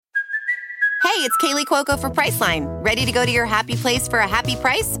Hey, it's Kaylee Cuoco for Priceline. Ready to go to your happy place for a happy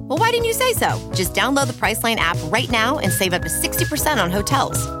price? Well, why didn't you say so? Just download the Priceline app right now and save up to 60% on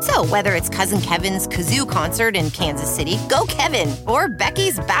hotels. So whether it's Cousin Kevin's Kazoo Concert in Kansas City, go Kevin, or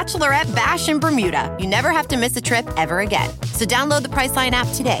Becky's Bachelorette Bash in Bermuda, you never have to miss a trip ever again. So download the Priceline app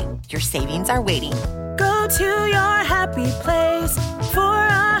today. Your savings are waiting. Go to your happy place for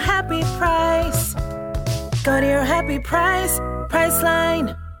a happy price. Go to your happy price,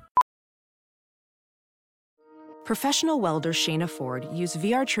 Priceline. Professional welder Shayna Ford used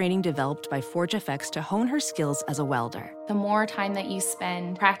VR training developed by ForgeFX to hone her skills as a welder. The more time that you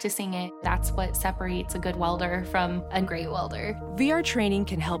spend practicing it, that's what separates a good welder from a great welder. VR training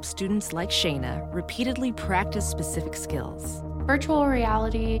can help students like Shayna repeatedly practice specific skills. Virtual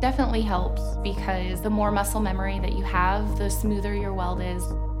reality definitely helps because the more muscle memory that you have, the smoother your weld is.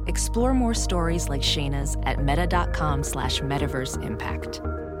 Explore more stories like Shayna's at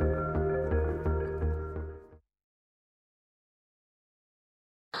meta.com/metaverseimpact.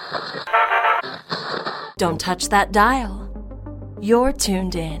 Don't touch that dial. You're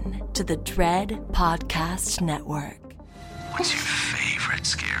tuned in to the Dread Podcast Network. What's your favorite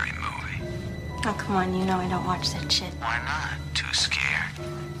scary movie? Oh, come on, you know I don't watch that shit. Why not? Too scared?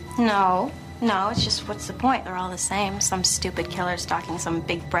 No, it's just what's the point? They're all the same. Some stupid killer stalking some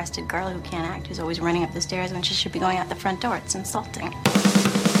big-breasted girl who can't act, who's always running up the stairs when she should be going out the front door. It's insulting.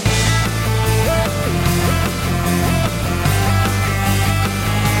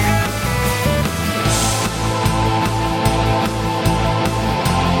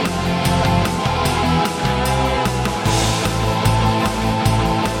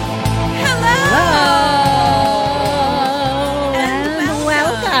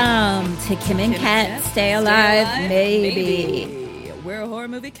 To Kim and Kat, Stay Alive, maybe. We're a horror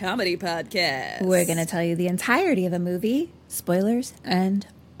movie comedy podcast. We're going to tell you the entirety of a movie, spoilers and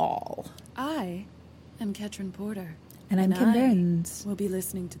all. I am Ketrin Porter. And I'm Kim Burns. We'll be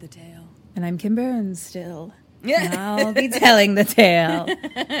listening to the tale. And I'm Kim Burns still. And I'll be telling the tale.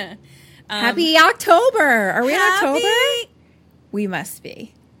 Happy October. Are we in October? We must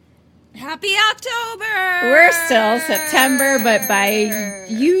be. Happy October! We're still September, but by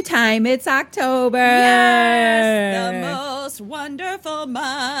you time, it's October. Yes, the most wonderful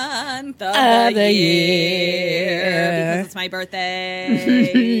month of the year. Because it's my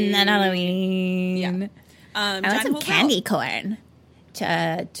birthday. And Halloween. Yeah. I want some candy corn.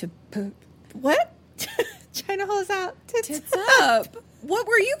 What? China holes out. Tits up. What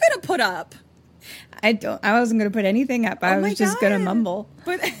were you going to put up? I wasn't going to put anything up. I was just going to mumble.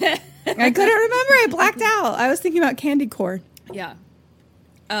 But I couldn't remember. I blacked out. I was thinking about candy corn. Yeah.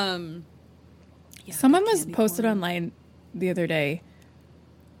 Someone was posted online the other day.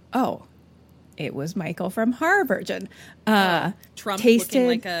 Oh, it was Michael from Harvirgin. Trump tasted, looking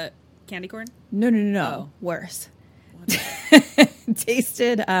like a candy corn? No. Oh. Worse.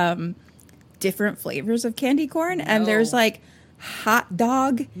 Tasted different flavors of candy corn. And there's like hot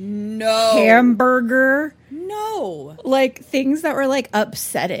dog. No. Hamburger. No. Like things that were like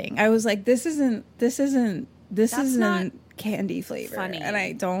upsetting. I was like, this isn't candy flavor. Funny. And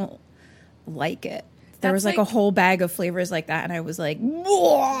I don't like it. There was like a whole bag of flavors like that, and I was like,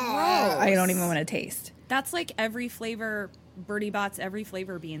 whoa, I don't even want to taste. That's like every flavor, Bertie Bott's every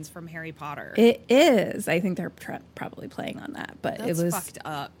flavor beans from Harry Potter. It is. I think they're probably playing on that, but That's it was fucked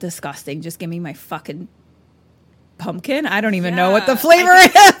up. Disgusting. Just give me my fucking pumpkin. I don't even know what the flavor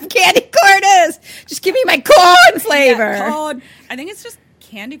of candy corn is. Just give me my corn flavor. Yeah, corn. I think it's just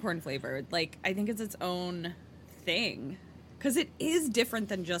candy corn flavored. Like, I think it's its own thing. Because it is different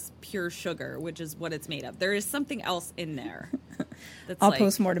than just pure sugar, which is what it's made of. There is something else in there. I'll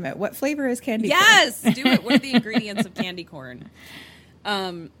post-mortem it. What flavor is candy corn? Yes! Do it. What are the ingredients of candy corn?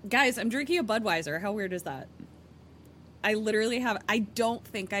 Guys, I'm drinking a Budweiser. How weird is that? I literally I don't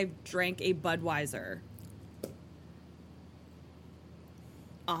think I've drank a Budweiser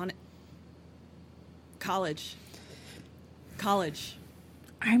on college.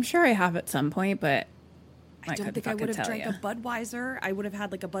 I'm sure I have at some point, but I don't think I would have drank a Budweiser. I would have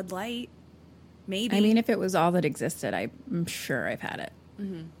had like a Bud Light. Maybe. I mean, if it was all that existed, I'm sure I've had it.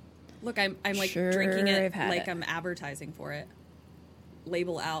 Mm-hmm. Look, I'm like sure drinking it like it. I'm advertising for it.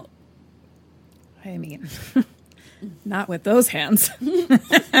 Label out. I mean, not with those hands.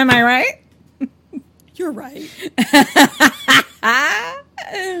 Am I right? You're right.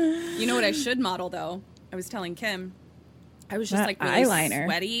 You know what I should model, though? I was telling Kim. I was just like really eyeliner.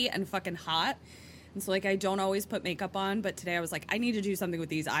 Sweaty and fucking hot. And so, like, I don't always put makeup on, but today I was like, I need to do something with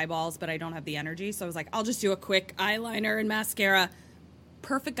these eyeballs, but I don't have the energy. So I was like, I'll just do a quick eyeliner and mascara.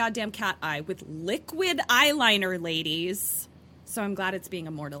 Perfect goddamn cat eye with liquid eyeliner, ladies. So I'm glad it's being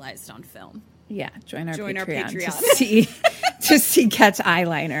immortalized on film. Yeah, join our Join our Patreon, Patreon. to see Cat's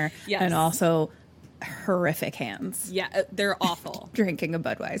eyeliner. Yes. And also horrific hands. Yeah, they're awful. Drinking a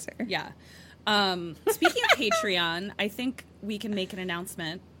Budweiser. Yeah. Speaking of Patreon, I think we can make an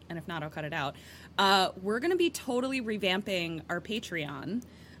announcement, and if not, I'll cut it out. We're going to be totally revamping our Patreon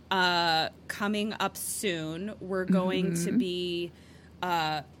coming up soon. We're going to be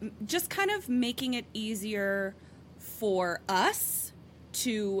just kind of making it easier for us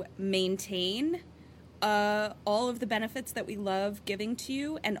to maintain all of the benefits that we love giving to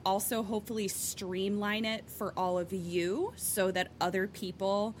you, and also hopefully streamline it for all of you so that other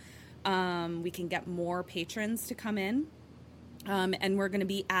people, we can get more patrons to come in. And we're going to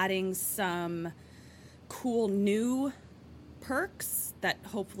be adding some cool new perks that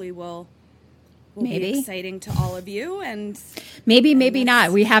hopefully will be exciting to all of you. And maybe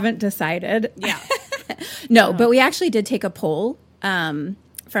not. We haven't decided. Yeah. No, but we actually did take a poll from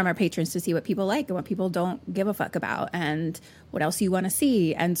our patrons to see what people like and what people don't give a fuck about and what else you want to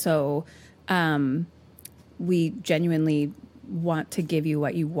see. And so we genuinely want to give you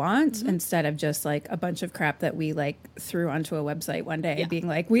what you want instead of just like a bunch of crap that we like threw onto a website one day being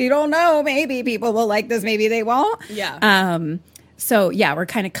like, we don't know, maybe people will like this, maybe they won't. Yeah. So yeah, we're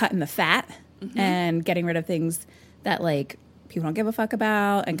kind of cutting the fat and getting rid of things that like people don't give a fuck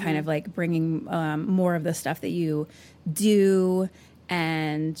about and kind of like bringing more of the stuff that you do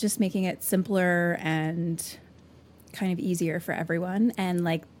and just making it simpler and kind of easier for everyone. And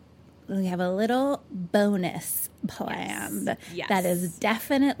like, we have a little bonus planned that is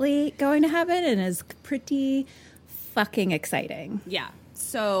definitely going to happen and is pretty fucking exciting. Yeah.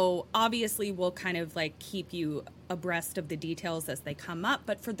 So obviously we'll kind of like keep you abreast of the details as they come up.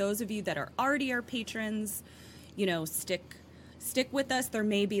 But for those of you that are already our patrons, you know, stick with us. There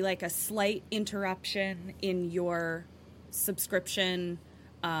may be like a slight interruption in your subscription.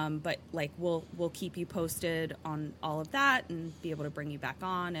 But like we'll keep you posted on all of that and be able to bring you back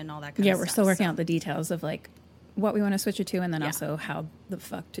on and all that kind of stuff. Yeah, we're still working out the details of like what we want to switch it to and then also how the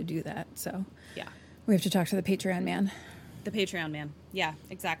fuck to do that. So yeah, we have to talk to the Patreon man. The Patreon man. Yeah,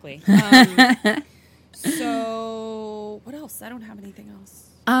 exactly. So what else? I don't have anything else.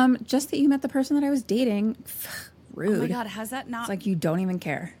 Just that you met the person that I was dating. Rude. Oh my God, has that not? It's like you don't even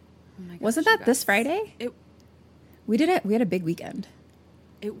care. Oh my gosh, wasn't that this Friday? We did it. We had a big weekend.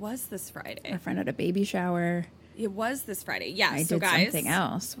 It was this Friday. Our friend had a baby shower. It was this Friday. Yeah. I did something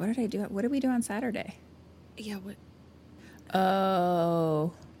else. What did I do? What did we do on Saturday? Yeah. What?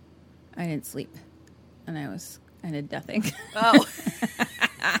 Oh, I didn't sleep, and I did nothing. Oh,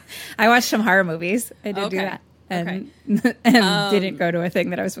 I watched some horror movies. I did do that, and didn't go to a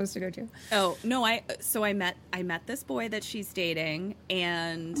thing that I was supposed to go to. Oh no! I met this boy that she's dating,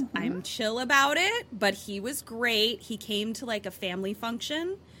 and I'm chill about it. But he was great. He came to like a family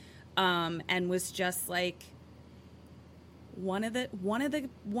function, and was just like one of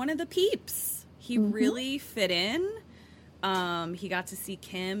the peeps. He really fit in. He got to see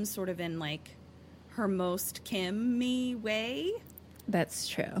Kim sort of in like her most Kim-y way. That's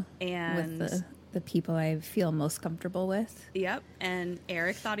true. And with the people I feel most comfortable with. Yep. And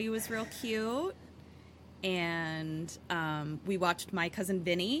Eric thought he was real cute. And we watched My Cousin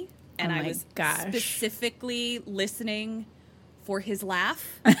Vinny. And I was specifically listening for his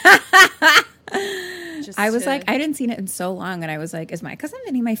laugh. I was like, I didn't seen it in so long. And I was like, is My Cousin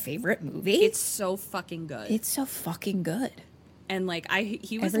Vinny my favorite movie? It's so fucking good. It's so fucking good. And like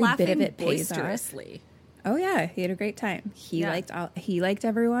he was Every laughing bit of it boisterously. Oh yeah, he had a great time. He liked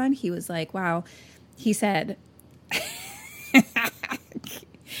everyone. He was like, wow. He said,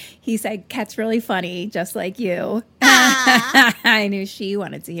 Kat's really funny, just like you. I knew she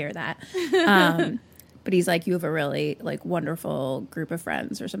wanted to hear that. But he's like, you have a really like wonderful group of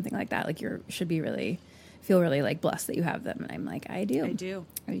friends or something like that. Like should be really feel really like blessed that you have them. And I'm like, I do feel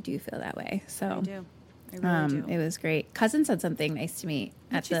that way. So I do. I really do. It was great. Cousin said something nice to me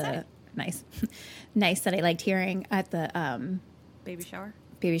at the nice that I liked hearing at the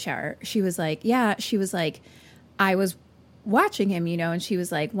baby shower. She was like, I was watching him, you know, and she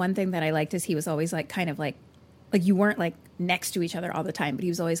was like, one thing that I liked is he was always like kind of like you weren't like next to each other all the time, but he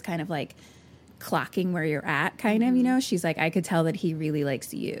was always kind of like clocking where you're at kind of, you know. She's like, I could tell that he really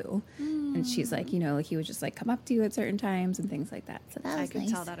likes you. And she's like, you know, like he would just like come up to you at certain times and things like that. So that was I could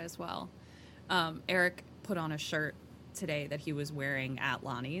tell that as well. Eric put on a shirt today that he was wearing at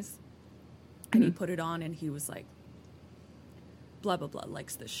Lonnie's. And he put it on and he was like, blah, blah, blah,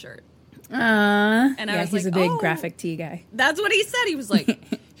 likes this shirt. And I was he's like, a big graphic tee guy. That's what he said. He was like,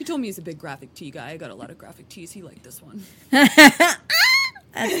 he told me he's a big graphic tee guy. I got a lot of graphic tees. He liked this one. That's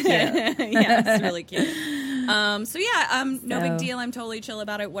cute. Yeah, it's really cute. So yeah, no big deal. I'm totally chill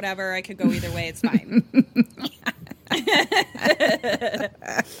about it. Whatever. I could go either way. It's fine.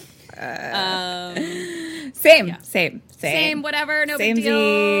 Same. Whatever. No big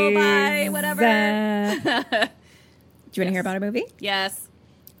deal. Bye. Whatever. Do you want to hear about a movie? Yes.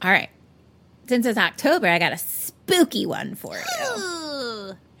 All right. Since it's October, I got a spooky one for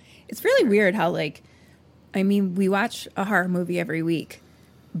you. It's really weird how, like, I mean, we watch a horror movie every week,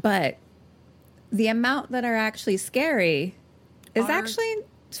 but the amount that are actually scary is actually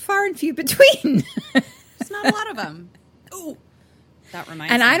far and few between. There's not a lot of them. Ooh. That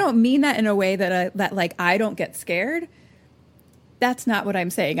reminds me. And I don't mean that in a way that I don't get scared. That's not what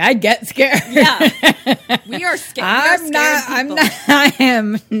I'm saying. I get scared. Yeah. We are scared. I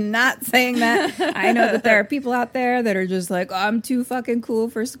am not saying that. I know that there are people out there that are just like, oh, I'm too fucking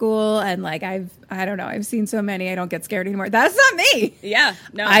cool for school. And like, I don't know. I've seen so many. I don't get scared anymore. That's not me. Yeah.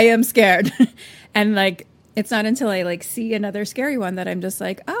 No. I am scared. And like, it's not until I like see another scary one that I'm just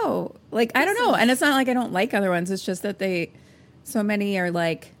like, oh, like, I don't know. And it's not like I don't like other ones. It's just that so many are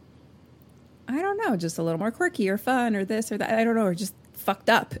like, I don't know, just a little more quirky or fun or this or that. I don't know, or just fucked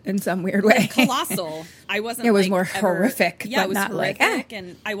up in some weird way. Colossal. I wasn't. It was more horrific. Yeah, but it was not horrific, like.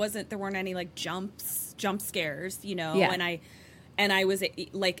 And I wasn't. There weren't any like jump scares, you know. Yeah. And I was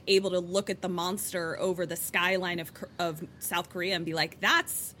like able to look at the monster over the skyline of South Korea and be like,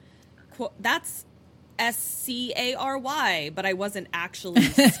 that's SCARY, but I wasn't actually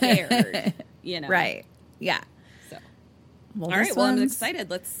scared, you know. Right. Yeah. Well, all right. Well, I'm excited.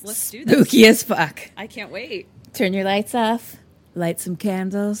 Let's do this. Spooky as fuck. I can't wait. Turn your lights off. Light some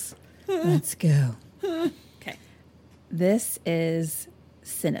candles. Let's go. Okay. This is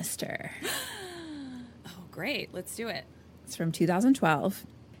Sinister. Oh, great. Let's do it. It's from 2012.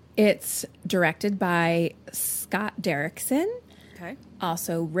 It's directed by Scott Derrickson. Okay.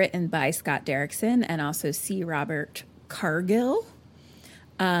 Also written by Scott Derrickson and also C. Robert Cargill.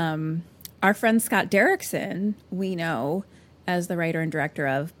 Our friend Scott Derrickson, we know as the writer and director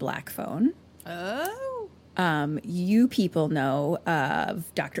of Black Phone. Oh. You people know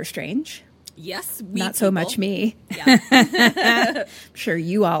of Doctor Strange. Yes, Not so much me. Yeah. I'm sure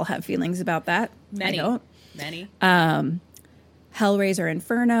you all have feelings about that. Many. I don't. Many. Hellraiser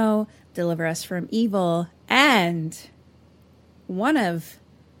Inferno, Deliver Us from Evil, and one of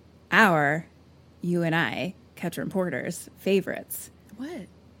you and I, Ketchup Porter's favorites. What?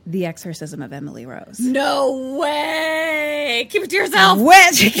 The Exorcism of Emily Rose. No way! Keep it to yourself.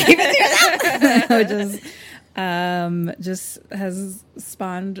 Keep it to yourself. Which is just has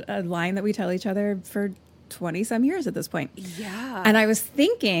spawned a line that we tell each other for 20 some years at this point. Yeah. And I was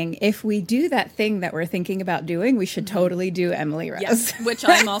thinking, if we do that thing that we're thinking about doing, we should totally do Emily Rose. Yes, which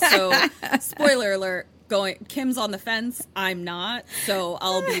I'm also, spoiler alert, Kim's on the fence. I'm not, so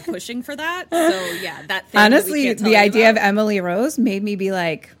I'll be pushing for that. So yeah, that thing. Honestly, that the idea of Emily Rose made me be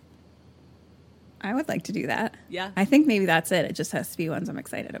like, I would like to do that. Yeah. I think maybe that's it. It just has to be ones I'm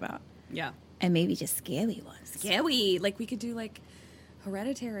excited about. Yeah. And maybe just scary ones. Scary. Like we could do like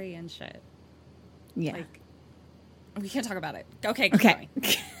Hereditary and shit. Yeah. Like we can't talk about it. Okay. Keep Okay.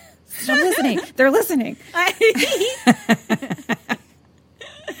 going. Stop listening. They're listening.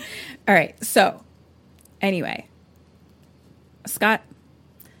 All right. So anyway, Scott,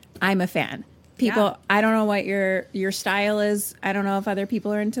 I'm a fan. People, Yeah. I don't know what your style is. I don't know if other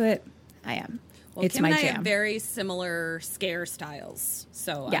people are into it. I am. Well, It's Kim my and I jam. have very similar scare styles,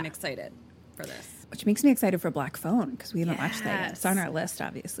 so Yeah. I'm excited for this. Which makes me excited for Black Phone because we haven't watched that yet. It's on Yes. our list,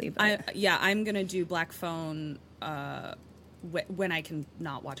 obviously. But I'm gonna do Black Phone when I can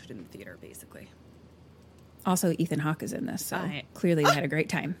not watch it in the theater, basically. also, Ethan Hawke is in this, so I- clearly we had a great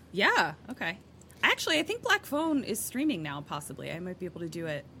time. Yeah. Okay. Actually, I think Black Phone is streaming now. Possibly, I might be able to do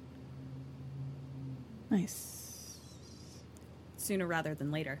it Nice. sooner rather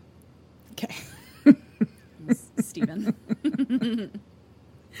than later. Okay. Steven.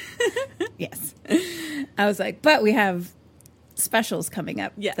 Yes. I was like, but we have specials coming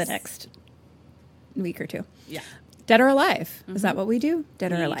up Yes. the next week or two. Yeah. Dead or Alive. Is that what we do?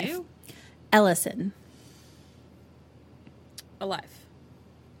 Dead or We Alive. do. Ellison. Alive.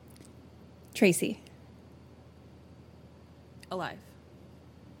 Tracy. Alive.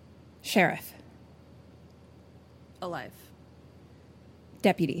 Sheriff. Alive.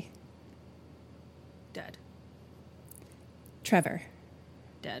 Deputy. Dead. Trevor.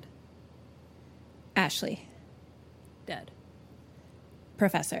 Dead. Ashley. Dead.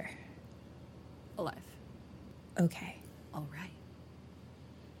 Professor. Alive. Okay. All right.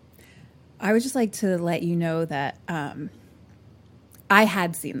 I would just like to let you know that I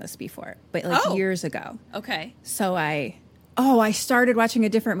had seen this before, but like Oh. years ago. Okay. So I started watching a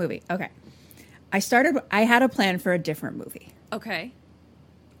different movie. Okay. I had a plan for a different movie. Okay.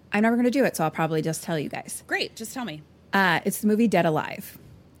 I'm never going to do it, so I'll probably just tell you guys. Great. Just tell me. It's the movie Dead Alive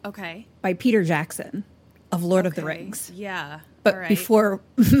Okay. by Peter Jackson of Lord of the Rings. Yeah. But All right.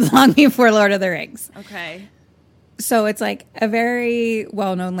 long before Lord of the Rings. Okay. So it's like a very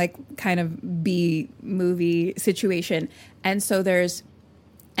well-known, like, kind of B movie situation. And so there's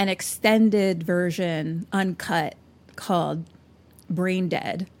an extended version, uncut, called Brain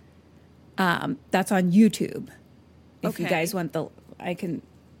Dead. That's on YouTube. If you Okay. guys want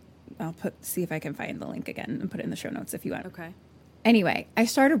I'll see if I can find the link again and put it in the show notes if you want. Okay. Anyway, I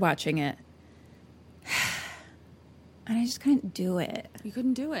started watching it and I just couldn't do it. You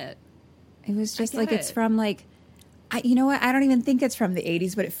couldn't do it. It was just get like, it's it. from like, you know what? I don't even think it's from the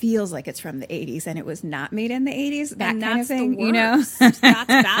 80s, but it feels like it's from the 80s and it was not made in the 80s. That And kind that's of thing, the you know? worst. That's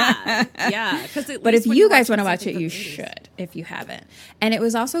bad. Yeah. But if you guys want to watch it, you should, if you haven't. And it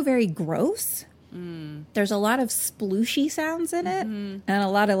was also very gross. There's a lot of splooshy sounds in it and a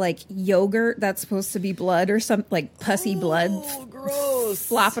lot of like yogurt that's supposed to be blood or some like pussy blood gross.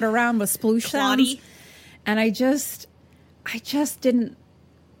 flopping around with sploosh sounds. And I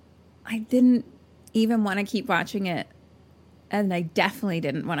didn't even want to keep watching it. And I definitely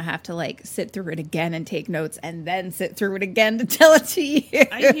didn't want to have to like sit through it again and take notes and then sit through it again to tell it to you.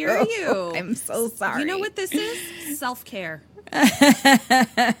 I hear you. I'm so sorry. You know what this is? Self-care.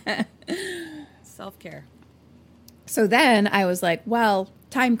 Self-care. So then I was like, well,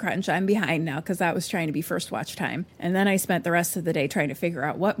 time crunch. I'm behind now because that was trying to be first watch time. And then I spent the rest of the day trying to figure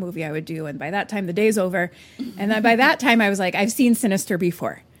out what movie I would do. And by that time, the day's over. And then by that time, I was like, I've seen Sinister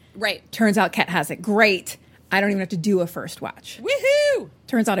before. Right. Turns out Ket has it. Great. I don't even have to do a first watch. Woohoo!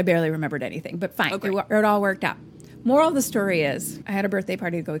 Turns out I barely remembered anything, but fine. Okay. It all worked out. Moral of the story is I had a birthday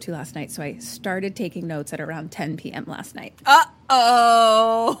party to go to last night, so I started taking notes at around 10 p.m. last night.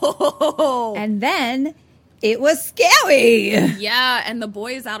 Uh-oh! And then it was scary. Yeah, and the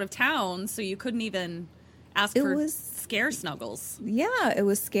boy is out of town, so you couldn't even ask for scare snuggles. Yeah, it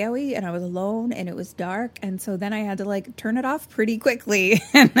was scary, and I was alone, and it was dark, and so then I had to like turn it off pretty quickly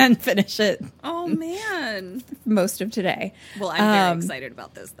and then finish it Oh, man. most of today. Well, I'm very excited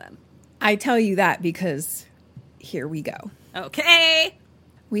about this then. I tell you that because here we go. Okay.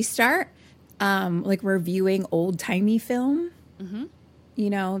 We start like reviewing old-timey film, you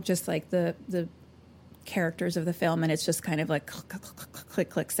know, just like the characters of the film, and it's just kind of like click,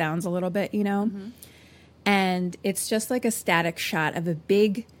 click sounds a little bit, you know? And it's just like a static shot of a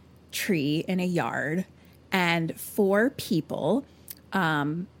big tree in a yard, and 4 people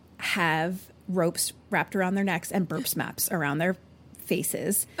have ropes wrapped around their necks and burp smaps around their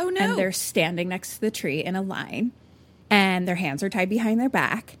faces. Oh, no. And they're standing next to the tree in a line, and their hands are tied behind their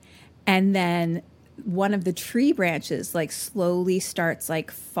back. And then one of the tree branches like slowly starts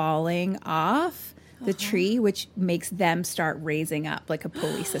like falling off the tree, which makes them start raising up like a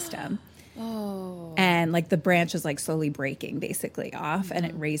pulley system. Oh. And like the branch is like slowly breaking basically off, and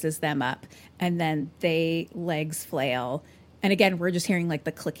it raises them up, and then legs flail. And again, we're just hearing like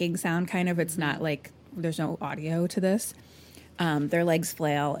the clicking sound kind of. It's not like there's no audio to this. Their legs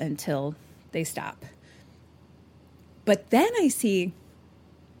flail until they stop. But then I see,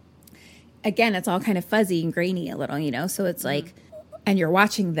 again, it's all kind of fuzzy and grainy a little, you know? So it's like, and you're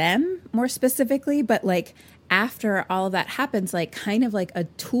watching them more specifically, but like after all of that happens, like kind of like a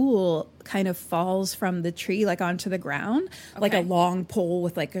tool kind of falls from the tree, like onto the ground, like a long pole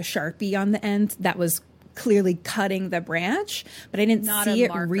with like a Sharpie on the end that was clearly cutting the branch, but I didn't see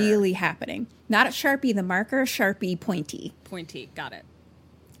it really happening. Not a Sharpie, the marker, Sharpie pointy. Pointy, got it.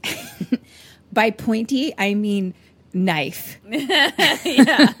 By pointy, I mean knife. By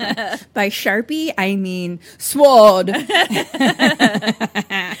Sharpie, I mean sword. Got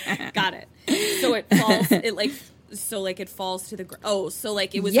it. So it falls. It falls to the ground. Oh, so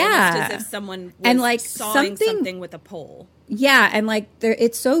like it was almost as if someone was and like sawing something with a pole. Yeah, and like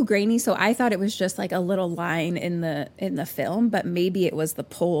it's so grainy, so I thought it was just like a little line in the film, but maybe it was the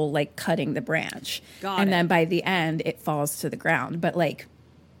pole like cutting the branch. And then by the end, it falls to the ground, but like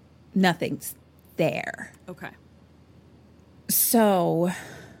nothing's there. Okay. So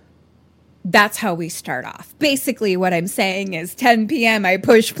that's how we start off. Basically, what I'm saying is 10 p.m. I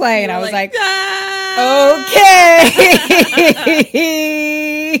push play, and I was like, okay.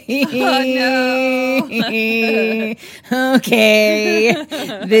 Oh, no. Okay.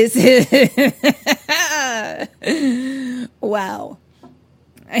 This is wow.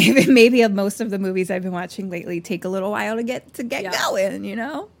 Maybe most of the movies I've been watching lately take a little while to get going, you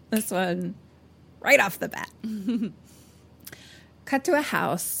know? This one right off the bat. Cut to a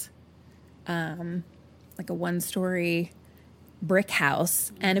house, like a 1-story brick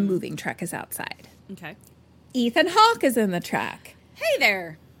house, and a moving truck is outside. Okay. Ethan Hawke is in the truck. Hey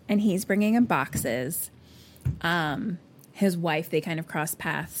there. And he's bringing him boxes. His wife, they kind of cross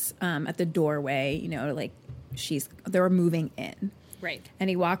paths at the doorway, you know, like they were moving in. Right. And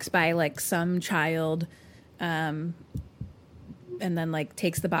he walks by like some child and then like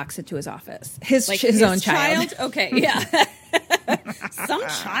takes the box into his office. His own child. Okay, yeah. Some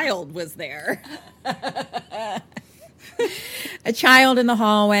child was there. A child in the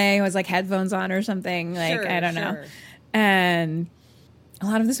hallway was like headphones on or something. Like, Sure, I don't know. sure. And a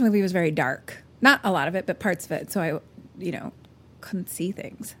lot of this movie was very dark. Not a lot of it, but parts of it. So I, couldn't see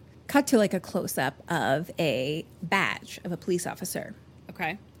things. Cut to like a close up of a badge of a police officer.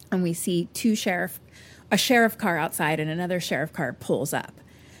 Okay. And we see a sheriff car outside and another sheriff car pulls up.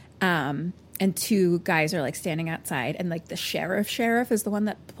 And two guys are like standing outside, and like the sheriff is the one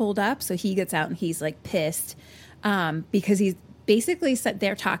that pulled up. So he gets out and he's like pissed because he's basically said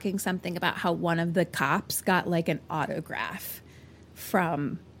they're talking something about how one of the cops got like an autograph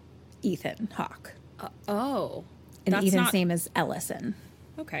from Ethan Hawke. Oh. And That's Ethan's not... name is Ellison.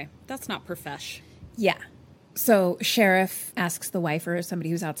 Okay. That's not profesh. Yeah. So sheriff asks the wife or somebody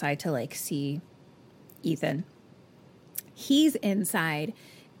who's outside to like see Ethan. He's inside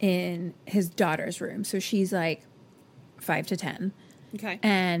in his daughter's room. So she's like 5 to 10. Okay.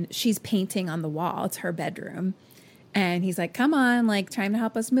 And she's painting on the wall. It's her bedroom. And he's like, come on, like trying to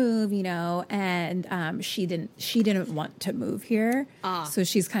help us move, And she didn't want to move here. So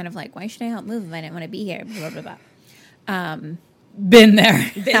she's kind of like, why should I help move if I didn't want to be here? Blah, blah, blah. Been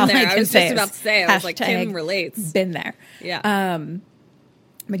there. I was just about to say, I was like, Kim relates. Been there. Yeah.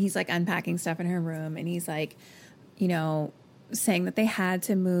 But he's like unpacking stuff in her room, and he's like, saying that they had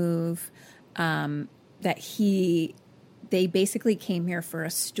to move, they basically came here for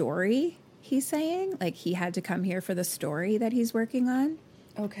a story, he's saying. Like he had to come here for the story that he's working on.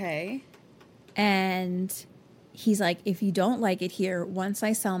 Okay. And he's like, if you don't like it here, once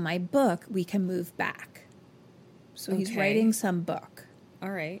I sell my book, we can move back. So he's writing some book.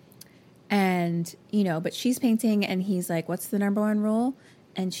 All right. And, but she's painting, and he's like, what's the number one rule?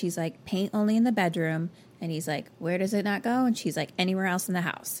 And she's like, paint only in the bedroom. And he's like, where does it not go? And she's like, anywhere else in the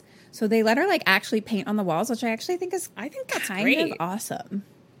house. So they let her like actually paint on the walls, which I actually think is that's kind great. of awesome.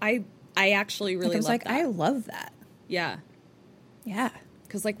 I actually really love that. I love that. Yeah. Yeah.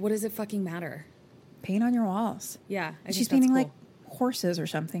 Because like, what does it fucking matter? Paint on your walls. Yeah. And she's painting like horses or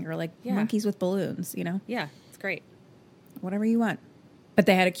something, or like monkeys with balloons, Yeah. It's great. Whatever you want. But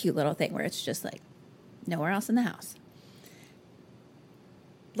they had a cute little thing where it's just like nowhere else in the house.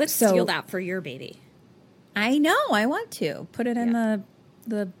 Let's steal that for your baby. I know. I want to put it in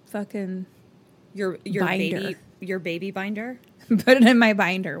the fucking your binder. Your baby binder. Put it in my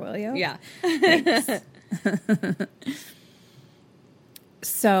binder, will you? Yeah.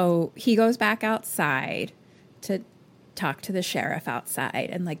 So he goes back outside to talk to the sheriff outside,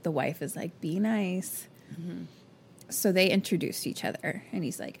 and like the wife is like, "Be nice." Mm-hmm. So they introduced each other, and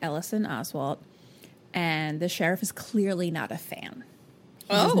he's like, Ellison Oswalt, and the sheriff is clearly not a fan.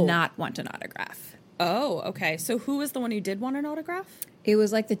 He does not want an autograph. Oh, okay. So who was the one who did want an autograph? It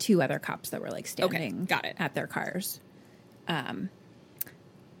was like the two other cops that were like standing got it. at their cars.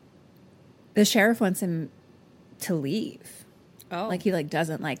 The sheriff wants him to leave. Oh. Like he like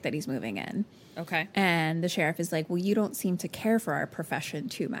doesn't like that he's moving in. Okay. And the sheriff is like, well, you don't seem to care for our profession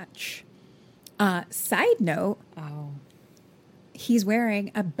too much. Side note. Oh. He's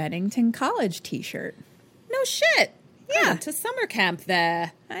wearing a Bennington College t-shirt. No shit. Yeah. I went to summer camp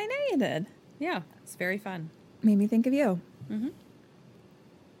there. I know you did. Yeah. It's very fun. Made me think of you. Mm-hmm.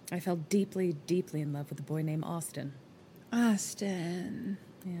 I fell deeply, deeply in love with a boy named Austin. Austin.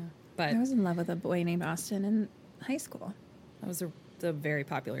 Yeah. But I was in love with a boy named Austin in high school. That was a very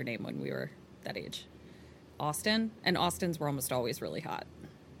popular name when we were that age. Austin. And Austins were almost always really hot.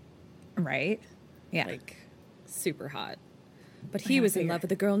 Right? Yeah. Like, super hot. But he was in love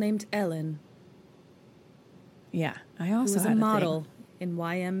with a girl named Ellen. Yeah. I also who was had a model in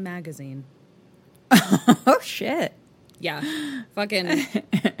YM magazine. Oh, shit. Yeah. Fucking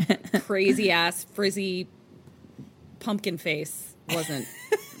crazy ass, frizzy pumpkin face wasn't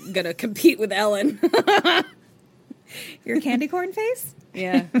gonna compete with Ellen. Your candy corn face?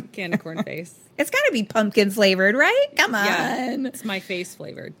 Yeah, candy corn face. It's got to be pumpkin flavored, right? Come on. Yeah, it's my face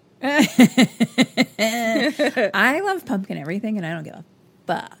flavored. I love pumpkin everything, and I don't give a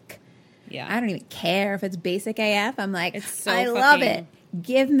fuck. Yeah, I don't even care if it's basic AF. I'm like, it's so I love it.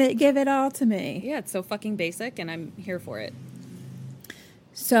 Give it all to me. Yeah, it's so fucking basic, and I'm here for it.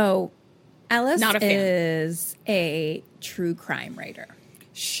 So, Ellis Not a fan. is a true crime writer.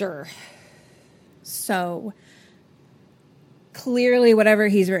 Sure. So, clearly whatever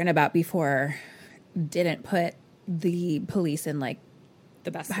he's written about before didn't put the police in like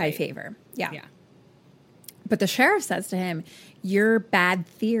The best high light. favor. Yeah. Yeah. But the sheriff says to him, your bad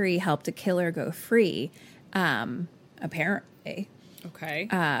theory helped a killer go free, apparently. Okay.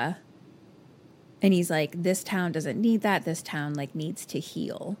 And he's like, this town doesn't need that. This town like needs to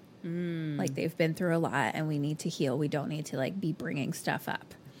heal. Like they've been through a lot and we need to heal. We don't need to like be bringing stuff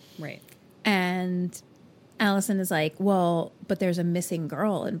up. right. And Allison is like, well, but there's a missing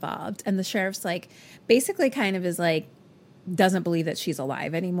girl involved. And the sheriff's like, basically kind of is like, doesn't believe that she's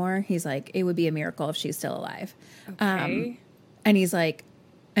alive anymore. He's like, it would be a miracle if she's still alive. Okay. And he's like,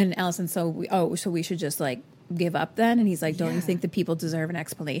 and Allison, so we should just like give up then? And he's like, don't you think the people deserve an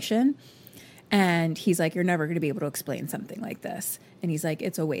explanation? And he's like, you're never going to be able to explain something like this. And he's like,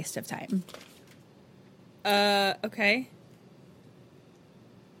 it's a waste of time. Okay.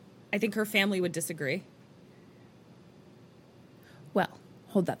 I think her family would disagree. Well,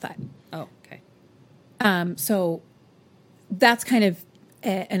 hold that thought. Oh, okay. So that's kind of,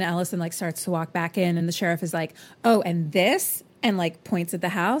 and Allison like starts to walk back in and the sheriff is like, oh, and this, and like points at the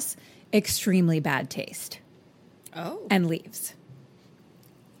house, extremely bad taste, Oh. and leaves.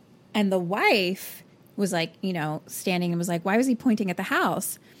 And the wife was like, you know, standing and was like, why was he pointing at the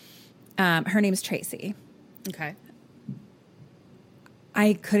house? Her name's Tracy. Okay.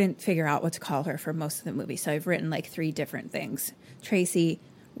 I couldn't figure out what to call her for most of the movie. So I've written like 3 different things. Tracy,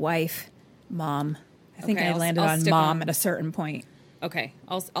 wife, mom. I think Okay, I I'll landed on stick mom on- at a certain point. Okay.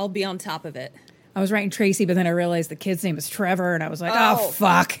 I'll be on top of it. I was writing Tracy, but then I realized the kid's name is Trevor, and I was like, oh Oh.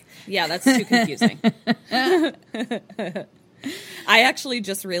 fuck. Yeah, that's too confusing. I actually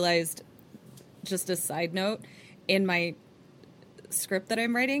just realized, just a side note, in my script that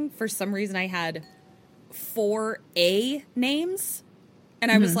I'm writing, for some reason I had 4 A names,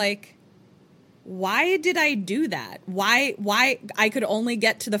 and I was like, why did I do that? Why I could only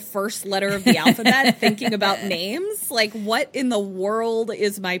get to the first letter of the alphabet thinking about names? Like, what in the world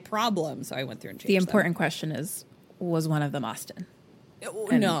is my problem? So I went through and changed The them. important question is, was one of them Austin?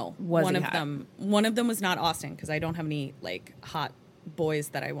 And No, was one he of hot? them. One of them was not Austin because I don't have any like hot boys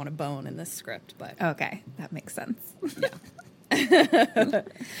that I want to bone in this script. But Okay, that makes sense.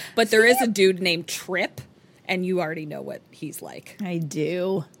 but there is a dude named Trip, and you already know what he's like. I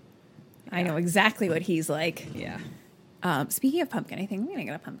do. I know exactly what he's like. Yeah. Speaking of pumpkin, I think we're going to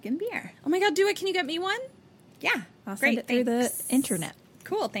get a pumpkin beer. Oh my God, do it! Can you get me one? Yeah, I'll Great, send it through thanks. the internet.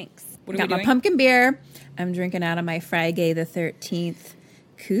 Cool, thanks. What are Got we my doing? pumpkin beer. I'm drinking out of my Friday the 13th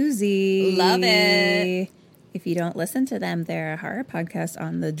koozie. Love it. If you don't listen to them, they're a horror podcast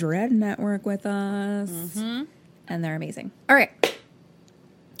on the Dread Network with us. Mm-hmm. And they're amazing. All right.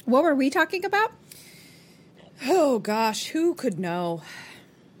 What were we talking about? Oh gosh, who could know?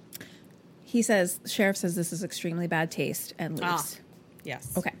 He says, sheriff says this is extremely bad taste and leaves.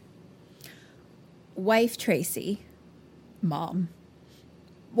 Yes. Okay. Wife Tracy, mom,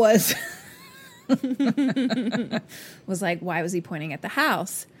 was was like, why was he pointing at the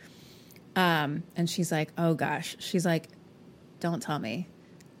house? And she's like, oh gosh. She's like, don't tell me.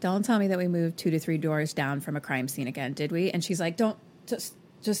 Don't tell me that we moved 2 to 3 doors down from a crime scene again, did we? And she's like,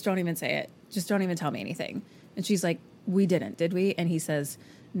 just don't even say it. Just don't even tell me anything. And she's like, we didn't, did we? And he says,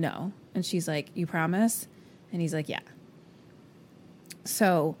 no. And she's like, you promise? And he's like, yeah.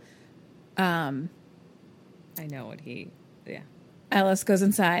 So, I know what yeah. Alice goes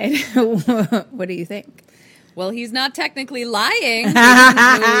inside. What do you think? Well, he's not technically lying.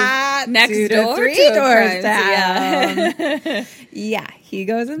 Next 2 to door 3 to a doors crime down. scene. Yeah, he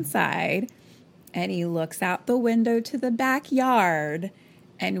goes inside and he looks out the window to the backyard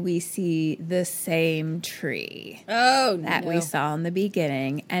and we see the same tree Oh, that no. we saw in the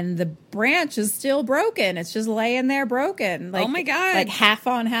beginning, and the branch is still broken. It's just laying there broken. Like, Oh my God. Like half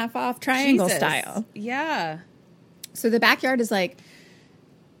on, half off triangle Jesus. style. Yeah. So the backyard is like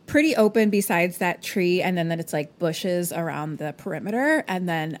pretty open besides that tree, and then it's like bushes around the perimeter, and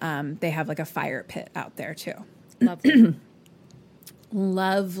then they have like a fire pit out there too. Lovely.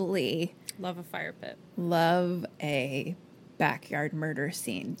 Lovely. Love a fire pit. Love a backyard murder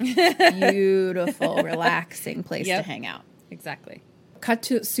scene. Beautiful, relaxing place to Yep. hang out. Exactly. Cut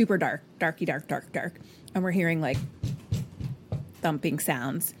to super dark, dark, and we're hearing like thumping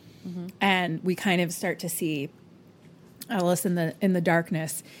sounds, and we kind of start to see Alice in the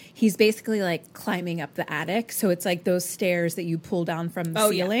darkness. He's basically like climbing up the attic, so it's like those stairs that you pull down from the Oh,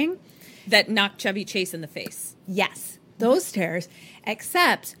 yeah. ceiling. That knocked Chevy Chase in the face. Yes, those stairs.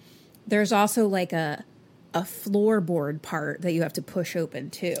 Except there's also like a floorboard part that you have to push open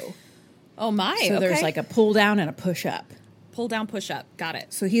too. Oh my. So there's okay. like a pull down and a push up. pull down, push up. Got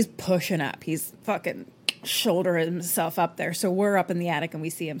it. So he's pushing up. He's fucking shoulder himself up there. So we're up in the attic and we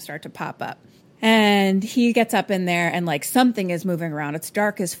see him start to pop up. And he gets up in there and like something is moving around. It's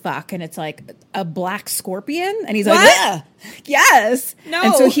dark as fuck and it's like a black scorpion. And he's like, "Ugh." Yes. No.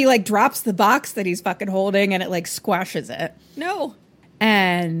 And so he like drops the box that he's fucking holding and it like squashes it. No.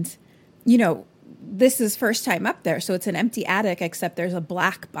 And, you know, this is first time up there. So it's an empty attic except there's a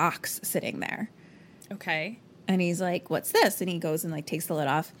black box sitting there. Okay. And he's like, "What's this?" And he goes and like takes the lid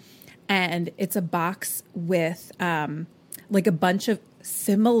off. And it's a box with like a bunch of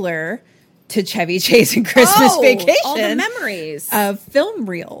similar to Chevy Chase and Christmas Vacation. All the memories of film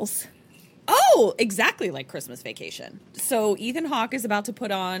reels. Oh, exactly like Christmas Vacation. So Ethan Hawke is about to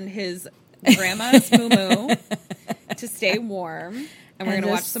put on his grandma's moo to stay warm, and we're going to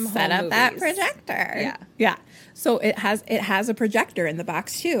watch some home set up movies. that projector. Yeah. Yeah. So it has a projector in the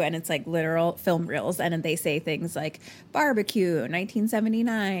box too, and it's like literal film reels, and they say things like barbecue,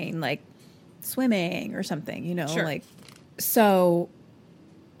 1979, like swimming or something, you know, Sure. like so.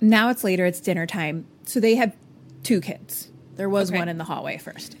 Now it's later, it's dinner time. So they have 2 kids. There was Okay. one in the hallway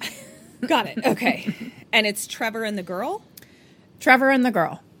first. Got it. Okay. And it's Trevor and the girl? Trevor and the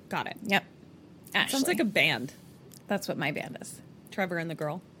girl. Got it. Yep. Sounds Ashley. like a band. That's what my band is. Trevor and the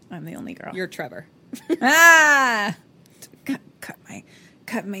girl. I'm the only girl. You're Trevor. Ah!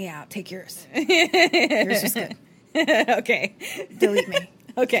 Cut me out. Take yours. Yours was good. Okay. Delete me.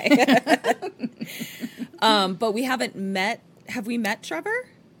 Okay. But we haven't met. Have we met Trevor?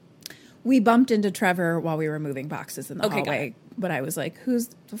 We bumped into Trevor while we were moving boxes in the Okay, got hallway. it. But I was like, who's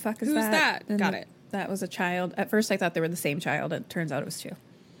the fuck is Who's that? that? And Got it. That was a child. At first I thought they were the same child. It turns out it was 2.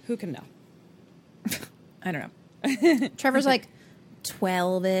 Who can know? I don't know. Trevor's like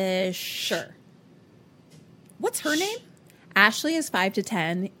 12-ish. Sure. What's her name? Ashley is 5 to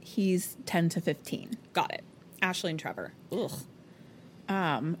 10. He's 10 to 15. Got it. Ashley and Trevor. Ugh.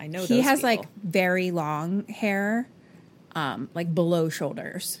 I know He those has people. like very long hair, like below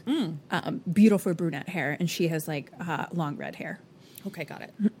shoulders. Beautiful brunette hair, and she has like long red hair. Okay, got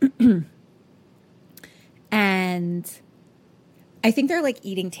it. And I think they're like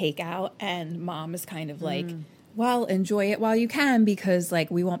eating takeout, and mom is kind of like, well, enjoy it while you can because like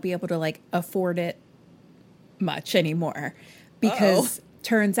we won't be able to like afford it much anymore because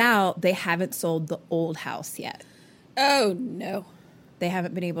turns out they haven't sold the old house yet. Oh, no. They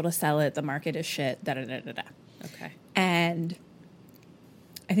haven't been able to sell it. The market is shit. Da da da da da. Okay. And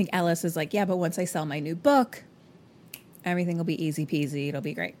I think Ellis is like, yeah, but once I sell my new book, everything will be easy peasy. It'll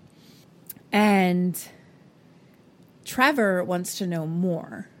be great. And Trevor wants to know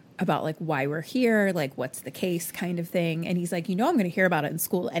more about like why we're here, like what's the case kind of thing. And he's like, you know, I'm going to hear about it in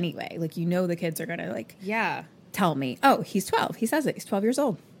school anyway. Like, you know, the kids are going to like Yeah. tell me. Oh, he's 12. He says it. He's 12 years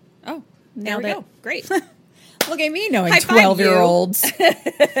old. Oh, there Nailed we it. go. Great. Look at me knowing High five, 12-year-olds.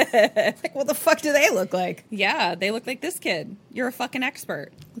 Like, what the fuck do they look like? Yeah, they look like this kid. You're a fucking expert.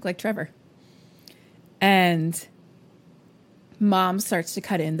 Look like Trevor. And mom starts to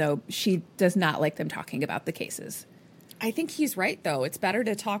cut in, though. She does not like them talking about the cases. I think he's right, though. It's better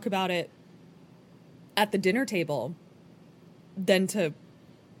to talk about it at the dinner table than to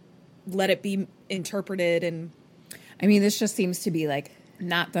let it be interpreted. And I mean, this just seems to be like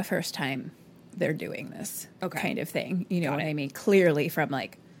not the first time they're doing this kind of thing. You know Got what it. I mean? Clearly from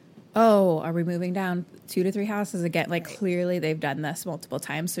like, oh, are we moving down 2 to 3 houses again? Like clearly they've done this multiple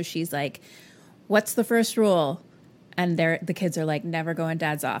times. So she's like, what's the first rule? And the kids are like, never go in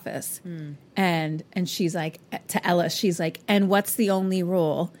dad's office. And she's like, to Ellis, she's like, and what's the only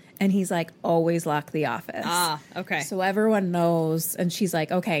rule? And he's like, always lock the office. Ah, okay. So everyone knows. And she's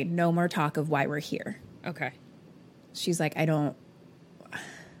like, okay, no more talk of why we're here. Okay. She's like, I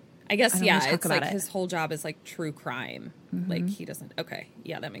guess, I don't yeah, wanna talk it's about like it. his whole job is like true crime. Like he doesn't. Okay.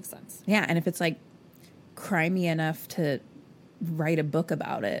 Yeah, that makes sense. yeah. And if it's like crimey enough to write a book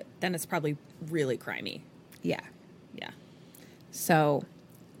about it, Then it's probably really crimey. yeah. Yeah. So,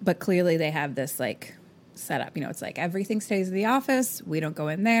 but clearly they have this like setup. You know, it's like everything stays in the office. We don't go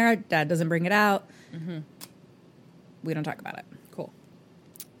in there. Dad doesn't bring it out. We don't talk about it. Cool.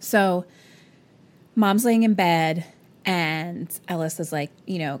 So, mom's laying in bed, and Ellis is like,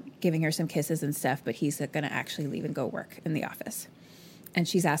 you know, giving her some kisses and stuff, but he's going to actually leave and go work in the office. And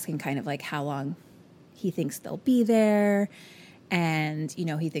she's asking kind of like how long he thinks they'll be there. And, you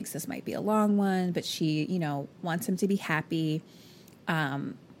know, he thinks this might be a long one, but she, you know, wants him to be happy.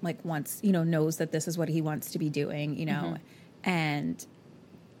 Like wants, you know, knows that this is what he wants to be doing, you know. And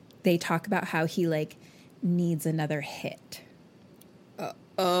they talk about how he like needs another hit,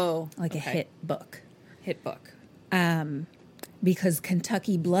 like a hit book. Hit book. Because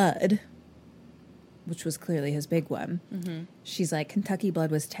Kentucky Blood, which was clearly his big one, she's like, Kentucky Blood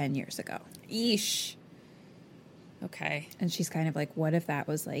was 10 years ago. Eesh. Okay. And she's kind of like, what if that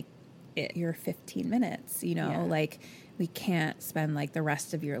was like your 15 minutes, you know, Yeah. like we can't spend like the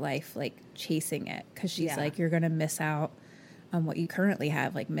rest of your life like chasing it, because she's Yeah. like, you're going to miss out on what you currently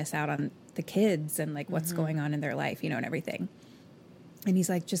have, like miss out on the kids and like what's going on in their life, you know, and everything. And he's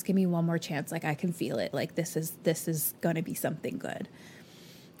like, just give me one more chance. Like I can feel it. Like this is going to be something good.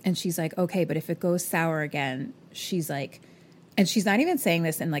 And she's like, okay, but if it goes sour again, she's like, and she's not even saying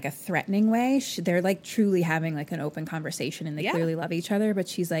this in like a threatening way. They're like truly having like an open conversation, and they clearly love each other. But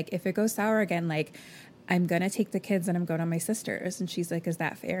she's like, if it goes sour again, like I'm going to take the kids and I'm going to my sister's. And she's like, is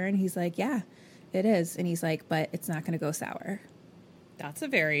that fair? And he's like, yeah, it is. And he's like, but it's not going to go sour. That's a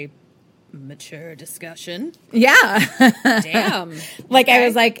very mature discussion. Yeah. Damn. Like I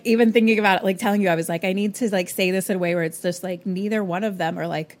was like, even thinking about it, like telling you, I was like, I need to like say this in a way where it's just like neither one of them are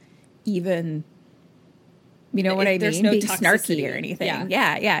like even, you know what I There's mean? no Being toxicity. snarky or anything.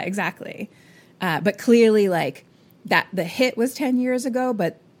 Yeah. Yeah, exactly. But clearly like that the hit was 10 years ago,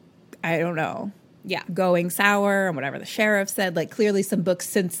 but I don't know. Yeah. Going sour and whatever the sheriff said, like clearly some books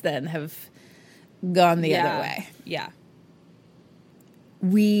since then have gone the other way. Yeah.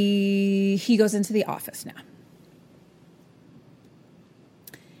 He goes into the office now.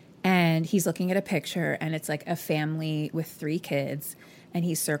 And he's looking at a picture, and it's like a family with 3 kids, and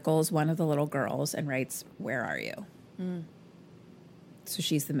he circles one of the little girls and writes, "Where are you?" So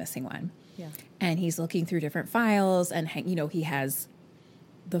she's the missing one. Yeah. And he's looking through different files, and you know, he has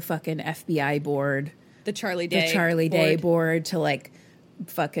the fucking FBI board, The Charlie Day. the Charlie Day board to like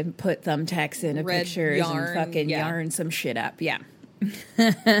fucking put thumbtacks in Red pictures yarn, and fucking yeah. yarn some shit up. Yeah.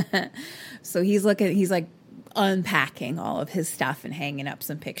 So he's like unpacking all of his stuff and hanging up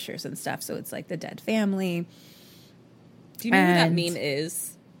some pictures and stuff. So it's like the dead family. Do you know who that And- meme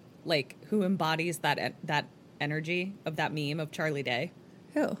is? Like, who embodies that energy of that meme of Charlie Day?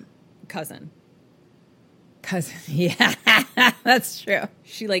 Who? Cousin. Cousin. Yeah, that's true.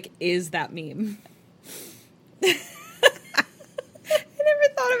 She, like, is that meme. I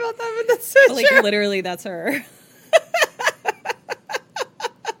never thought about that, but that's so Like, true. literally, that's her.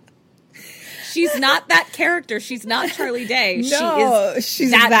 She's not that character. She's not Charlie Day. No,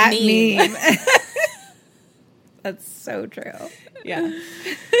 she's that meme. That's so true. Yeah.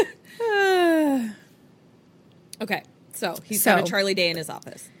 Okay. So he's got a Charlie Day in his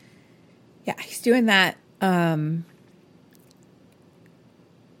office. Yeah, he's doing that.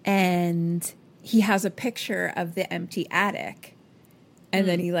 And he has a picture of the empty attic. And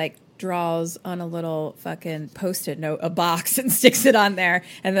then he like draws on a little fucking Post-it note, a box, and sticks it on there.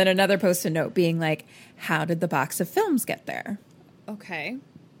 And then another Post-it note being like, how did the box of films get there? Okay.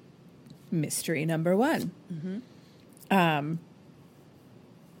 Mystery number 1.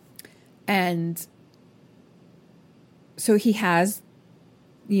 And so he has,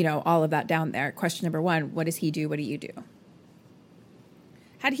 you know, all of that down there. Question number 1, what does he do? What do you do?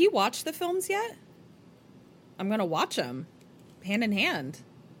 Had he watched the films yet? I'm going to watch them hand in hand.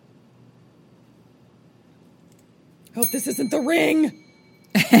 Hope this isn't The Ring.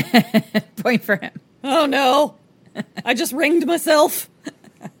 Point for him. Oh, no. I just ringed myself.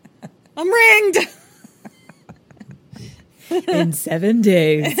 I'm ringed. In 7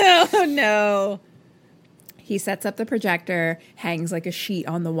 days. Oh, no. He sets up the projector, hangs like a sheet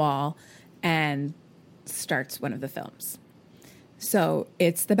on the wall, and starts one of the films. So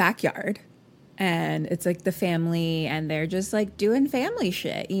it's the backyard, and it's like the family, and they're just like doing family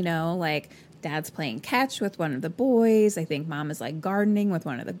shit, you know, like dad's playing catch with one of the boys. I think mom is like gardening with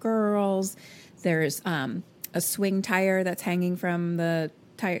one of the girls. There's a swing tire that's hanging from a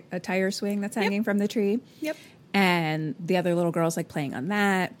tire swing that's hanging from the tree. Yep. And the other little girl's like playing on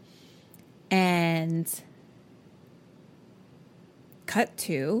that. And cut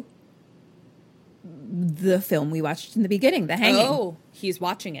to the film we watched in the beginning, The Hanging. Oh, he's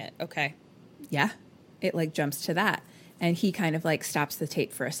watching it. Okay. Yeah. It like jumps to that. And he kind of like stops the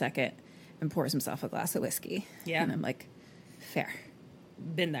tape for a second and pours himself a glass of whiskey. Yeah. And I'm like, fair.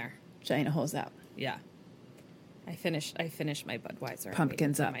 Been there. China holes out. Yeah. I finished my Budweiser.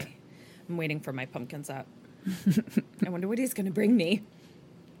 Pumpkins up. I'm waiting for my pumpkins up. I wonder what he's going to bring me.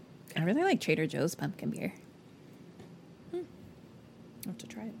 I really like Trader Joe's pumpkin beer. I'll have to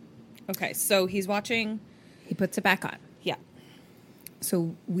try it. Okay, so he's watching. He puts it back on. Yeah.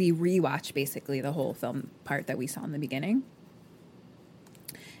 So we rewatch basically the whole film part that we saw in the beginning.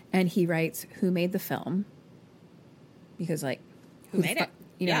 And he writes, who made the film? Because like, Who the made it?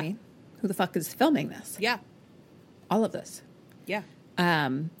 You know what I Yeah. mean? Who the fuck is filming this? Yeah. All of this. Yeah.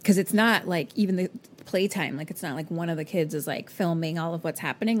 Because it's not like even the playtime, like it's not like one of the kids is like filming all of what's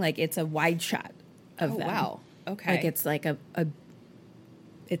happening. Like it's a wide shot of them. Wow. Okay. Like it's like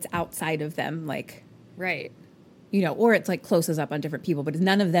it's outside of them. Like, right. you know, or it's like closes up on different people, but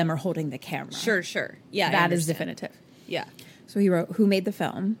none of them are holding the camera. Sure. Yeah, That is definitive. Yeah. So he wrote, who made the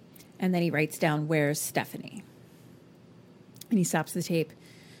film? And then he writes down, where's Stephanie? And he stops the tape,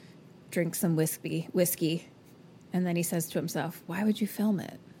 drinks some whiskey, and then he says to himself, why would you film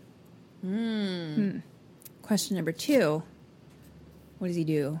it? Question number 2, what does he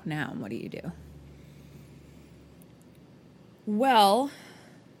do now and what do you do? Well,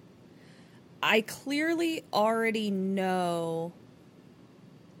 I clearly already know.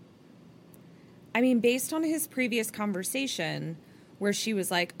 I mean, based on his previous conversation where she was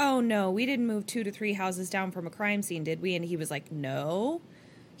like, oh, no, we didn't move 2 to 3 houses down from a crime scene, did we? And he was like, no.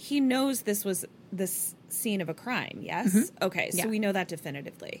 He knows this was the scene of a crime, yes? Mm-hmm. Okay, so we know that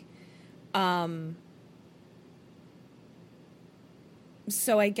definitively.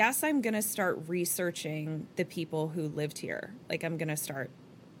 So I guess I'm going to start researching the people who lived here. Like, I'm going to start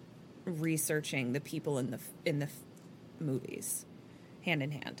researching the people in the movies, hand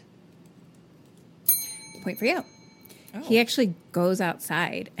in hand. Point for you. Oh. He actually goes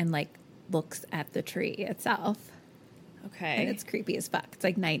outside and like looks at the tree itself. Okay. And it's creepy as fuck. It's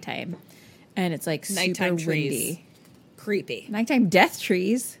like nighttime, and it's like nighttime super trees. windy. Creepy. Nighttime death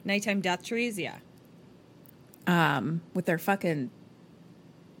trees. Nighttime death trees. Yeah. With their fucking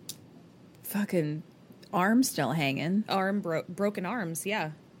arms still hanging. Broken arms.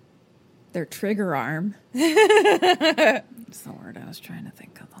 Yeah. Their trigger arm. That's the word I was trying to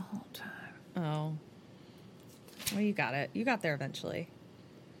think of the whole time. Oh. Well, you got it. You got there eventually.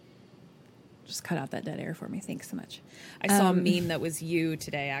 Just cut out that dead air for me. Thanks so much. I saw a meme that was you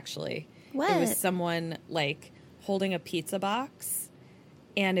today, actually. What? It was someone, like, holding a pizza box,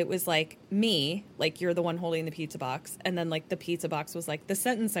 and it was, like, me, like, you're the one holding the pizza box, and then, like, the pizza box was, like, the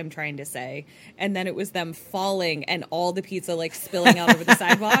sentence I'm trying to say, and then it was them falling and all the pizza, like, spilling out over the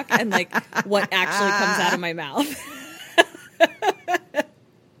sidewalk, and, like, what actually comes out of my mouth.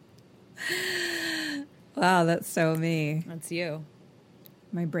 Wow, that's so me. That's you.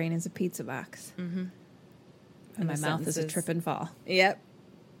 My brain is a pizza box. Mm-hmm. And my mouth is a trip and fall. Yep.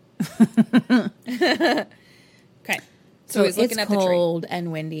 Okay. So he's looking it's at the tree. cold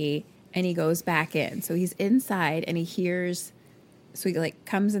and windy, and he goes back in. So he's inside, and he hears, so he like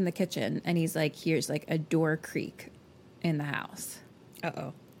comes in the kitchen, and he's like, hears like a door creak in the house.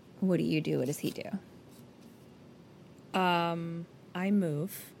 Uh-oh. What do you do? What does he do? I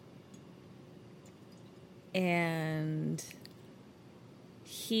move. And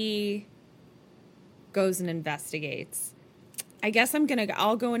he goes and investigates. I guess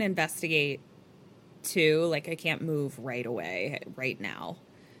I'll go and investigate too. Like, I can't move right away, right now.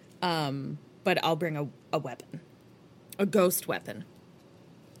 But I'll bring a weapon. A ghost weapon.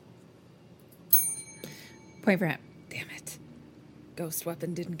 Point for him. Damn it. Ghost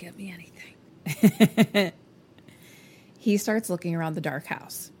weapon didn't get me anything. He starts looking around the dark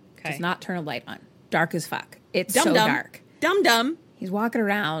house. Okay. Does not turn a light on. Dark as fuck. It's Dum-dum. so dark. Dum-dum. He's walking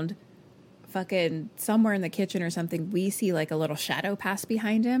around fucking somewhere in the kitchen or something. We see like a little shadow pass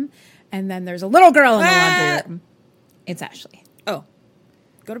behind him. And then there's a little girl in the laundry room. It's Ashley. Oh.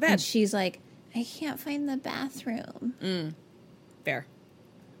 Go to bed. And she's like, I can't find the bathroom. Fair.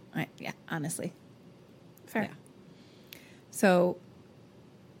 Yeah, honestly. Fair. Yeah. So,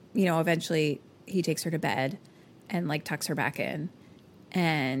 you know, eventually he takes her to bed and like tucks her back in.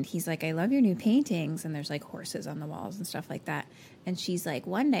 And he's like, I love your new paintings. And there's like horses on the walls and stuff like that. And she's like,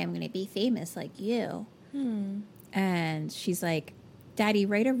 one day I'm going to be famous like you. And she's like, Daddy,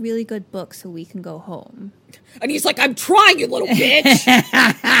 write a really good book so we can go home. And he's like, I'm trying, you little bitch.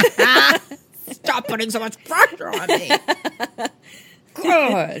 Stop putting so much pressure on me.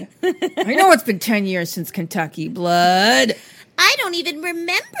 God. I know it's been 10 years since Kentucky Blood. I don't even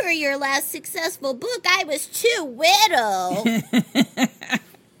remember your last successful book. I was too little.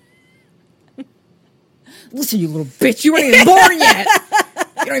 Listen, you little bitch. You weren't even born yet.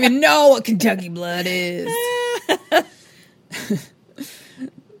 You don't even know what Kentucky Blood is.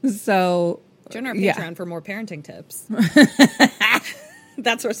 So, join our Patreon for more parenting tips.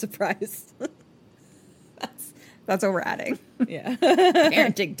 That's our surprise. That's what we're adding. Yeah.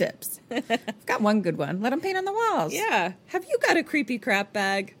 Parenting tips. I've got one good one. Let them paint on the walls. Yeah. Have you got a creepy crap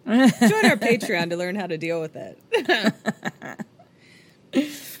bag? Join our Patreon to learn how to deal with it.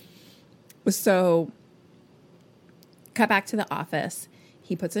 So, cut back to the office.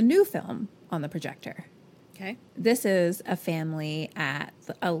 He puts a new film on the projector. Okay. This is a family at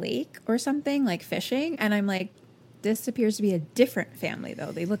a lake or something, like fishing. And I'm like, this appears to be a different family,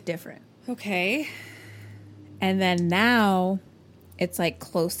 though. They look different. Okay. And then now it's like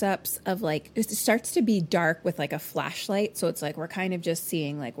close-ups of like, it starts to be dark with like a flashlight. So it's like we're kind of just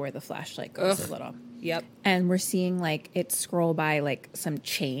seeing like where the flashlight goes a little. Yep. And we're seeing like it scroll by like some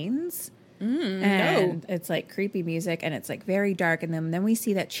chains. And it's like creepy music and it's like very dark. And then we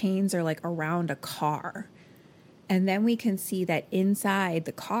see that chains are like around a car. And then we can see that inside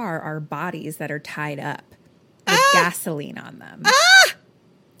the car are bodies that are tied up with gasoline on them.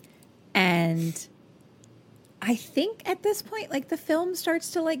 And I think at this point, like the film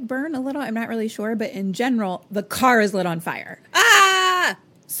starts to like burn a little. I'm not really sure, but in general, the car is lit on fire.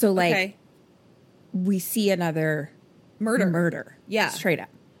 So like we see another murder. Yeah. Straight up.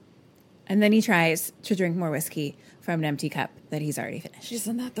 And then he tries to drink more whiskey from an empty cup that he's already finished.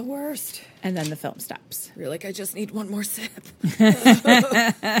 Isn't that the worst? And then the film stops. You're like, I just need one more sip.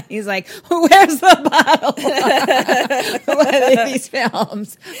 He's like, where's the bottle? What are these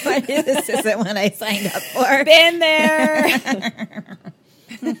films? This isn't what I signed up for. Been there.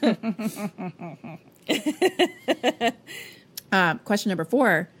 Question number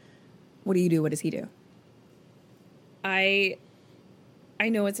 4. What do you do? What does he do? I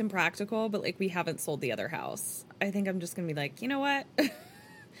know it's impractical, but like we haven't sold the other house. I think I'm just going to be like, you know what? I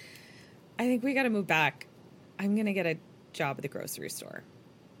think we got to move back. I'm going to get a job at the grocery store.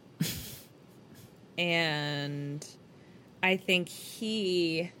 And I think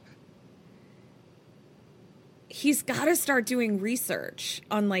he's got to start doing research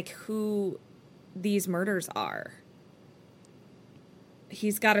on like who these murders are.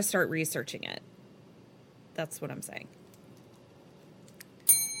 He's got to start researching it. That's what I'm saying.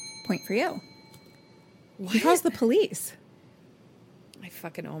 Point for you. What? He calls the police. I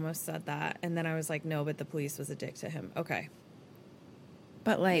fucking almost said that. And then I was like, no, but the police was a dick to him. Okay.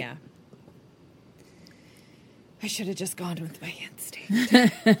 But like... Yeah. I should have just gone with my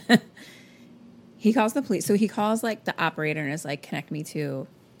instinct. He calls the police. So he calls like the operator and is like, connect me to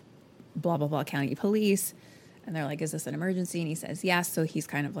blah, blah, blah county police. And they're like, is this an emergency? And he says, yes. So he's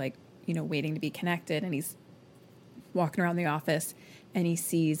kind of like, you know, waiting to be connected. And he's walking around the office and he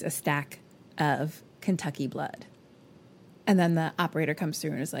sees a stack of Kentucky blood. And then the operator comes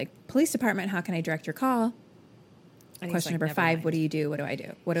through and is like, police department, how can I direct your call? And question like, number 5, mind. What do you do? What do I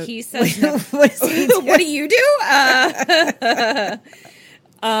do? He says, what do you do? What do you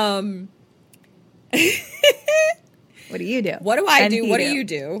do? What do I do? What do you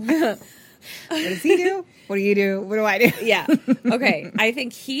do? What does he do? What do you do? What do I do? Yeah. Okay. I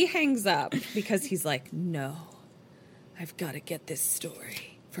think he hangs up because he's like, no, I've got to get this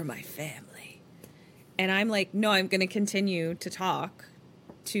story for my family. And I'm like, no, I'm going to continue to talk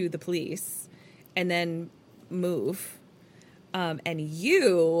to the police and then move. And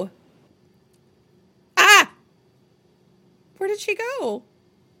you... Where did she go?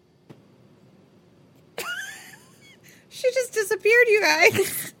 She just disappeared, you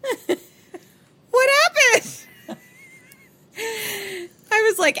guys. What happened? I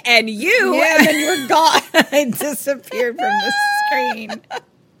was like, and you, yeah. And then you were gone. I disappeared from the screen.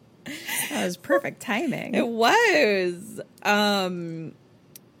 That was perfect timing. It was.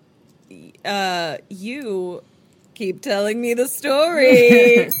 You keep telling me the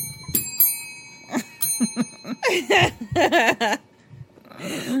story.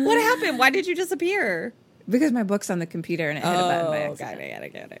 What happened? Why did you disappear? Because my book's on the computer and it hit a button by accident.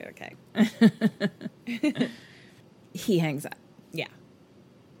 Okay. He hangs up. Yeah.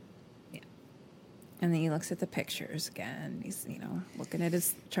 And then he looks at the pictures again. He's, looking at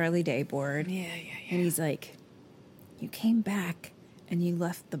his Charlie Day board. Yeah. And he's like, you came back and you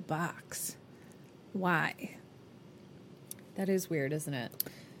left the box. Why? That is weird, isn't it?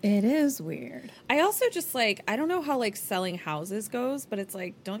 It is weird. I also just I don't know how selling houses goes, but it's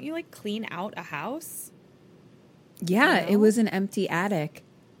don't you clean out a house? Yeah, it was an empty attic,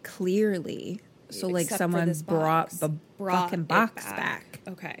 clearly. So Except someone brought the fucking box back.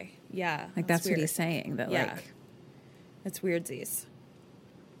 Okay, yeah. That's what he's saying. That it's weirdsies.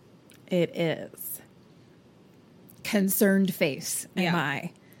 It is. Concerned face, am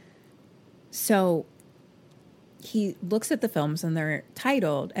I? So he looks at the films and they're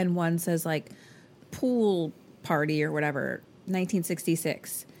titled, and one says Pool Party or whatever,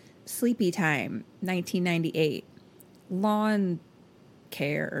 1966, Sleepy Time, 1998, Lawn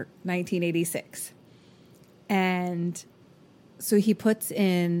Care, 1986. And so he puts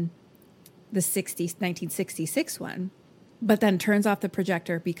in the 1966 one, but then turns off the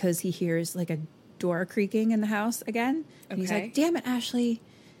projector because he hears a door creaking in the house again. And he's like, damn it, Ashley.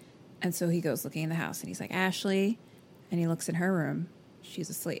 And so he goes looking in the house and he's like, Ashley. And he looks in her room. She's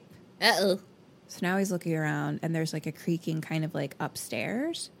asleep. Uh-oh. So now he's looking around and there's a creaking kind of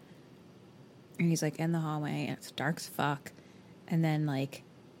upstairs. And he's in the hallway and it's dark as fuck. And then like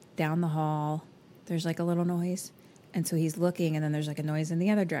down the hall, there's like a little noise. And so he's looking, and then there's like a noise in the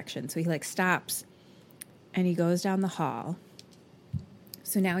other direction. So he like stops and he goes down the hall.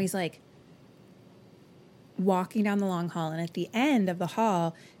 So now he's like walking down the long hall, and at the end of the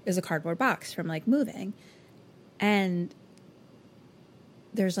hall is a cardboard box from like moving. And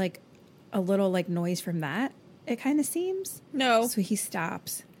there's like a little like noise from that, it kind of seems. No. So he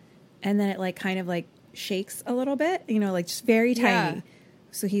stops, and then it like kind of like shakes a little bit, you know, like just very tiny. Yeah.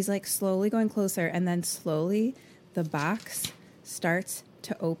 So he's like slowly going closer, and then slowly the box starts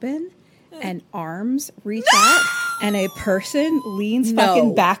to open and arms reach out and a person leans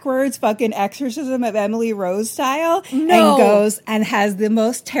fucking backwards, fucking Exorcism of Emily Rose style, and goes and has the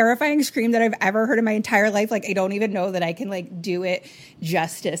most terrifying scream that I've ever heard in my entire life. Like, I don't even know that I can like do it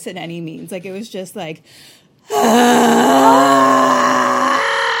justice in any means. Like, it was just like, but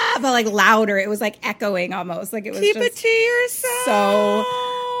like louder. It was like echoing almost. Like, it was Keep just it to yourself. so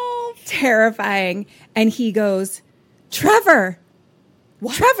terrifying. And he goes, Trevor.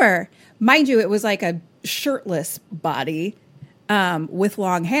 What? Trevor. Mind you, it was like a shirtless body with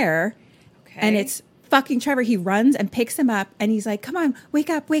long hair. Okay. And it's fucking Trevor. He runs and picks him up, and he's like, come on, wake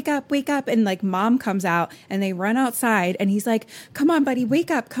up, wake up, wake up. And like mom comes out, and they run outside, and he's like, come on, buddy,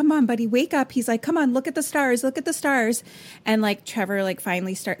 wake up. Come on, buddy, wake up. He's like, come on, look at the stars, look at the stars. And like Trevor like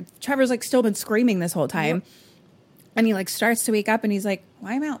finally Trevor's like still been screaming this whole time. Yep. And he like starts to wake up, and he's like,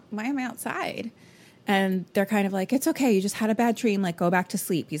 why am I outside? And they're kind of like, it's okay. You just had a bad dream. Like, go back to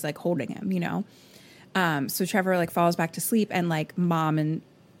sleep. He's like holding him, you know? So Trevor like falls back to sleep, and like mom and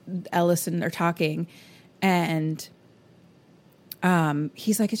Ellison are talking, and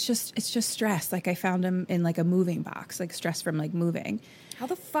he's like, it's just stress. Like, I found him in like a moving box, like stress from like moving. How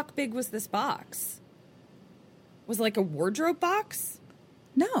the fuck big was this box? Was it like a wardrobe box?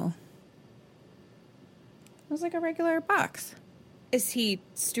 No. It was like a regular box. Is he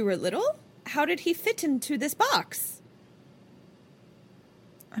Stuart Little? How did he fit into this box?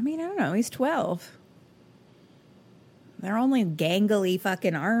 I mean, I don't know. He's 12. They're only gangly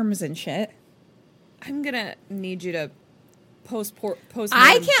fucking arms and shit. I'm gonna need you to post.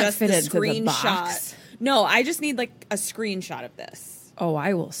 I can't just fit the into the box. No, I just need like a screenshot of this. Oh,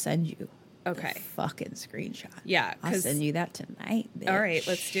 I will send you. Okay. The fucking screenshot. Yeah, I'll send you that tonight, bitch. All right,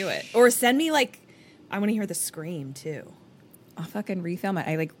 let's do it. Or send me like, I want to hear the scream too. I'll fucking refilm it.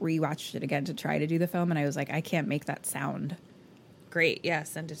 I like rewatched it again to try to do the film, and I was like, I can't make that sound. Great, yeah,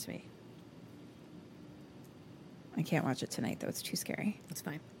 send it to me. I can't watch it tonight though. It's too scary. That's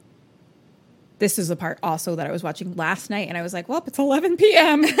fine. This is the part also that I was watching last night, and I was like, well, it's 11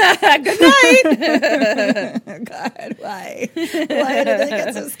 p.m. Good night. God, why? Why did it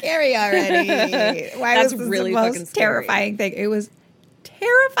get so scary already? Why That's was this really the most fucking scary. terrifying thing? It was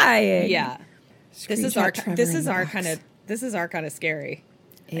terrifying. Yeah. This is our kind of scary.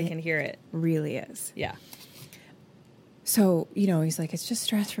 I can hear it. Really is. Yeah. So, you know, he's like, it's just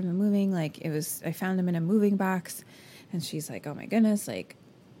stress from the moving. Like, I found him in a moving box. And she's like, oh my goodness. Like,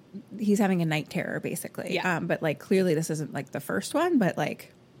 he's having a night terror, basically. Yeah. But like, clearly this isn't like the first one, but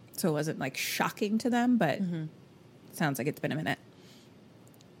like, so it wasn't like shocking to them, but it sounds like it's been a minute.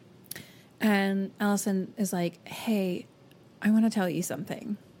 And Allison is like, hey, I want to tell you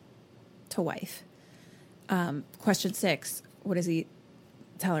something to wife. Question 6. What does he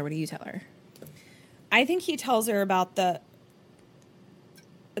tell her? What do you tell her? I think he tells her about the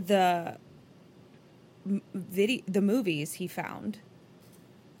movies he found.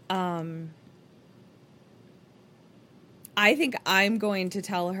 I think I'm going to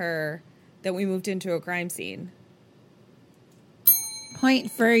tell her that we moved into a crime scene.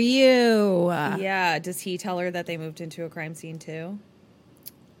 Point for you. Yeah. Does he tell her that they moved into a crime scene too?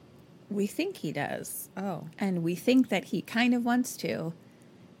 We think he does. Oh. And we think that he kind of wants to.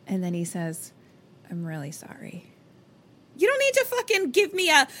 And then he says, I'm really sorry. You don't need to fucking give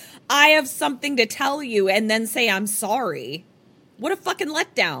me I have something to tell you and then say I'm sorry. What a fucking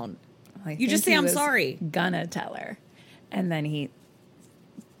letdown. Well, you just say I'm sorry. Gonna tell her. And then he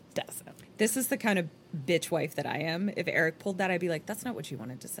doesn't. This is the kind of bitch wife that I am. If Eric pulled that, I'd be like, that's not what you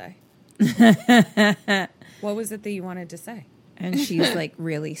wanted to say. What was it that you wanted to say? And she's like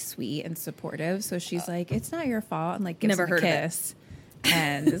really sweet and supportive. So she's like, it's not your fault. And like gives him a kiss.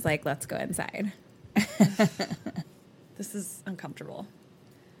 And is like, let's go inside. This is uncomfortable.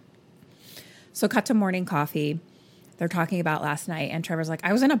 So cut to morning coffee. They're talking about last night. And Trevor's like,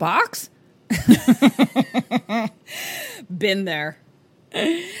 I was in a box. Been there.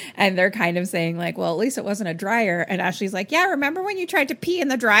 And they're kind of saying like, well, at least it wasn't a dryer. And Ashley's like, yeah, remember when you tried to pee in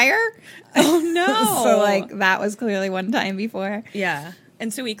the dryer? Oh, no. So like that was clearly one time before. Yeah.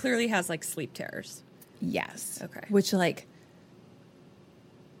 And so he clearly has like sleep terrors. Yes. Okay. Which like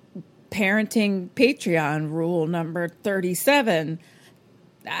parenting Patreon rule number 37.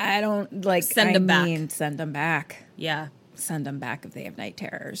 I don't like Send them back. Send them back. Yeah. Send them back if they have night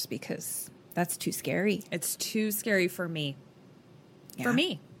terrors because that's too scary. It's too scary for me. Yeah. For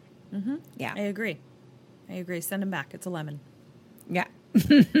me. Yeah. I agree. Send them back. It's a lemon. Yeah.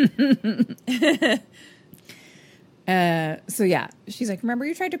 So yeah, she's like, remember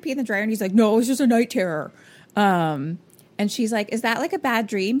you tried to pee in the dryer? And he's like, no, it was just a night terror. And she's like, is that like a bad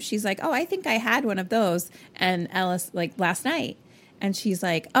dream? She's like, oh, I think I had one of those. And Ellis, like last night. And she's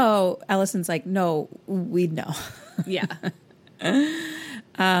like, oh, Ellison's like, no, we'd know. Yeah.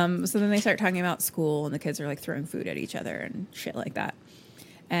 So then they start talking about school and the kids are like throwing food at each other and shit like that.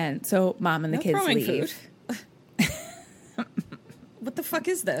 And so mom and the kids throwing leave. food. What the fuck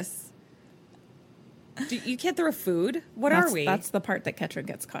is this? You can't throw food? What are we? That's the part that Ketra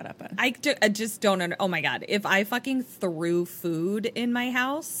gets caught up in. I just don't know. Oh my God. If I fucking threw food in my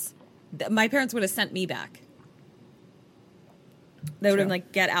house, my parents would have sent me back. They would have been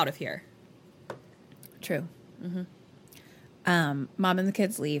like, get out of here. True. Mom and the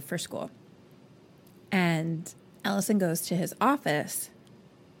kids leave for school. And Ellison goes to his office,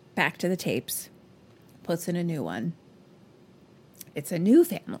 back to the tapes, puts in a new one. It's a new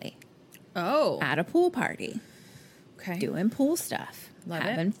family. Oh. At a pool party. Okay. Doing pool stuff. Love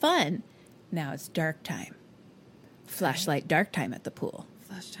having fun. Now it's dark time. Flashlight dark time at the pool.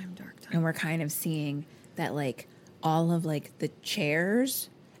 Flash time, dark time. And we're kind of seeing that like all of like the chairs,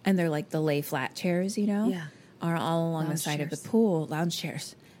 and they're like the lay flat chairs, you know? Yeah. Are all along Lounge the side chairs. of the pool, lounge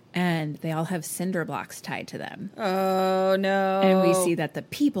chairs. And they all have cinder blocks tied to them. Oh, no. And we see that the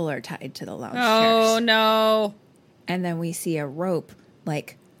people are tied to the lounge Oh, chairs. no. And then we see a rope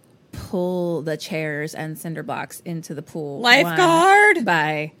like pull the chairs and cinder blocks into the pool. Lifeguard? One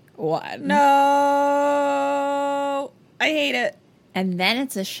by one. No. I hate it. And then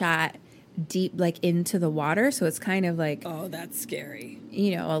it's a shot deep like into the water. So it's kind of like, Oh, that's scary.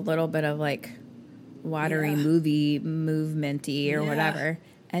 you know, a little bit of like watery movie movementy or Yeah. whatever.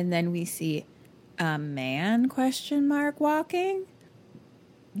 And then we see a man walking.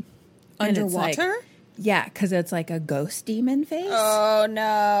 And it's like- Underwater? Yeah, because it's like a ghost demon face. Oh,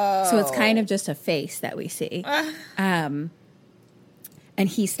 no. So it's kind of just a face that we see. And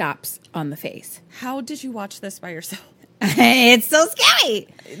he stops on the face. How did you watch this by yourself? It's so scary.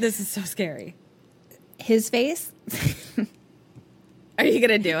 This is so scary. His face? Are you going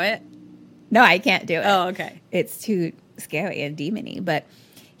to do it? No, I can't do it. Oh, okay. It's too scary and demon-y. But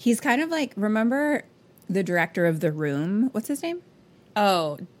he's kind of like, remember the director of The Room? What's his name?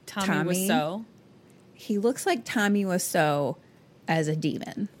 Oh, Tommy Wiseau. He looks like Tommy Wiseau as a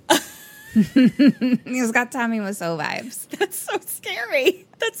demon. He's got Tommy Wiseau vibes. That's so scary.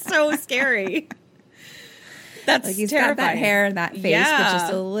 That's so scary. That's Like he's terrifying. got that hair and that face, but Yeah.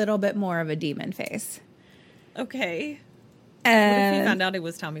 just a little bit more of a demon face. Okay. What if you found out it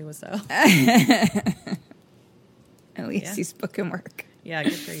was Tommy Wiseau? At least he's booking work. Yeah,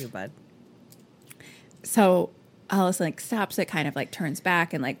 good for you, bud. So Alice like stops it, kind of like turns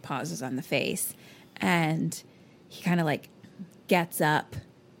back and like pauses on the face. And he kind of like gets up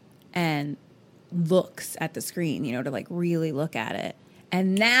and looks at the screen, you know, to like really look at it.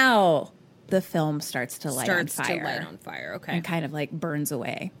 And now the film starts to light on fire. Okay. And kind of like burns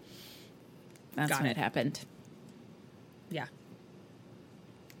away. That's Got when it. it happened. Yeah.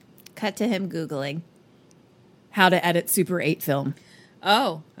 Cut to him Googling how to edit Super 8 film.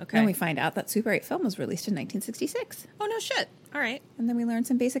 Oh, okay. Then we find out that Super 8 film was released in 1966. Oh, no shit. All right. And then we learn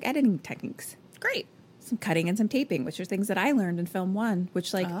some basic editing techniques. Great. Some cutting and some taping, which are things that I learned in film 1,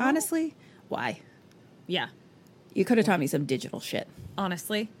 which like, honestly, why? Yeah. You could have taught me some digital shit.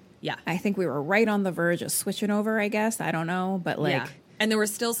 Honestly, yeah. I think we were right on the verge of switching over, I guess. I don't know, but like... Yeah. And there were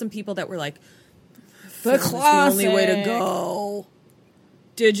still some people that were like, The "Film is the only way to classic. go.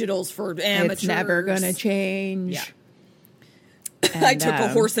 Digital's for amateurs. It's never going to change. Yeah. I took a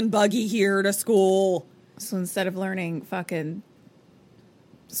horse and buggy here to school. So instead of learning fucking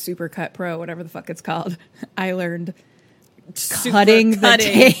Supercut Pro, whatever the fuck it's called, I learned cutting the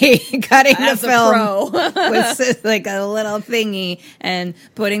tape, cutting the As a film pro. with like a little thingy and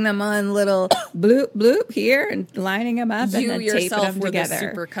putting them on little bloop bloop here and lining them up and You then taping yourself them were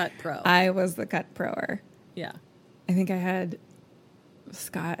together. the Supercut Pro. I was the cut proer. Yeah. I think I had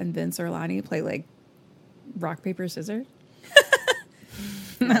Scott and Vince Orlani play like rock paper scissors.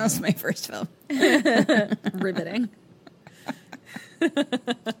 That was my first film. Riveting.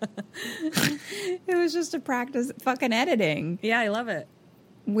 It was just to practice fucking editing Yeah, I love it.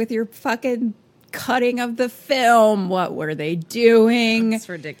 with your fucking cutting of the film. What were they doing? It's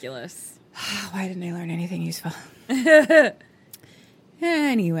ridiculous. Why didn't I learn anything useful?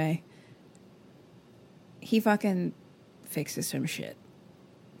 Anyway, he fucking fixes some shit,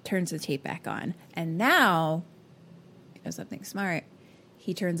 turns the tape back on, and now he does something smart.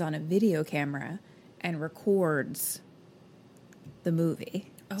 He turns on a video camera and records the movie.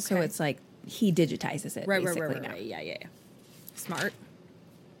 Okay. So it's like he digitizes it basically now. Right. Yeah. Smart.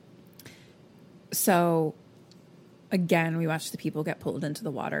 So again, we watch the people get pulled into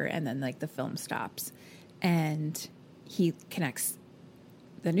the water, and then like the film stops, and he connects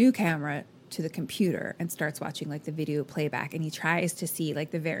the new camera to the computer and starts watching like the video playback, and he tries to see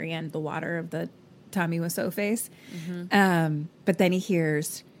like the very end, the water of the Tommy Wiseau face. But then he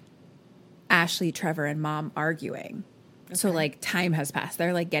hears Ashley, Trevor, and Mom arguing. Okay. So like time has passed.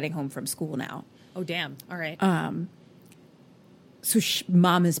 They're like getting home from school now. Oh, damn. All right. So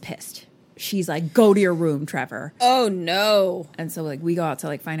Mom is pissed. She's like, go to your room, Trevor. Oh, no. And so, like, we go out to,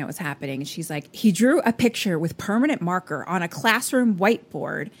 like, find out what's happening. And she's like, he drew a picture with permanent marker on a classroom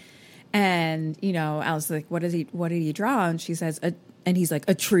whiteboard. And, you know, I was like, what did he draw? And she says, and he's like,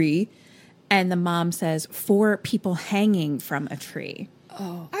 a tree. And the mom says, 4 people hanging from a tree.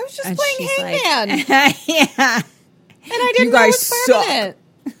 Oh. I was just and playing Hangman. Like, yeah. And I didn't know it was permanent.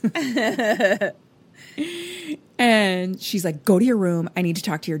 Suck. And she's like, go to your room. I need to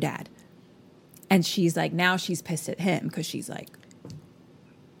talk to your dad. And she's like, now she's pissed at him because she's like,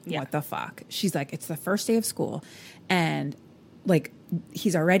 what the fuck? She's like, it's the first day of school. And like,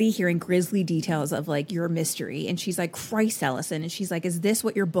 he's already hearing grisly details of like your mystery. And she's like, Christ, Ellison. And she's like, is this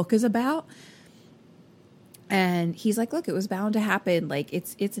what your book is about? And he's like, look, it was bound to happen. Like,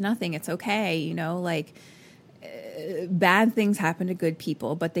 it's nothing. It's okay. You know, like bad things happen to good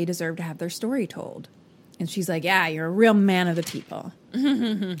people, but they deserve to have their story told. And she's like, yeah, you're a real man of the people.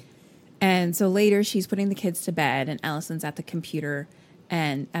 And so later she's putting the kids to bed, and Allison's at the computer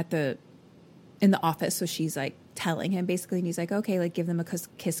and in the office. So she's like telling him basically, and he's like, okay, like give them a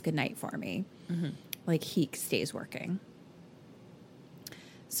kiss goodnight for me. Like he stays working.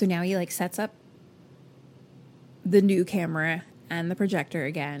 So now he like sets up the new camera and the projector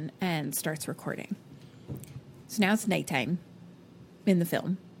again and starts recording. So now it's nighttime in the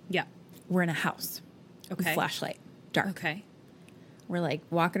film. Yeah. We're in a house. Okay. With flashlight. Dark. Okay. We're like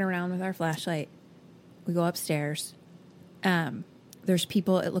walking around with our flashlight. We go upstairs. There's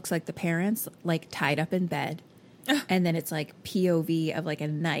people, it looks like the parents, like tied up in bed. And then it's like POV of like a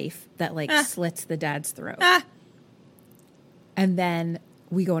knife that like slits the dad's throat. And then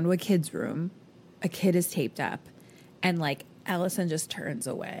we go into a kid's room. A kid is taped up. And like Ellison just turns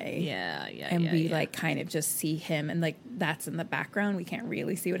away. Yeah. And we like kind of just see him. And like that's in the background. We can't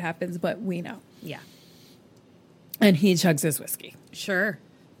really see what happens, but we know. Yeah. And he chugs his whiskey. Sure.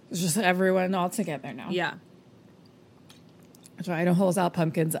 It's just everyone all together now. Yeah. Trying to holes out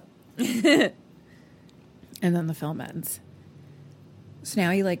pumpkins up. And then the film ends. So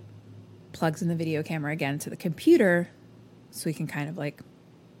now he like plugs in the video camera again to the computer so he can kind of like,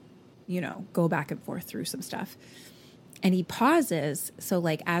 you know, go back and forth through some stuff. And he pauses. So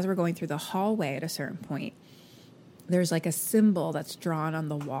like as we're going through the hallway at a certain point, there's like a symbol that's drawn on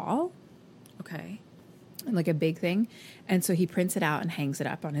the wall. Okay. Like a big thing. And so he prints it out and hangs it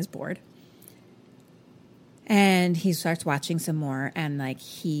up on his board. And he starts watching some more, and like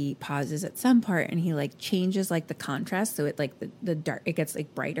he pauses at some part and he like changes like the contrast. So it like the dark, it gets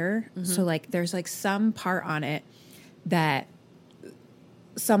like brighter. So like there's like some part on it that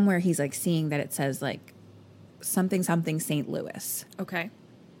somewhere he's like seeing that it says like something St. Louis. Okay.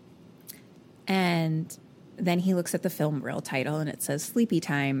 And then he looks at the film reel title and it says Sleepy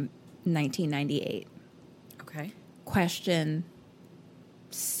Time 1998. Okay. Question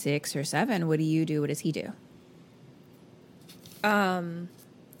 6 or 7. What do you do? What does he do?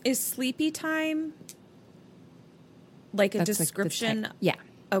 Is Sleepy Time like a That's description? like yeah.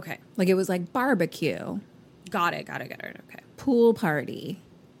 Okay. Like it was like barbecue. Got it. Okay. Pool party.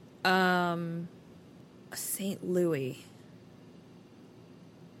 St. Louis.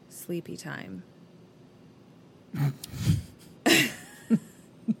 Sleepy Time.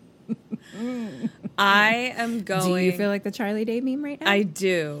 I am going. Do you feel like the Charlie Day meme right now? I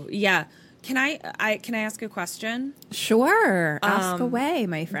do. Yeah. Can I ask a question? Sure. Ask away,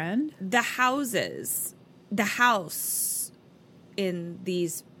 my friend. The house in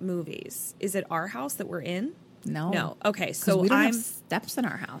these movies, is it our house that we're in? No. Okay. So we don't have steps in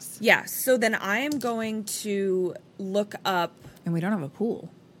our house. Yeah. So then I am going to look up. And we don't have a pool.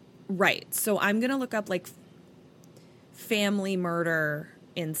 Right. So I'm going to look up like family murder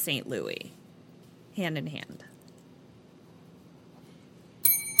in St. Louis, hand in hand.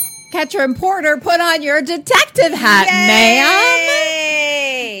 Catcher and Porter, put on your detective hat, ma'am.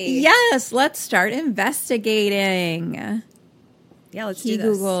 Yes, let's start investigating. Yeah, let's He do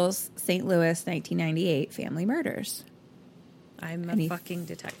this. Googles St. Louis 1998 family murders. I'm And a he fucking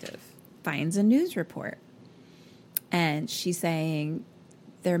detective. finds a news report. And she's saying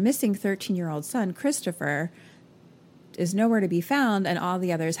their missing 13-year-old son, Christopher, is nowhere to be found, and all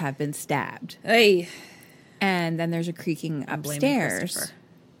the others have been stabbed. Hey. And then there's a creaking upstairs.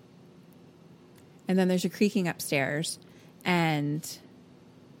 And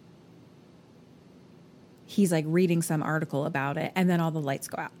he's like reading some article about it, and then all the lights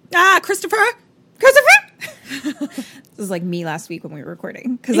go out. Ah, Christopher! This is like me last week when we were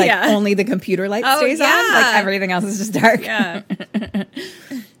recording, because like Yeah. only the computer light stays on, like everything else is just dark. Yeah.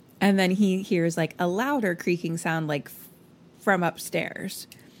 And then he hears like a louder creaking sound, like from upstairs.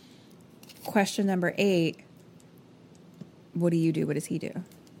 Question number 8. What do you do? What does he do?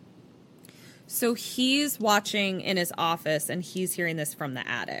 So he's watching in his office, and he's hearing this from the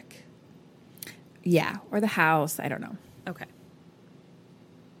attic. Yeah, or the house. I don't know. Okay.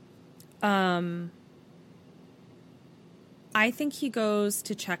 I think he goes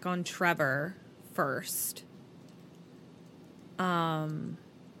to check on Trevor first.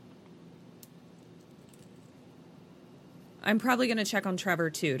 I'm probably going to check on Trevor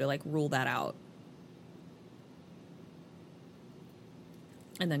too to like rule that out.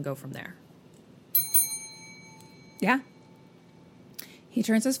 And then go from there. Yeah. He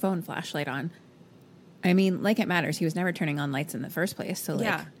turns his phone flashlight on. I mean, like it matters. He was never turning on lights in the first place. So like,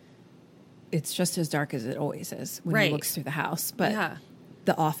 Yeah. it's just as dark as it always is when Right. he looks through the house. But Yeah.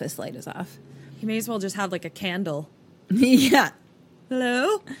 the office light is off. He may as well just have like a candle. Yeah.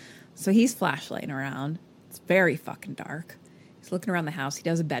 Hello? So he's flashlighting around. It's very fucking dark. He's looking around the house. He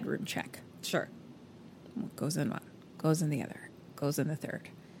does a bedroom check. Sure. Goes in one, goes in the other, goes in the third.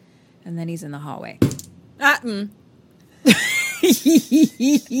 And then he's in the hallway.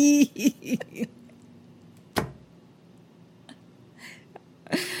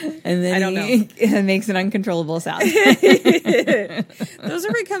 And then I don't know. It makes an uncontrollable sound. Those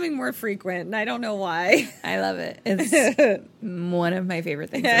are becoming more frequent, and I don't know why. I love it. It's one of my favorite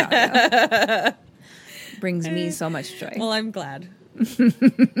things about you. Brings me so much joy. Well, I'm glad. There's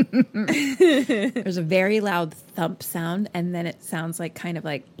a very loud thump sound, and then it sounds like kind of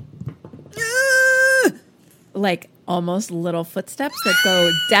like almost little footsteps that go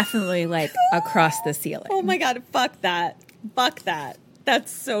definitely like across the ceiling. Oh my God, fuck that. Fuck that.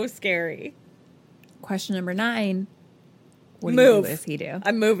 That's so scary. Question number 9. What Move. does he do?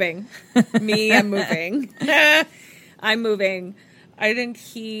 I'm moving. I'm moving. I'm moving. I think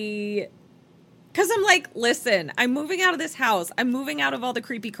he... Because I'm like, listen, I'm moving out of this house. I'm moving out of all the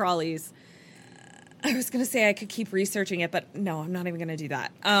creepy crawlies. I was going to say I could keep researching it, but no, I'm not even going to do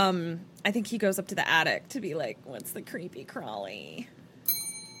that. I think he goes up to the attic to be like, what's the creepy crawly?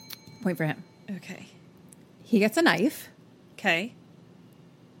 Point for him. Okay. He gets a knife. Okay.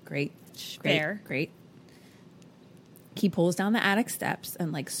 Great. Fair. Great. He pulls down the attic steps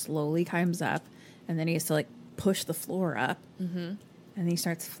and like slowly climbs up, and then he has to like push the floor up. Mm-hmm. And he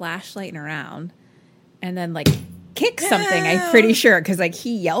starts flashlighting around, and then like kicks something. I'm pretty sure because like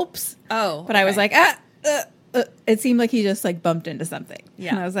he yelps. Oh, but I was like, it seemed like he just like bumped into something. Yeah.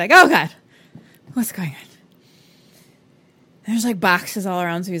 And I was like, oh God, what's going on? There's like boxes all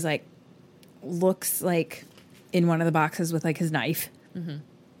around, so he's like looks like in one of the boxes with like his knife. Mm-hmm.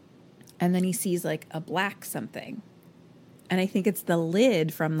 And then he sees like a black something. And I think it's the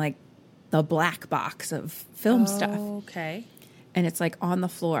lid from like the black box of film stuff. Okay. And it's like on the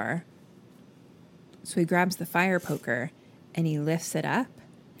floor. So he grabs the fire poker and he lifts it up.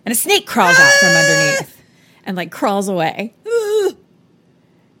 And a snake crawls out from underneath and like crawls away.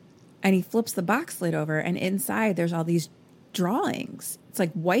 And he flips the box lid over, and inside there's all these drawings. It's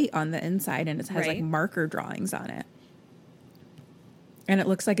like white on the inside, and it has like marker drawings on it. And it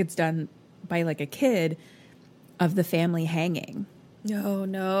looks like it's done by like a kid of the family hanging.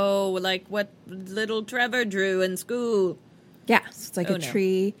 No, like what little Trevor drew in school. Yeah, so it's like a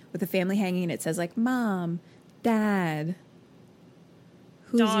tree with a family hanging, and it says like mom, dad,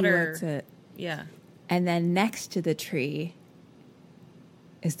 daughter. What's it? Yeah. And then next to the tree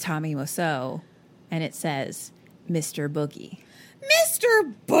is Tommy Wiseau, and it says Mr. Boogie.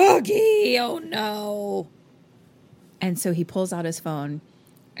 Mr. Boogie! Oh no. And so he pulls out his phone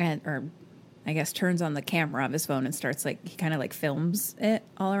or I guess turns on the camera of his phone and starts like, he kind of like films it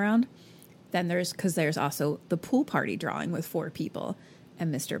all around. Then there's also the pool party drawing with 4 people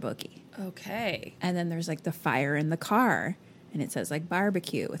and Mr. Boogie. Okay. And then there's like the fire in the car, and it says like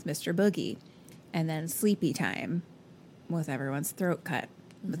barbecue with Mr. Boogie. And then sleepy time with everyone's throat cut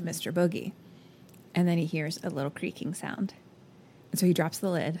with Mr. Boogie. And then he hears a little creaking sound. And so he drops the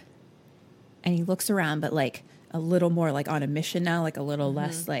lid and he looks around, but like a little more like on a mission now, like a little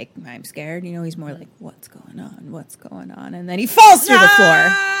less like I'm scared. You know, he's more like, what's going on? What's going on? And then he falls through the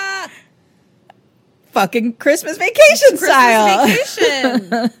floor. Fucking Christmas Vacation style.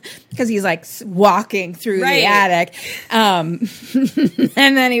 Vacation. Because he's like walking through the attic. And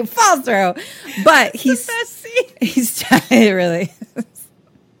then he falls through. But he's the best scene. It really is.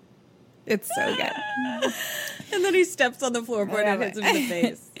 It's so good. And then he steps on the floorboard and hits him in the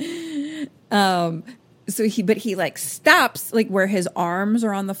face. So he like stops like where his arms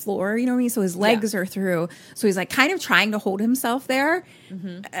are on the floor, you know what I mean? So his legs are through. So he's like kind of trying to hold himself there.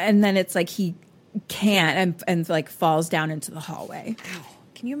 And then it's like he can't and like falls down into the hallway. Ow.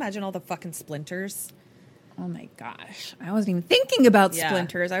 Can you imagine all the fucking splinters? Oh my gosh. I wasn't even thinking about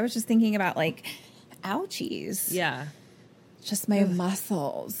splinters. I was just thinking about like ouchies. Yeah. Just my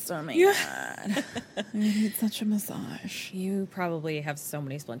muscles. Oh my God. I need such a massage. You probably have so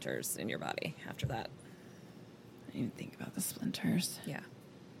many splinters in your body after that. I didn't even think about the splinters. Yeah.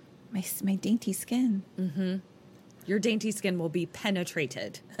 My dainty skin. Mm-hmm. Your dainty skin will be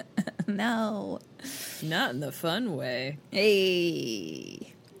penetrated. No. Not in the fun way.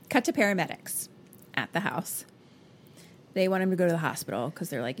 Hey. Cut to paramedics at the house. They want him to go to the hospital because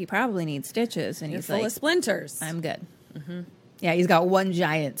they're like, you probably need stitches. And You're he's full like, of splinters. I'm good. Yeah, he's got one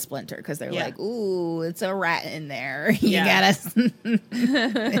giant splinter because they're like, ooh, it's a rat in there. You gotta.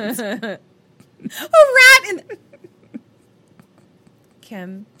 A rat in.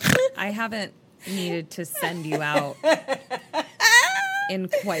 Kim, I haven't needed to send you out in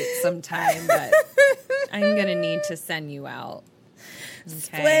quite some time, but I'm gonna need to send you out. Okay.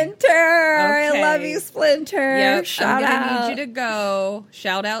 Splinter, I love you, Splinter. Yep, Shout I'm out. gonna need you to go.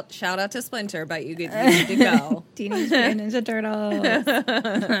 Shout out to Splinter, but you need to go. Teenage Mutant Ninja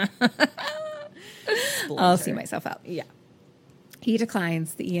Turtles. I'll see myself out. Yeah. He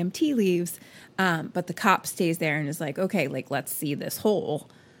declines. The EMT leaves, but the cop stays there and is like, okay, like, let's see this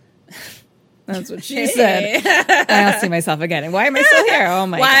hole. That's what she said. I'll see myself again. And why am I still here? Oh,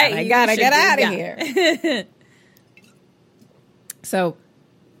 my God. I got to get out of here. So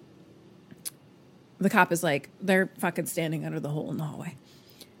the cop is like, they're fucking standing under the hole in the hallway.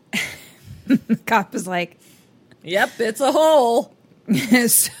 The cop is like, yep, it's a hole.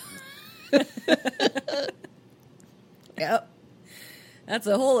 Yep. That's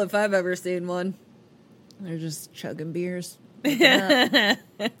a hole if I've ever seen one. They're just chugging beers. That's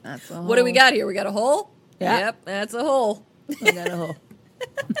a hole. What do we got here? We got a hole? Yeah. Yep, that's a hole. We got a hole.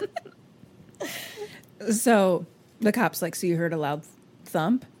 So the cop's like, so you heard a loud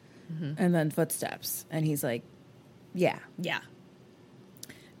thump and then footsteps. And he's like, yeah. Yeah.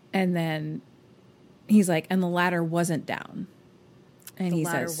 And then he's like, and the ladder wasn't down. And The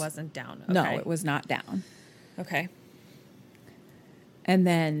ladder wasn't down. Okay. No, it was not down. Okay. And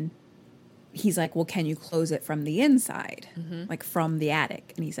then he's like, well, can you close it from the inside? Like from the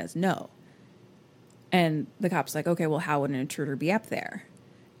attic? And he says, no. And the cop's like, okay, well, how would an intruder be up there?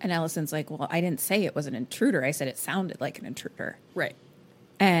 And Allison's like, well, I didn't say it was an intruder. I said it sounded like an intruder. Right.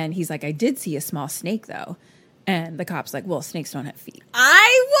 And he's like, I did see a small snake, though. And the cop's like, well, snakes don't have feet.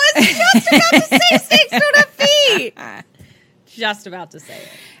 I was just about to say snakes don't have feet. Just about to say it.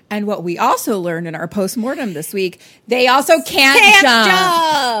 And what we also learned in our postmortem this week, they also can't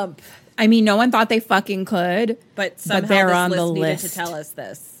jump. I mean, no one thought they fucking could. But somehow they're this on the list needed list. to tell us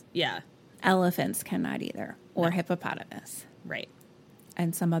this. Yeah. Elephants cannot either. Or hippopotamus. Right.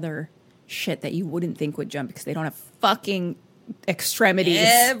 And some other shit that you wouldn't think would jump because they don't have fucking extremities.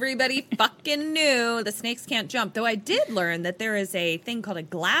 Everybody fucking knew the snakes can't jump. Though I did learn that there is a thing called a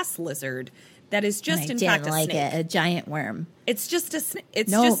glass lizard that is just in fact a snake. A giant worm. It's just a snake.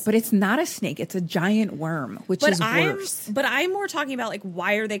 It's No, just, but it's not a snake. It's a giant worm, which is worse. But I'm more talking about like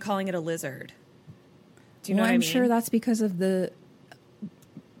why are they calling it a lizard? Do you know Well, what I I'm mean? sure that's because of the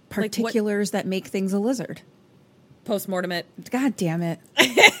particulars that make things a lizard. Postmortem it. God damn it.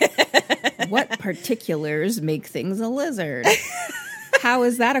 What particulars make things a lizard? How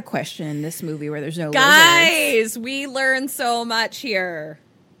is that a question in this movie where there's no lizards? Guys, we learn so much here.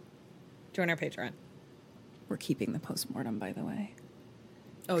 Join our Patreon. We're keeping the postmortem, by the way.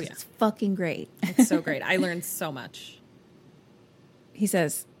 Oh, yeah. It's fucking great. It's so great. I learned so much. He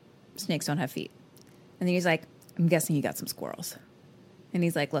says, snakes don't have feet. And then he's like, I'm guessing you got some squirrels. And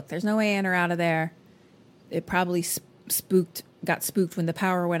he's like, look, there's no way in or out of there. It probably got spooked when the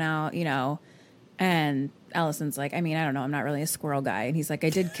power went out, you know. And Allison's like, I mean, I don't know. I'm not really a squirrel guy. And he's like, I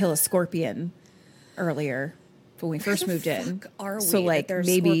did kill a scorpion earlier when we first moved in. Are we? So like that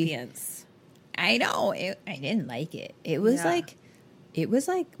maybe scorpions? I know. I didn't like it. It was like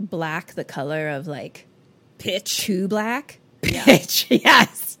black, the color of like pitch. Too black. Pitch.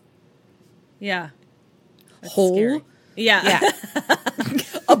 Yes. Yeah. Whole. Scary. Yeah. Yeah.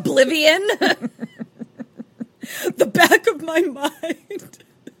 Oblivion. The back of my mind.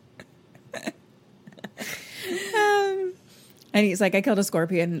 And he's like, I killed a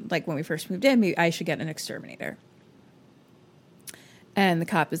scorpion. Like when we first moved in, maybe I should get an exterminator. And the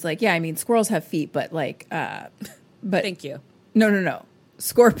cop is like, yeah, I mean, squirrels have feet, but like, but Thank you. No.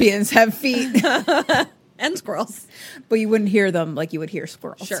 Scorpions have feet. And squirrels. But you wouldn't hear them like you would hear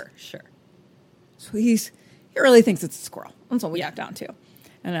squirrels. Sure. So he really thinks it's a squirrel. That's what we got down to.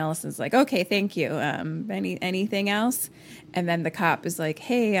 And Allison's like, okay, thank you. Anything else? And then the cop is like,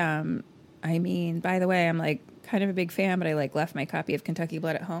 hey, I mean, by the way, I'm like kind of a big fan, but I like left my copy of Kentucky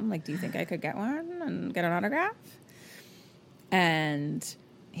Blood at home. Like, do you think I could get one and get an autograph? And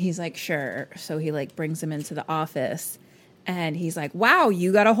he's like, sure. So he like brings him into the office. And he's like, wow,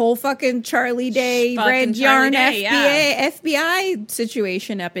 you got a whole fucking Charlie Day, Red Yarn FBI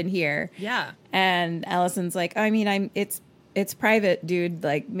situation up in here. Yeah. And Allison's like, I mean, it's private, dude.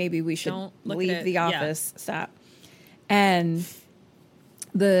 Like, maybe we should leave the office. Yeah. Stop. And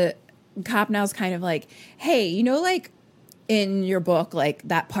the cop now is kind of like, hey, you know, like in your book, like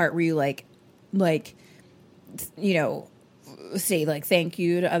that part where you like, you know, say like thank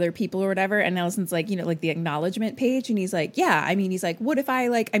you to other people or whatever. And Allison's like, you know, like the acknowledgement page. And he's like, yeah, I mean, he's like, what if I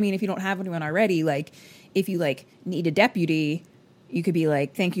like, I mean, if you don't have anyone already, like if you like need a deputy, you could be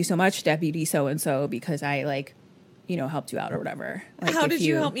like, thank you so much, Deputy so-and-so, because I like, you know, helped you out or whatever. Like, how did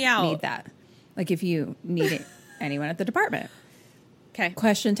you help me out? Need that. Like if you need anyone at the department. Okay.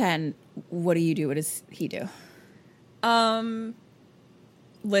 Question 10. What do you do? What does he do?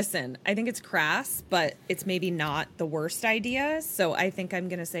 Listen, I think it's crass, but it's maybe not the worst idea. So I think I'm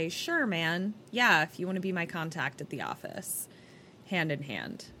going to say, sure, man. Yeah, if you want to be my contact at the office. Hand in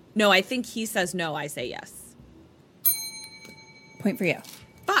hand. No, I think he says no, I say yes. Point for you.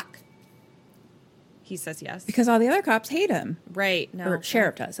 Fuck. He says yes. Because all the other cops hate him. Right. No. Or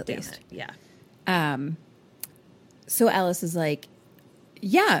sheriff does, at least. It. Yeah. So Alice is like,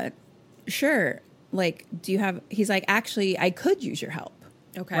 yeah, sure. Like, do you have, he's like, actually, I could use your help.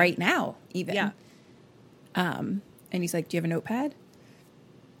 Okay. Right now, even. Yeah. And he's like, do you have a notepad?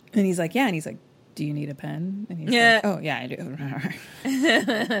 And he's like, yeah. And he's like, do you need a pen? And he's Yeah. like, oh, yeah, I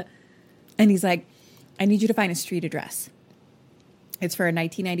do. And he's like, I need you to find a street address. It's for a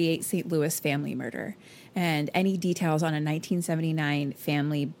 1998 St. Louis family murder. And any details on a 1979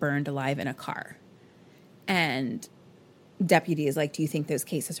 family burned alive in a car. And deputy is like, do you think those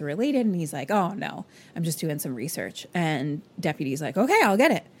cases are related? And he's like, oh, no, I'm just doing some research. And deputy's like, okay, I'll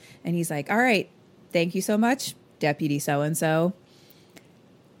get it. And he's like, all right, thank you so much, Deputy so-and-so.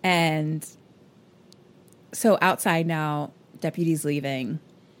 And so outside now, deputy's leaving.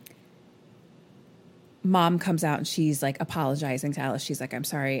 Mom comes out and she's like apologizing to Alice. She's like, I'm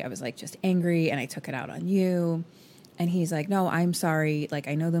sorry. I was like just angry and I took it out on you. And he's like, no, I'm sorry. Like,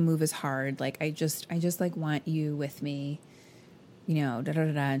 I know the move is hard. Like, I just like want you with me, you know, da da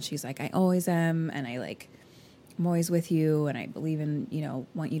da da. And she's like, I always am. And I like, I'm always with you. And I believe in, you know,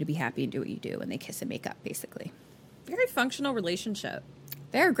 want you to be happy and do what you do. And they kiss and make up, basically. Very functional relationship.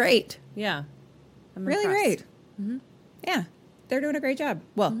 They're great. Yeah. I'm really impressed. great. Mm-hmm. Yeah. They're doing a great job.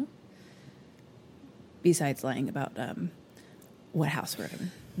 Well, besides lying about what house we're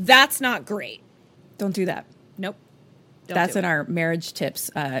in. That's not great. Don't do that. Nope. That's in our marriage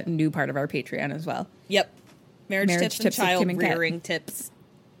tips, new part of our Patreon as well. Yep. Marriage tips and child rearing tips.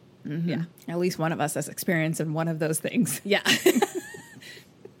 Mm-hmm. Yeah. At least one of us has experience in one of those things. Yeah.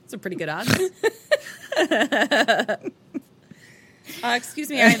 It's a pretty good odds. Excuse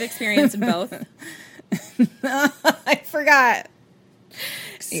me, I have experience in both. I forgot.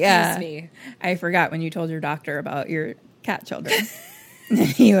 Excuse me. I forgot when you told your doctor about your cat children.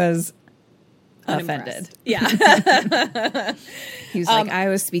 He was offended. Yeah. He was like, I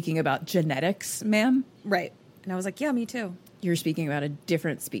was speaking about genetics, ma'am. Right. And I was like, yeah, me too. You're speaking about a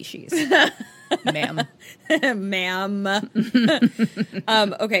different species, ma'am. Ma'am.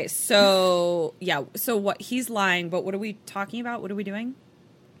 Okay, so, yeah. So what, he's lying, but what are we talking about? What are we doing?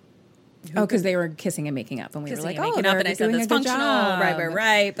 Because they were kissing and making up. And we were like, making up, and I said that's functional.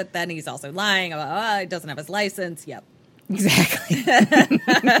 Right. But then he's also lying about, he doesn't have his license. Yep. Exactly.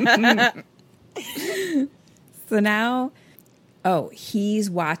 So now, he's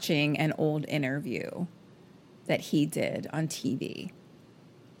watching an old interview that he did on TV.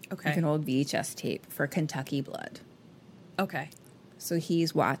 Okay. Like an old VHS tape for Kentucky Blood. Okay. So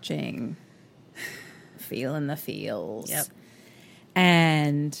he's watching, feeling the feels. Yep.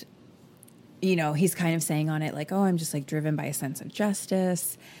 And, you know, he's kind of saying on it like, oh, I'm just like driven by a sense of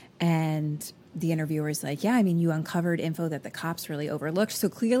justice. And the interviewer's like, yeah, I mean, you uncovered info that the cops really overlooked. So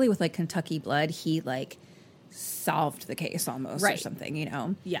clearly with like Kentucky Blood, he like solved the case almost or Right. something, you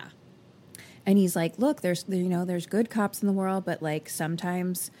know? Yeah. And he's like, look, there's good cops in the world, but like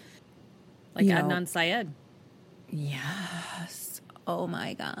sometimes, Like you know, Adnan Syed. yes. Oh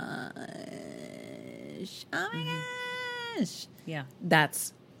my gosh. Oh my gosh. Yeah.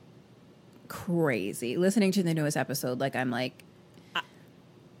 That's crazy. Listening to the newest episode, like I'm like,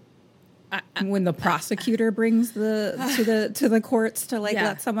 when the prosecutor brings to the courts to like Yeah.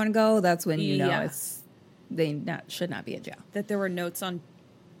 let someone go, that's when you know Yeah. should not be in jail. That there were notes on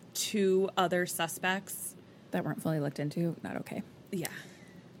 2 other suspects. That weren't fully looked into. Not okay. Yeah.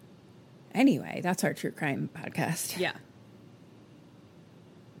 Anyway, that's our true crime podcast. Yeah.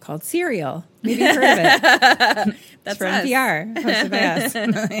 Called Serial. Maybe you've heard of it. That's from us. NPR. Hosted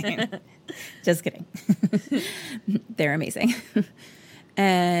by us. Just kidding. They're amazing.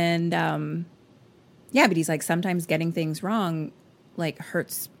 And yeah, but he's like, sometimes getting things wrong like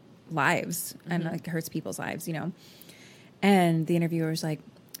hurts lives and like hurts people's lives, you know? And the interviewer's like,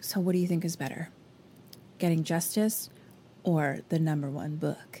 so what do you think is better? Getting justice or the #1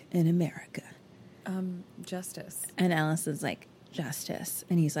 book in America? Justice. And Ellison's like, justice.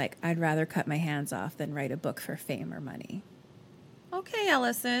 And he's like, I'd rather cut my hands off than write a book for fame or money. Okay,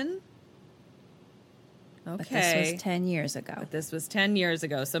 Ellison. Okay. But this was 10 years ago. But this was 10 years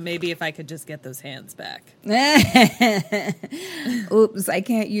ago, so maybe if I could just get those hands back. Oops, I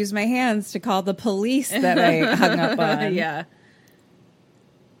can't use my hands to call the police that I hung up on. Yeah.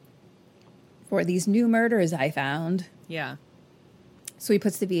 For these new murders I found. Yeah. So he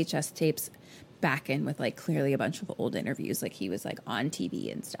puts the VHS tapes back in with like clearly a bunch of old interviews. Like he was like on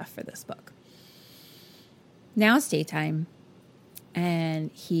TV and stuff for this book. Now it's daytime.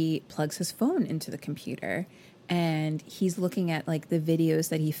 And he plugs his phone into the computer and he's looking at like the videos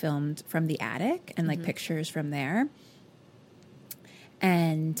that he filmed from the attic and like pictures from there.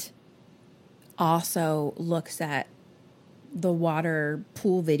 And also looks at the water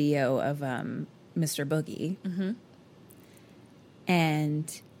pool video of Mr. Boogie.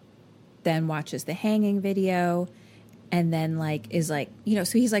 And then watches the hanging video. And then, like, is like, you know,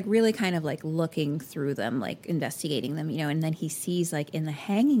 so he's like really kind of like looking through them, like investigating them, you know, and then he sees like in the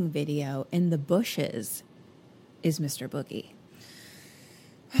hanging video in the bushes is Mr. Boogie.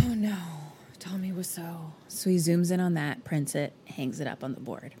 Oh, no. Tommy Wiseau. So he zooms in on that, prints it, hangs it up on the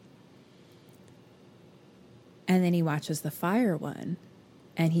board. And then he watches the fire one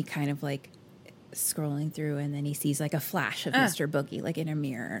and he kind of like scrolling through and then he sees like a flash of Mr. Boogie, like in a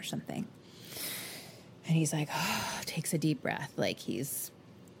mirror or something. And he's like, oh, takes a deep breath, like he's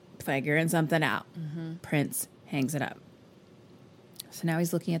figuring something out. Prints, hangs it up. So now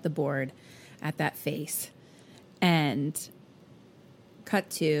he's looking at the board, at that face. And cut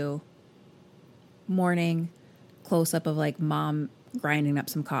to morning, close-up of like mom grinding up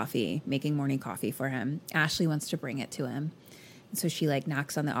some coffee, making morning coffee for him. Ashley wants to bring it to him. And so she like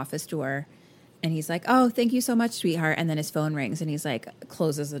knocks on the office door. And he's like, oh, thank you so much, sweetheart. And then his phone rings and he's like,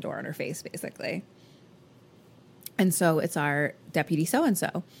 closes the door on her face, basically. And so it's our deputy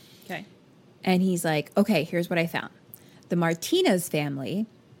so-and-so. Okay. And he's like, okay, here's what I found. The Martinez family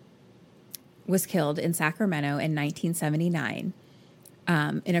was killed in Sacramento in 1979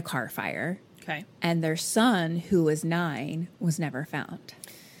 in a car fire. Okay. And their son, who was 9, was never found.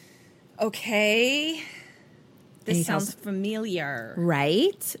 Okay. And he This tells- sounds familiar.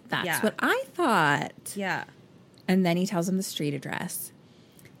 Right? That's Yeah. what I thought. Yeah. And then he tells him the street address.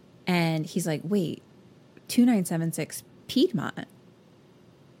 And he's like, wait, 2976 Piedmont.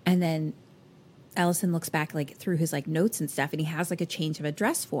 And then Ellison looks back like through his like notes and stuff and he has like a change of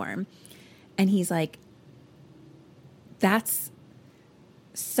address form. And he's like, that's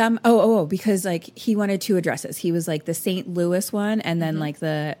some, because like he wanted 2 addresses. He was like the St. Louis one and then like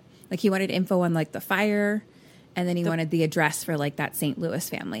he wanted info on like the fire and then he wanted the address for like that St. Louis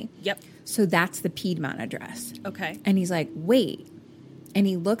family. Yep. So that's the Piedmont address. Okay. And he's like, wait. And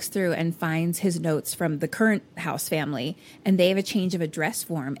he looks through and finds his notes from the current house family. And they have a change of address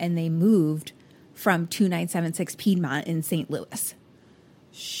form. And they moved from 2976 Piedmont in St. Louis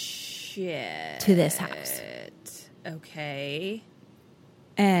Shit. to this house. Okay.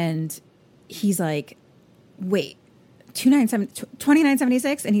 And he's like, wait,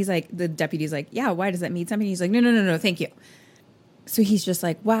 2976? And he's like, the deputy's like, yeah, why does that mean something? He's like, no, thank you. So he's just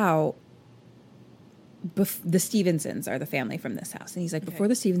like, wow. The Stevensons are the family from this house. And he's like, before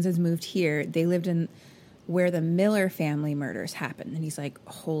the Stevensons moved here, they lived in where the Miller family murders happened. And he's like,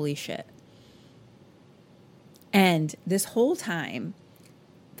 holy shit. And this whole time,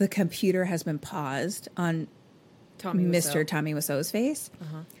 the computer has been paused on Mr. Tommy Wiseau's face.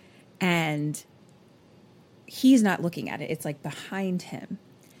 And he's not looking at it. It's like behind him.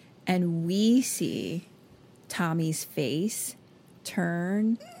 And we see Tommy's face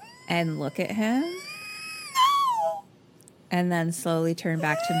turn and look at him. And then slowly turn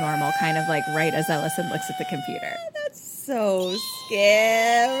back to normal, kind of like right as Ellison looks at the computer. That's so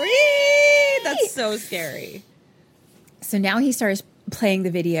scary. That's so scary. So now he starts playing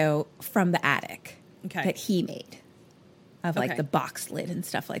the video from the attic that he made of like the box lid and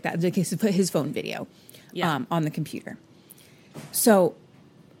stuff like that. Like his phone video on the computer. So,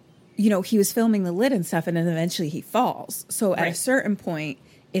 you know, he was filming the lid and stuff, and then eventually he falls. So at a certain point,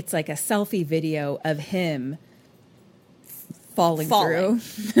 it's like a selfie video of him falling. Through.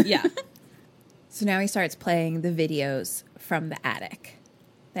 Yeah. So now he starts playing the videos from the attic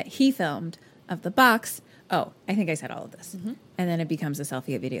that he filmed of the box. Oh, I think I said all of this. And then it becomes a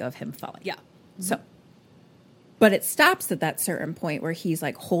selfie video of him falling. Yeah. So, but it stops at that certain point where he's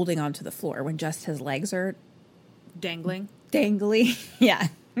like holding onto the floor when just his legs are dangly. Yeah.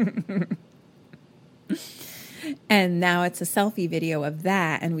 And now it's a selfie video of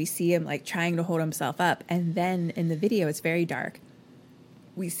that, and we see him like trying to hold himself up. And then in the video, it's very dark.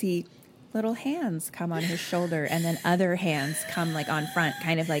 We see little hands come on his shoulder, and then other hands come like on front,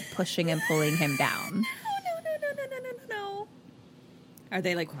 kind of like pushing and pulling him down. No. Are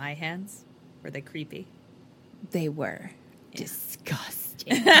they like my hands? Were they creepy? They were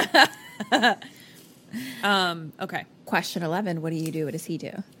disgusting. Okay. Question 11. What do you do? What does he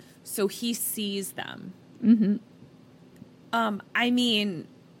do? So he sees them. Mm-hmm. I mean,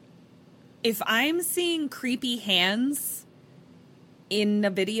 if I'm seeing creepy hands in a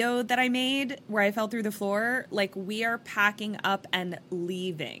video that I made where I fell through the floor, like, we are packing up and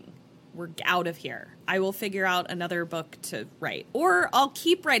leaving. We're out of here. I will figure out another book to write. Or I'll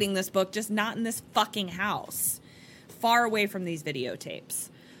keep writing this book, just not in this fucking house. Far away from these videotapes.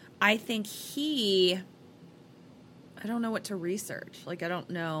 I think I don't know what to research. Like, I don't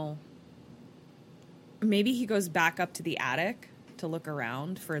know. Maybe he goes back up to the attic to look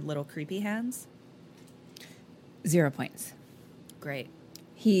around for little creepy hands. 0 points. Great.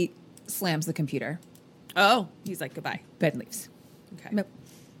 He slams the computer. Oh, he's like, goodbye. Bed leaves. Okay. Nope.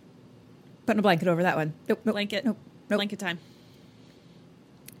 Putting a blanket over that one. Nope. Blanket. Nope. Blanket time.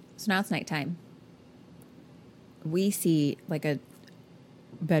 So now it's nighttime. We see like a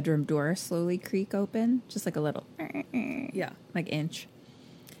bedroom door slowly creak open, just like a little, like inch.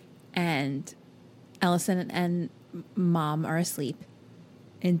 And Ellison and Mom are asleep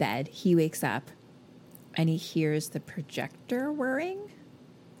in bed. He wakes up and he hears the projector whirring?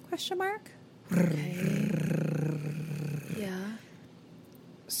 Question mark. Yeah.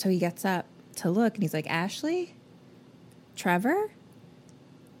 So he gets up to look and he's like, Ashley? Trevor?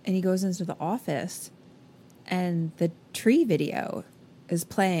 And he goes into the office and the tree video is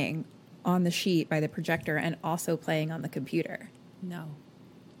playing on the sheet by the projector and also playing on the computer. No.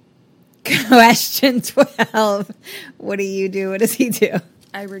 Question 12. What do you do? What does he do?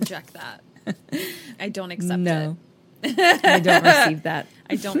 I reject that. I don't accept No. it. I don't receive that.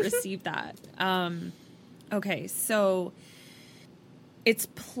 I don't receive that. Okay, so it's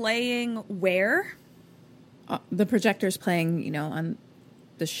playing where? The projector's playing, on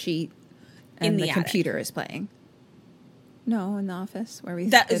the sheet, and the computer is playing. No, in the office where we've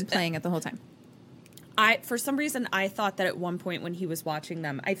been playing it the whole time. For some reason, I thought that at one point when he was watching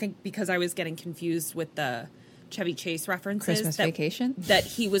them, I think because I was getting confused with the Chevy Chase references. Christmas Vacation? That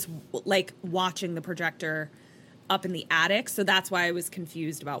he was like watching the projector up in the attic. So that's why I was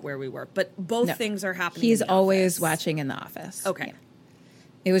confused about where we were. But both things are happening. He's in the always office. watching in the office. Okay. Yeah.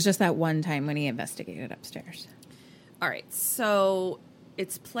 It was just that one time when he investigated upstairs. All right. So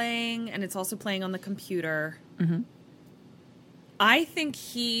it's playing and it's also playing on the computer. Mm-hmm. I think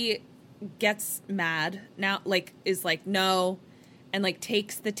he gets mad now, like, is like, no, and like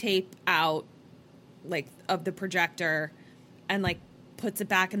takes the tape out, like, of the projector and like puts it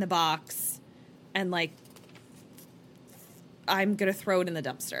back in the box and like, I'm gonna throw it in the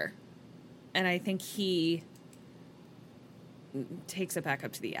dumpster. And I think he takes it back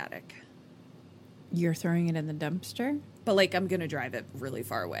up to the attic. You're throwing it in the dumpster? But like, I'm gonna drive it really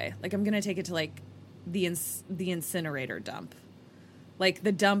far away. Like, I'm gonna take it to like the incinerator dump. Like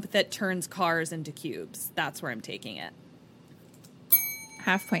the dump that turns cars into cubes. That's where I'm taking it.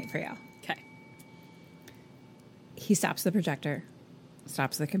 Half point for you. Okay. He stops the projector,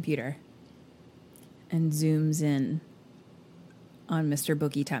 stops the computer, and zooms in on Mr.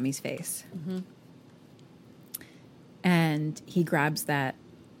 Boogie Tommy's face. Mm-hmm. And he grabs that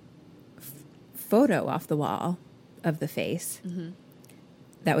photo off the wall of the face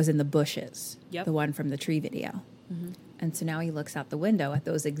that was in the bushes. Yep. The one from the tree video. Mm-hmm. And so now he looks out the window at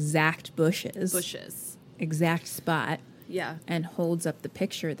those exact bushes. Bushes. Exact spot. Yeah. And holds up the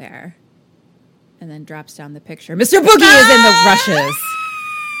picture there and then drops down the picture. Mr. Boogie is in the rushes.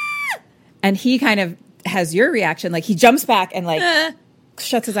 And he kind of has your reaction. Like, he jumps back and, like,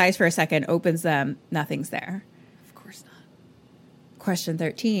 shuts his eyes for a second, opens them. Nothing's there. Of course not. Question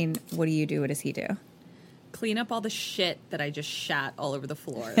 13. What do you do? What does he do? Clean up all the shit that I just shat all over the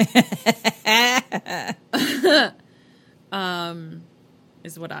floor.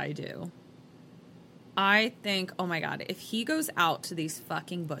 Is what I do. I think, oh my God, if he goes out to these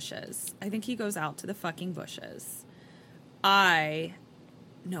fucking bushes, I think he goes out to the fucking bushes.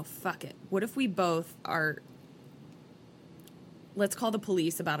 No, fuck it. What if we both are, let's call the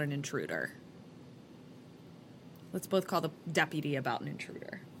police about an intruder. Let's both call the deputy about an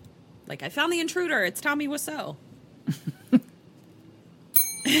intruder. Like, I found the intruder. It's Tommy Wiseau.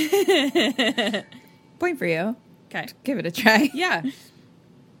 Point for you. Okay. Give it a try. Yeah.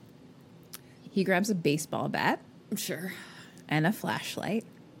 He grabs a baseball bat. Sure. And a flashlight.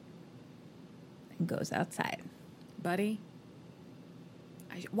 And goes outside. Buddy.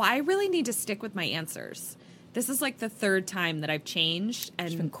 I really need to stick with my answers. This is like the third time that I've changed. And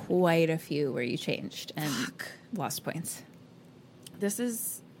There's been quite a few where you changed and lost points. This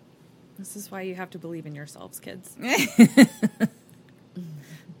is why you have to believe in yourselves, kids.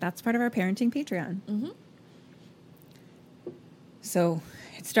 That's part of our parenting Patreon. Mm-hmm. So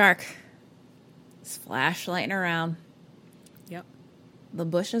it's dark. It's flashlighting around. Yep. The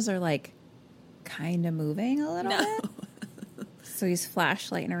bushes are like kind of moving a little bit. So he's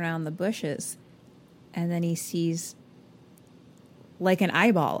flashlighting around the bushes. And then he sees like an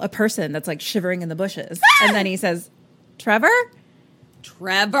eyeball, a person that's like shivering in the bushes. And then he says, Trevor?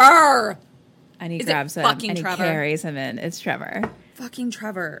 Trevor! And he Is grabs it him fucking and he Trevor? carries him in. It's Trevor. Fucking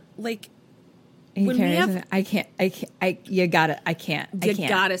Trevor. Like, He when carries we have, him. I can't. You can't. You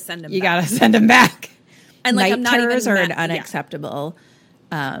gotta send him You back. gotta send him back. And like, Night I'm not even terrors are mad- unacceptable.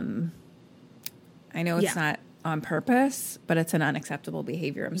 I know it's not on purpose, but it's an unacceptable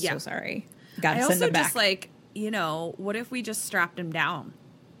behavior. I'm so sorry. Gotta I send also him back. just like, what if we just strapped him down?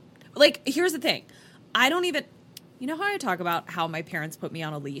 Like, here's the thing. I don't even, you know how I talk about how my parents put me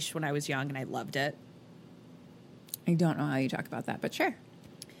on a leash when I was young and I loved it? I don't know how you talk about that, but sure.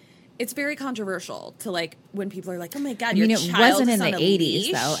 It's very controversial to like when people are like, oh my God, I mean, your it child wasn't is in on the a 80s,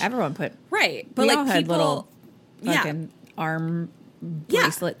 leash. though. Everyone put. Right. But we like all had people, little fucking arm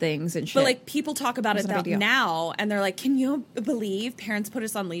bracelet things and shit. But like people talk about it Wasn't a big deal. now and they're like, can you believe parents put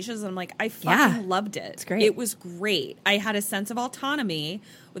us on leashes? And I'm like, I fucking loved it. It's great. It was great. I had a sense of autonomy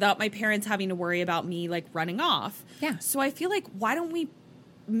without my parents having to worry about me like running off. Yeah. So I feel like, why don't we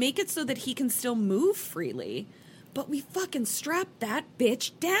make it so that he can still move freely, but we fucking strap that bitch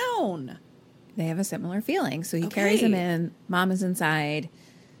down? They have a similar feeling. So he carries him in. Mom is inside.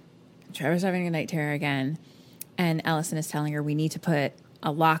 Trevor's having a night terror again. And Ellison is telling her, we need to put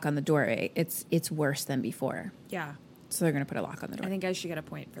a lock on the doorway. It's worse than before. Yeah. So they're going to put a lock on the door. I think I should get a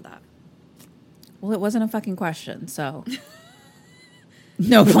point for that. Well, it wasn't a fucking question, so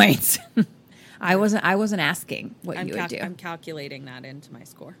no points. I wasn't asking what you would do. I'm calculating that into my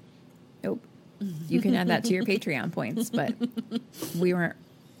score. Nope. You can add that to your Patreon points, but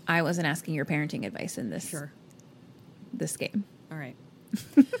I wasn't asking your parenting advice in this this game. All right.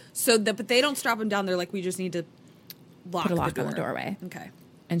 But they don't strap him down. They're like, we just need to Put a lock on the doorway. Okay.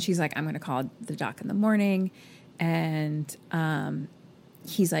 And she's like, I'm going to call the doc in the morning. And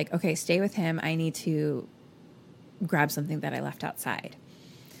he's like, okay, stay with him. I need to grab something that I left outside.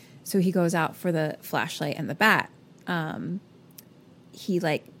 So he goes out for the flashlight and the bat. He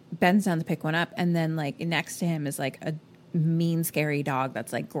like bends down to pick one up. And then like next to him is like a mean, scary dog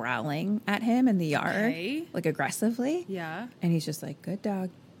that's like growling at him in the yard, like aggressively. Yeah. And he's just like, good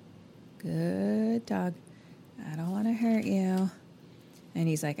dog. Good dog. I don't want to hurt you. And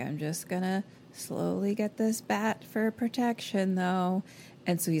he's like, I'm just going to slowly get this bat for protection, though.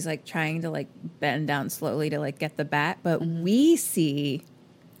 And so he's like trying to like bend down slowly to like get the bat. But we see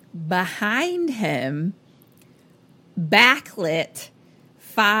behind him, backlit,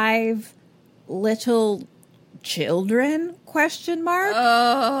 5 little children, question mark,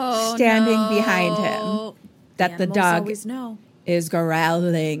 standing behind him. That the dog is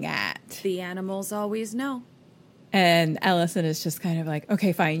growling at. The animals always know. And Ellison is just kind of like,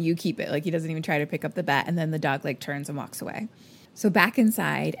 okay, fine, you keep it. Like, he doesn't even try to pick up the bat. And then the dog, like, turns and walks away. So back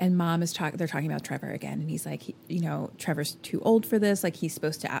inside, and Mom is they're talking about Trevor again. And he's like, Trevor's too old for this. Like, he's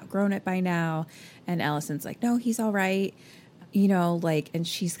supposed to outgrown it by now. And Ellison's like, no, he's all right. And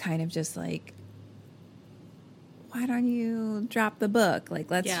she's kind of just like, why don't you drop the book?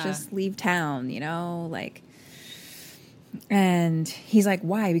 Like, let's just leave town, And he's like,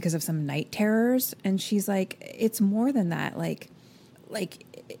 why? Because of some night terrors? And she's like, it's more than that. Like like,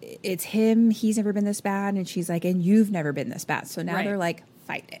 it's him. He's never been this bad. And she's like, and you've never been this bad. So now Right. they're like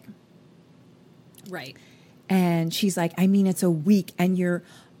fighting. Right. And she's like, I mean, it's a week and you're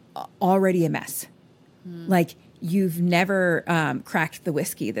already a mess. Like, you've never cracked the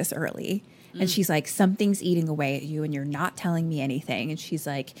whiskey this early. And she's like, something's eating away at you and you're not telling me anything. And she's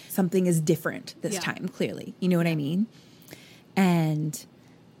like, something is different this time, clearly. You know what I mean? And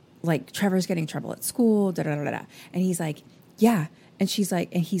like, Trevor's getting in trouble at school, da da da da. And he's like, yeah. And she's like,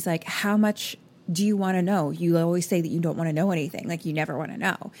 and he's like, how much do you want to know? You always say that you don't want to know anything. Like, you never want to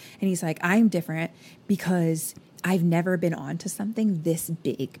know. And he's like, I'm different because I've never been onto something this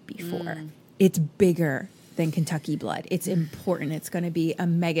big before. It's bigger than Kentucky Blood. It's important. It's going to be a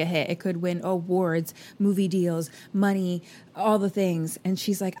mega hit. It could win awards, movie deals, money, all the things. And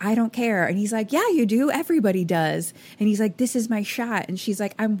she's like, I don't care. And he's like, yeah, you do. Everybody does. And he's like, this is my shot. And she's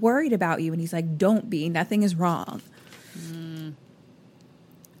like, I'm worried about you. And he's like, don't be. Nothing is wrong.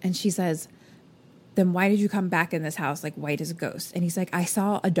 And she says, then why did you come back in this house like white as a ghost? And he's like, I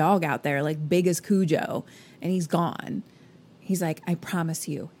saw a dog out there like big as Cujo and he's gone. He's like, I promise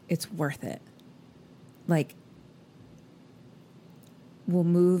you it's worth it. Like, we'll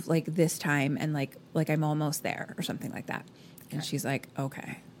move like this time and like I'm almost there or something like that. And she's like,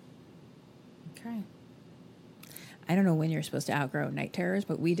 okay. I don't know when you're supposed to outgrow night terrors,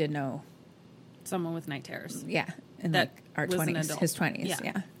 but we did know Someone with night terrors. Yeah. In That like our was an 20s, adult. his 20s. Yeah.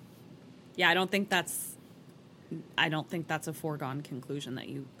 Yeah. Yeah, I don't think that's a foregone conclusion that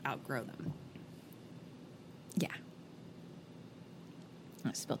you outgrow them. Yeah.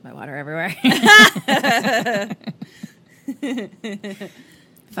 I spilled my water everywhere.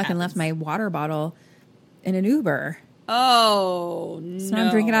 Fucking left my water bottle in an Uber. Oh, no. So now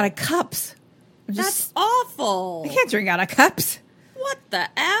I'm drinking out of cups. That's awful. I can't drink out of cups. What the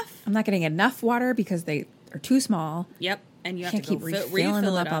F? I'm not getting enough water because they are too small. Yep. And you have Can't to go keep refilling them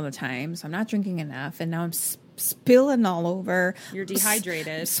refill it up all the time. So I'm not drinking enough. And now I'm spilling all over. You're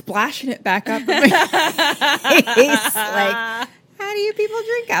dehydrated. Splashing it back up in my face. Like, how do you people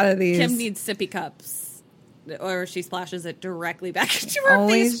drink out of these? Kim needs sippy cups. Or she splashes it directly back into her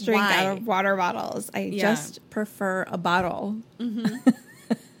Always face. drink Why? out of water bottles. I Yeah. just prefer a bottle.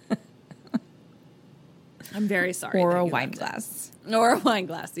 I'm very sorry. Or that a you wine left it. glass. Or a wine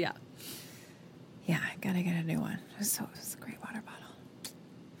glass, yeah. Yeah, I gotta get a new one. It's a great water bottle.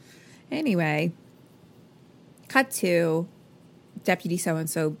 Anyway, cut to Deputy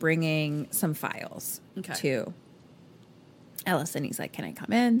So-and-so bringing some files to Ellis. And he's like, can I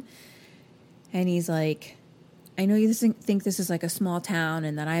come in? And he's like, I know you think this is like a small town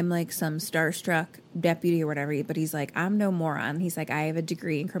and that I'm like some starstruck deputy or whatever, but he's like, I'm no moron. He's like, I have a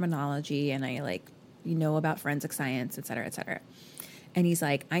degree in criminology and I like, you know, about forensic science, et cetera, et cetera. And he's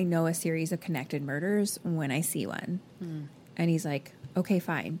like, I know a series of connected murders when I see one. And he's like, okay,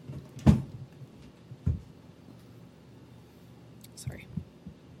 fine. Sorry.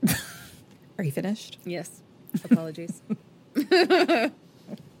 Are you finished? Yes. Apologies.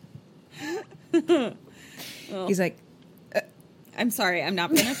 He's like, I'm sorry, I'm not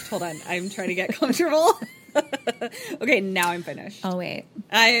finished. Hold on. I'm trying to get comfortable. Okay, now I'm finished. oh, wait.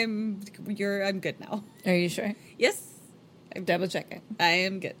 I'm good now. Are you sure? Yes. I'm double checking. I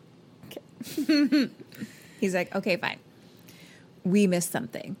am good. He's like, okay, fine. We missed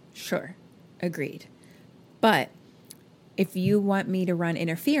something. Sure. Agreed. But if you want me to run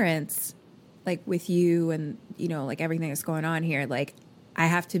interference, like with you and, you know, like everything that's going on here, like I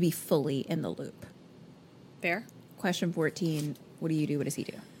have to be fully in the loop. Fair. Question 14. What do you do? What does he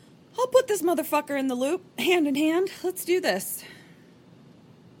do? I'll put this motherfucker in the loop, hand in hand. Let's do this.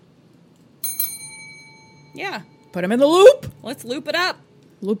 Yeah. Put him in the loop. Let's loop it up.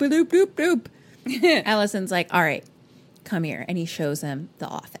 Loopy loop, loop, loop. Allison's like, all right, come here. And he shows him the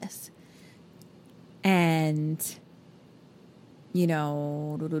office. And, you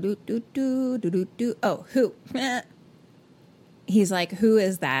know, oh, who? He's like, who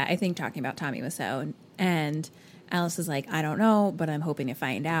is that? I think talking about Tommy Wiseau. And Alice is like, I don't know, but I'm hoping to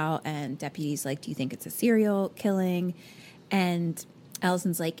find out. And Deputy's like, do you think it's a serial killing? And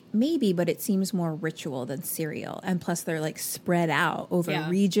Allison's like, maybe, but it seems more ritual than serial. And plus they're like spread out over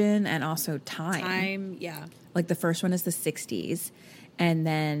region and also time. Yeah. Like the first one is the 60s. And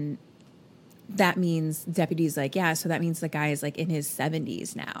then that means Deputy's like, yeah, so that means the guy is like in his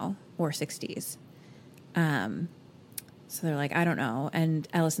 70s now or 60s. So they're like, I don't know. And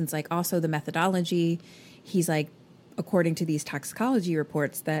Allison's like, also the methodology. He's like, according to these toxicology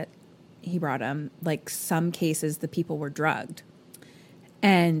reports that he brought him, like some cases the people were drugged.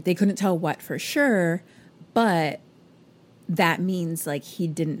 And they couldn't tell what for sure, but that means like he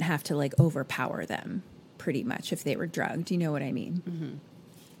didn't have to like overpower them pretty much if they were drugged. You know what I mean? Mm-hmm.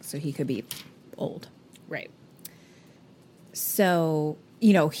 So he could be old. Right. So,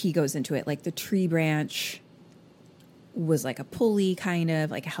 you know, he goes into it like the tree branch was like a pulley, kind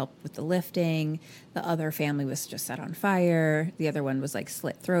of like a help with the lifting. The other family was just set on fire. The other one was like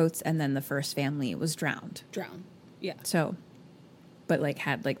slit throats. And then the first family was drowned. Yeah. So, but like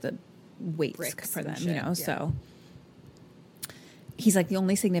had like the weights Bricks for them, and you shit, know? yeah. So he's like, the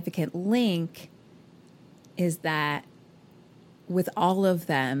only significant link is that with all of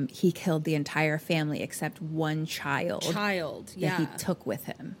them, he killed the entire family except one child. Child, that he took with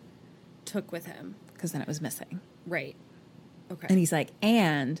him. Because then it was missing. Right. Okay. And he's like,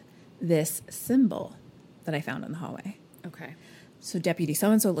 and this symbol that I found in the hallway. Okay. So Deputy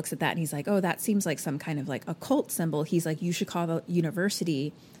so-and-so looks at that and he's like, oh, that seems like some kind of like occult symbol. He's like, you should call the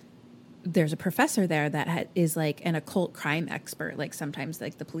university. There's a professor there that is like an occult crime expert. Like sometimes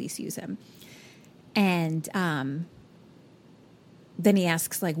like the police use him. And then he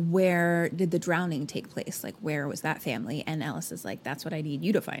asks like, where did the drowning take place? Like, where was that family? And Ellis is like, that's what I need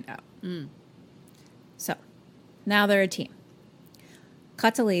you to find out. So now they're a team.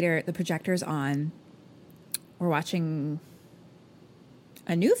 Cut to later, the projector's on. We're watching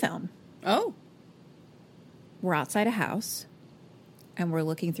a new film. Oh. We're outside a house and we're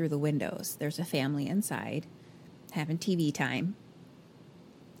looking through the windows. There's a family inside having TV time.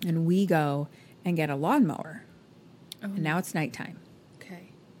 And we go and get a lawnmower. And now it's nighttime. Okay.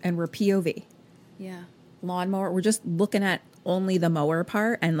 And we're POV. Yeah. Lawnmower. We're just looking at only the mower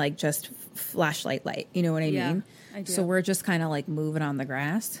part and like just flashlight light. You know what I mean? I do. So we're just kind of like moving on the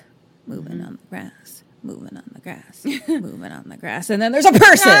grass, moving on the grass, moving on the grass, moving on the grass. And then there's a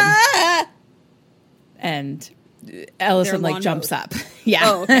person. And Ellison like jumps up. Yeah.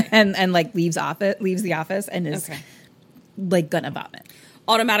 Oh, okay. and like leaves the office and is like gonna vomit.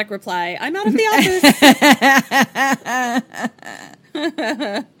 Automatic reply, I'm out of the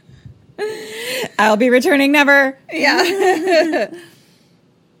office. I'll be returning never. Yeah.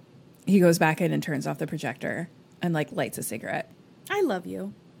 He goes back in and turns off the projector and like lights a cigarette. I love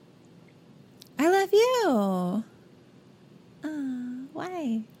you. I love you.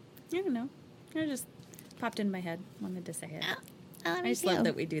 Why? I don't know. It just popped in my head. Wanted to say it. I I just love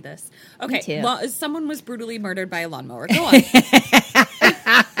that we do this. Me Okay. too. Well, someone was brutally murdered by a lawnmower. Go on.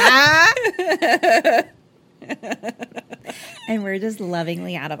 And we're just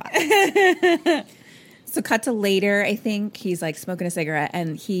lovingly out of it. So cut to later, I think he's like smoking a cigarette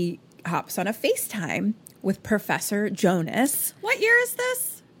and he hops on a FaceTime with Professor Jonas. What year is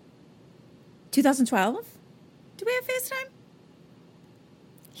this? 2012? Do we have FaceTime?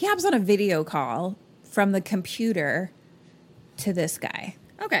 He hops on a video call from the computer to this guy.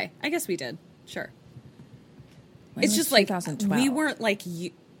 Okay. I guess we did. Sure. When It's was just like 2012? we weren't like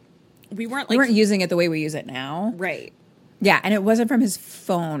We weren't using it the way we use it now. right. Yeah, and it wasn't from his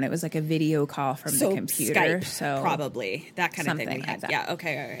phone. It was like a video call from So the computer. Skype, So probably that kind of thing we something had. like that. Yeah.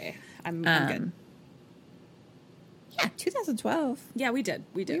 Okay. All right. I'm good. Yeah, 2012. Yeah, we did.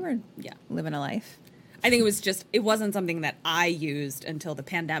 We did. We were Yeah. living a life. I think it wasn't something that I used until the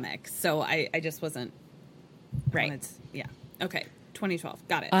pandemic. So I just wasn't. Right. Yeah. Okay. 2012.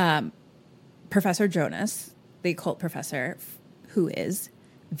 Got it. Professor Jonas, the occult professor, who is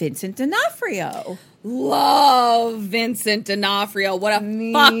Vincent D'Onofrio. Love Vincent D'Onofrio. What a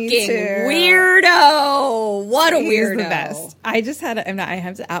Me fucking too. weirdo. What a He's weirdo. the best. I just had I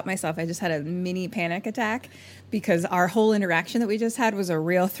have to out myself. I just had a mini panic attack because our whole interaction that we just had was a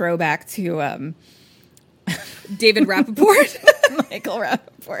real throwback to David Rappaport. Michael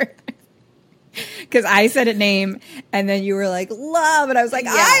Rappaport. Because I said a name and then you were like, love. And I was like,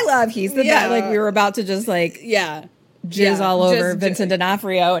 Yeah. I love. He's the Yeah. best. Like we were about to just like Yeah. jizz Yeah. all over Just- Vincent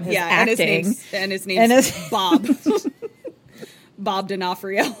D'Onofrio and his acting. And his name's Bob. Bob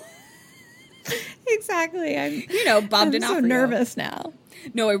D'Onofrio. Exactly. Bob I'm D'Onofrio. so nervous now.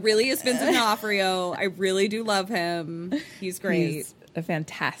 No, it really is Vincent D'Onofrio. I really do love him. He's great. He's a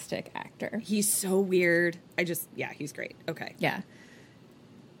fantastic actor. He's so weird. He's great. Okay. Yeah.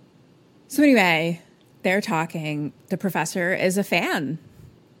 So anyway, they're talking. The professor is a fan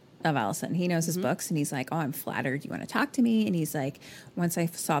of Ellison. He knows his books and he's like, oh, I'm flattered you want to talk to me. And he's like, once I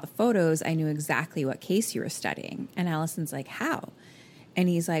saw the photos, I knew exactly what case you were studying. And Ellison's like, how? And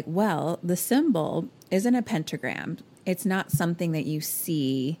he's like, well, the symbol isn't a pentagram. It's not something that you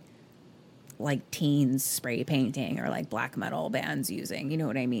see like teens spray painting or like black metal bands using. You know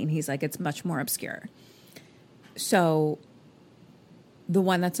what I mean? He's like, it's much more obscure. So the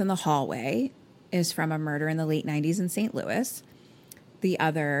one that's in the hallway is from a murder in the late 90s in St. Louis. The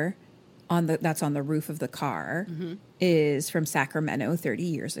other that's on the roof of the car is from Sacramento 30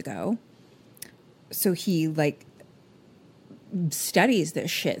 years ago. so he like studies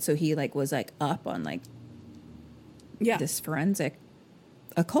this shit. So he like was like up on like this forensic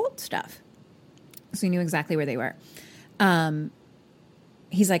occult stuff. So he knew exactly where they were.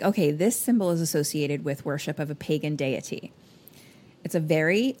 He's like, okay, this symbol is associated with worship of a pagan deity. It's a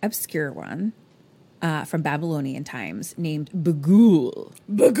very obscure one from Babylonian times named Bughuul.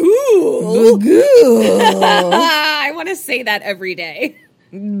 Bughuul. I want to say that every day.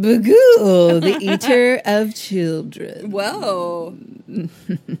 Bughuul, the eater of children. Whoa.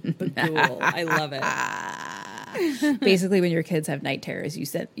 Bughuul. I love it. Basically, when your kids have night terrors, you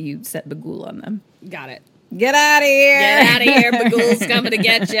set Bughuul on them. Got it. Get out of here. Get out of here. Bughuul's coming to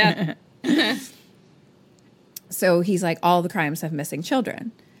get you. So he's like, all the crimes have missing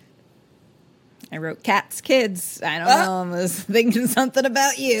children. I wrote cats, kids. I don't know. I was thinking something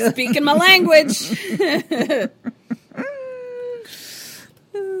about you. Speaking my language.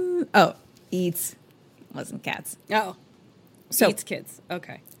 Oh, eats. Wasn't cats. Oh. So eats kids.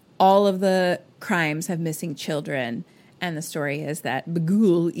 Okay. All of the crimes have missing children. And the story is that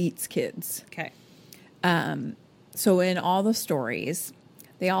Bughuul eats kids. Okay. So in all the stories,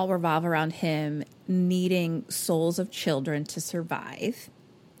 they all revolve around him needing souls of children to survive.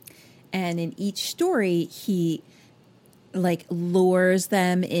 And in each story, he like lures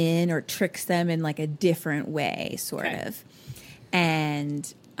them in or tricks them in like a different way, sort of.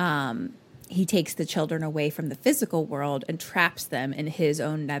 And he takes the children away from the physical world and traps them in his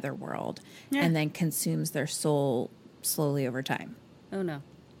own netherworld and then consumes their soul slowly over time. Oh, no.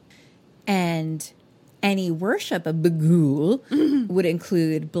 And any worship of Bughuul would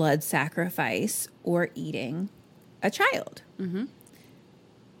include blood sacrifice or eating a child. Mm-hmm.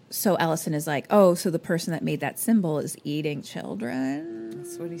 So Ellison is like, oh, so the person that made that symbol is eating children?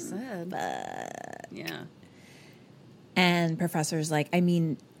 That's what he said. Yeah. And Professor's like, I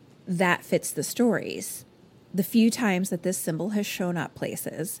mean, that fits the stories. The few times that this symbol has shown up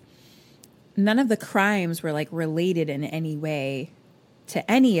places, none of the crimes were like related in any way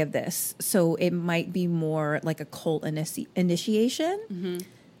to any of this. So it might be more like a cult initiation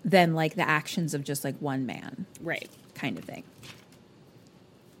than like the actions of just like one man. Right. Kind of thing.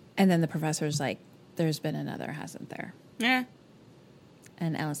 And then the professor's like, there's been another, hasn't there? Yeah.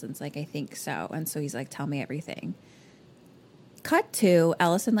 And Ellison's like, I think so. And so he's like, tell me everything. Cut to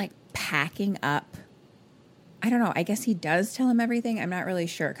Ellison like packing up. I don't know. I guess he does tell him everything. I'm not really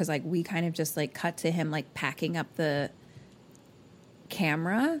sure. Because like we kind of just like cut to him like packing up the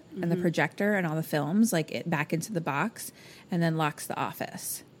camera and the projector and all the films like back into the box and then locks the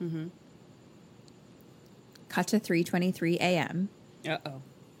office. Mm-hmm. Cut to 3:23 a.m. Uh-oh.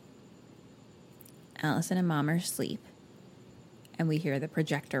 Ellison and Mom are asleep, and we hear the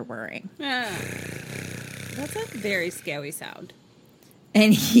projector whirring. That's a very scary sound.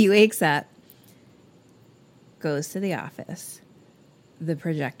 And he wakes up, goes to the office. The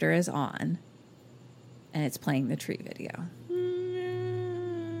projector is on, and it's playing the tree video.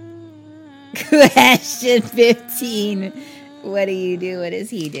 Question 15. What do you do? What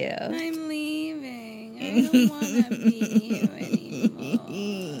does he do? I'm leaving. I don't want to be here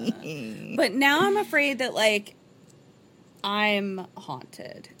anymore. But now I'm afraid that, like, I'm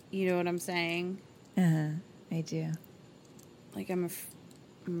haunted. You know what I'm saying? I do. Like, I'm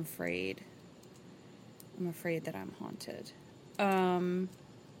afraid. I'm afraid that I'm haunted.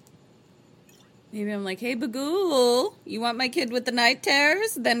 Maybe I'm like, hey, Bughuul, you want my kid with the night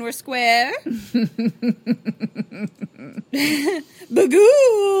terrors? Then we're square.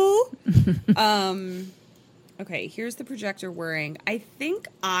 Bughuul! Okay, here's the projector whirring. I think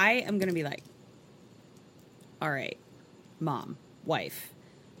I am going to be like, all right, Mom, wife,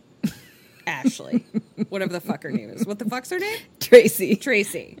 Ashley, whatever the fuck her name is. What the fuck's her name?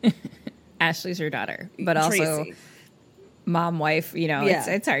 Tracy. Ashley's her daughter, but also Tracy. Mom, wife, you know,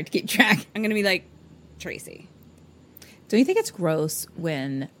 it's hard to keep track. I'm going to be like, Tracy. Don't you think it's gross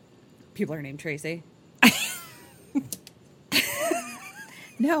when people are named Tracy?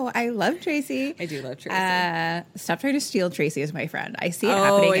 No, I love Tracy. I do love Tracy. Stop trying to steal Tracy as my friend. I see it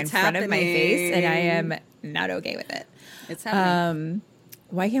happening in front of my face, and I am not okay with it. It's happening.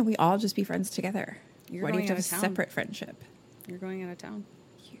 Why can't we all just be friends together? You're Why do you going have to have out a of town. separate friendship? You're going out of town.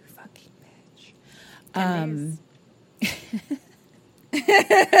 You fucking bitch. 10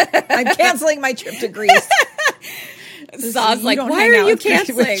 I'm canceling my trip to Greece. Zod's like, don't why hang are out you with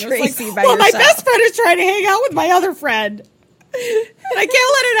Tracy canceling? by Well, my yourself. best friend is trying to hang out with my other friend. And I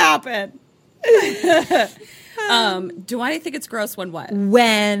can't let it happen. Do I think it's gross when what?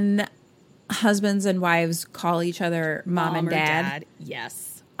 When husbands and wives call each other mom and or dad.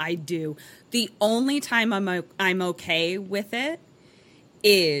 Yes, I do. The only time I'm okay with it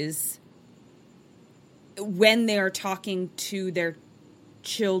is when they are talking to their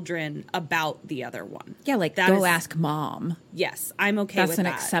children about the other one. Yeah, like That go is- ask mom. Yes, I'm okay That's with an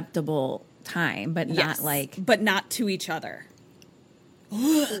that. acceptable time, but Yes, not like but not to each other.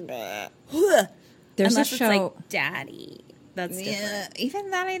 there's Unless a show. it's like daddy. That's different. Yeah, even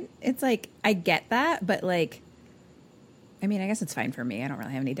that, it's like I get that, but like, I mean, I guess it's fine for me. I don't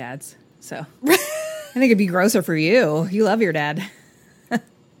really have any dads, so I think it'd be grosser for you. You love your dad.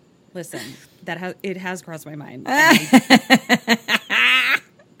 Listen, it has crossed my mind.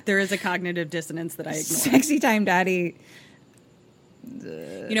 There is a cognitive dissonance that I ignore. Sexy time daddy.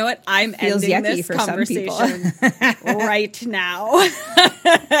 You know what? I'm Feels ending yucky this for some people. conversation right now.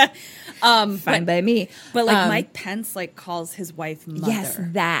 Fine by me. But like Mike Pence like calls his wife mother. Yes,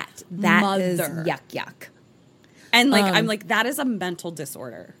 that is Mother. yuck. And like I'm like, that is a mental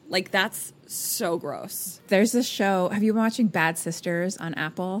disorder. Like that's so gross. There's this show. Have you been watching Bad Sisters on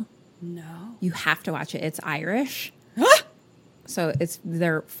Apple? No. You have to watch it. It's Irish. So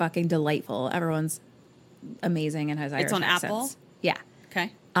they're fucking delightful. Everyone's amazing and has Irish It's on accents. Apple? Yeah.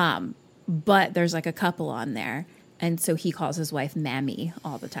 Okay. But there's like a couple on there. And so he calls his wife Mammy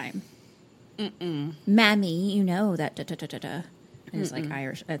all the time. Mammy, you know that da-da-da-da-da. And it's like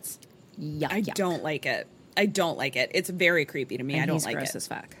Irish. It's yuck. I don't like it. I don't like it. It's very creepy to me. And I don't he's like gross it. as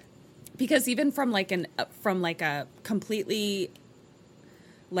fuck. Because even from like a completely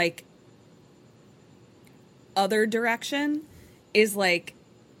like other direction is like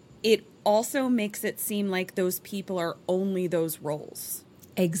it also makes it seem like those people are only those roles.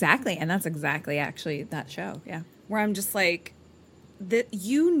 Exactly. And that's exactly actually that show. Yeah. Where I'm just like that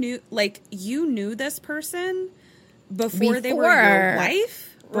you knew this person before they were your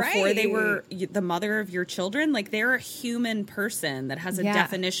wife, before they were the mother of your children. Like they're a human person that has a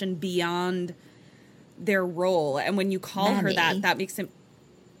definition beyond their role. And when you call her that makes it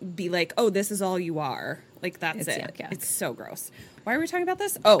be like, oh, this is all you are. Like that's it. Yuck. It's so gross. Why are we talking about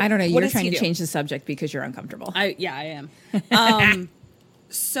this? Oh, I don't know. what You're does trying he to do? change the subject because you're uncomfortable. I am.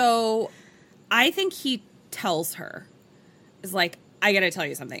 So I think he tells her, is like, I gotta tell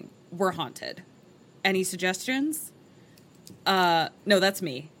you something. We're haunted. Any suggestions? No, that's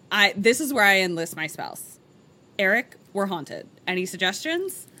me. This is where I enlist my spouse. Eric, we're haunted. Any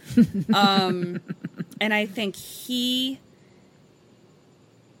suggestions? And I think he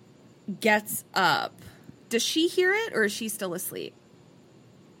gets up. Does she hear it or is she still asleep?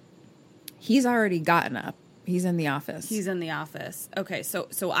 He's already gotten up. He's in the office. He's in the office. Okay, so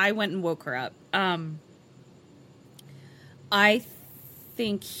I went and woke her up. I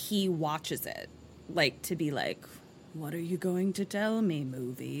think he watches it, like to be like, "What are you going to tell me,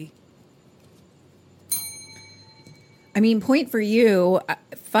 movie?" I mean, point for you.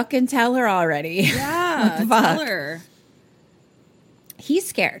 Fucking tell her already. Yeah, What the fuck? tell her. He's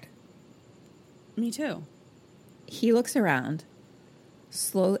scared. Me too. He looks around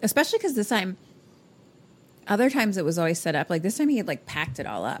slowly, especially because this time, other times it was always set up. Like this time he had like packed it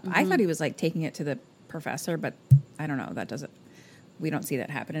all up. I thought he was like taking it to the professor, but I don't know. We don't see that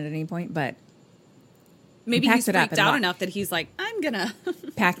happen at any point, but Maybe packed he's it up freaked and out locked- enough that he's like, "I'm gonna."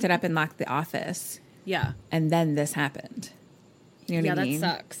 packed it up and locked the office. Yeah. And then this happened. You know what I mean?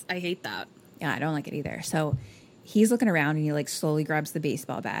 that sucks. I hate that. Yeah, I don't like it either. So he's looking around and he like slowly grabs the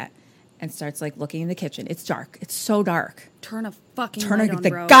baseball bat and starts like looking in the kitchen. It's dark. It's so dark. Turn a fucking Turn light on, the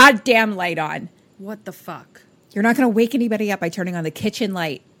bro. goddamn light on. What the fuck? You're not going to wake anybody up by turning on the kitchen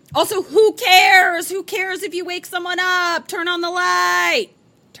light. Also, who cares? Who cares if you wake someone up? Turn on the light.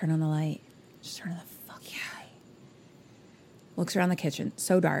 Turn on the light. Just turn on the fucking light. Looks around the kitchen.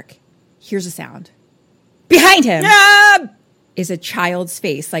 So dark. Hears a sound. Behind him is a child's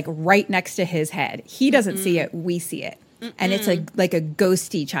face, like right next to his head. He doesn't see it. We see it. And it's like a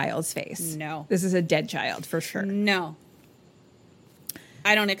ghosty child's face. No. This is a dead child for sure. No.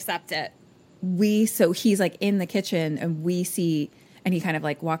 I don't accept it. So he's like in the kitchen and we see, and he kind of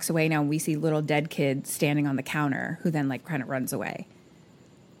like walks away now and we see little dead kid standing on the counter who then like kind of runs away.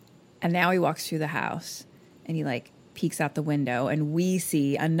 And now he walks through the house and he like peeks out the window and we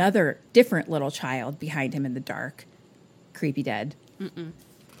see another different little child behind him in the dark, creepy dead.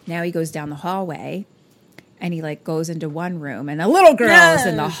 Now he goes down the hallway and he like goes into one room and a little girl's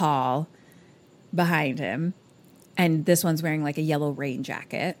in the hall behind him. And this one's wearing like a yellow rain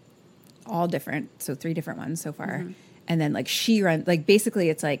jacket. All different. So 3 different ones so far. And then like she runs, like basically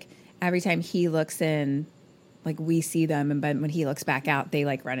it's like every time he looks in, like we see them. And but when he looks back out, they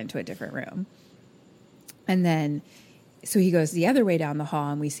like run into a different room. And then, so he goes the other way down the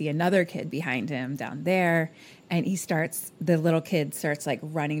hall and we see another kid behind him down there. And the little kid starts like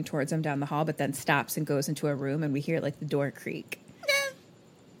running towards him down the hall, but then stops and goes into a room and we hear like the door creak.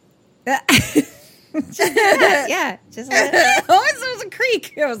 Yeah, just Oh, it was a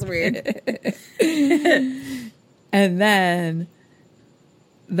creak. It was weird. And then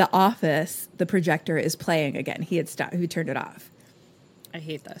The Office, the projector is playing again. He had stopped. He turned it off. I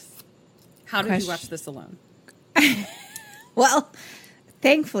hate this. How did you watch this alone? Well,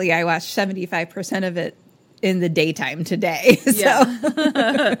 thankfully, I watched 75% of it in the daytime today. Yeah.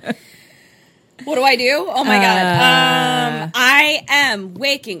 So. What do I do? Oh my God. I am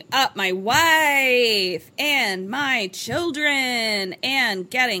waking up my wife and my children and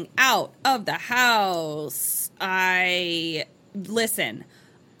getting out of the house. Listen,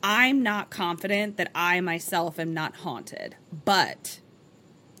 I'm not confident that I myself am not haunted, but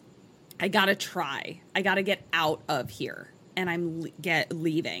I gotta try. I gotta get out of here, and I'm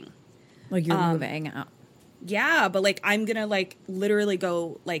leaving. Like you're moving out. Yeah, but like I'm gonna like literally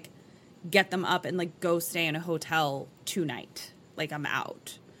go like get them up and like go stay in a hotel tonight. Like I'm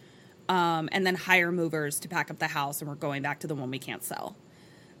out. And then hire movers to pack up the house, and we're going back to the one we can't sell.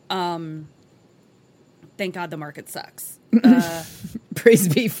 Thank God the market sucks. Praise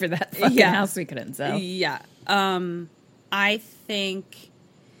be for that fucking Yeah. house we couldn't sell. Yeah. I think.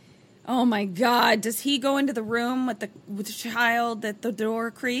 Oh my God! Does he go into the room with the child that the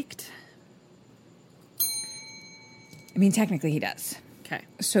door creaked? I mean, technically he does. Okay.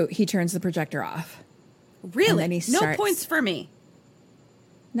 So he turns the projector off. Really? And then he No starts- points for me.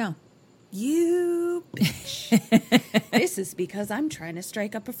 No. You bitch. This is because I'm trying to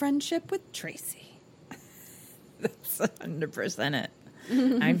strike up a friendship with Tracy. That's 100% it.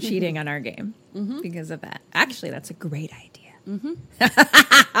 I'm cheating on our game because of that. Actually, that's a great idea.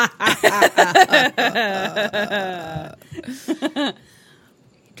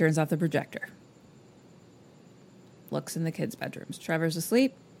 He turns off the projector. Looks in the kids' bedrooms. Trevor's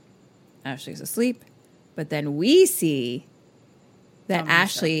asleep. Ashley's asleep. But then we see that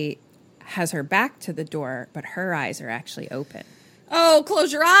Ashley has her back to the door, but her eyes are actually open. Oh,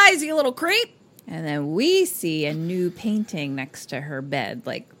 close your eyes, you little creep. And then we see a new painting next to her bed,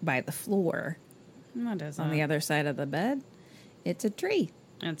 like by the floor. What is On the other side of the bed, it's a tree.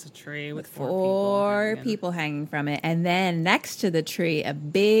 It's a tree with Four people hanging from it. And then next to the tree, a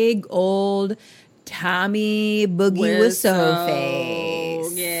big old Tommy Boogie Wiseau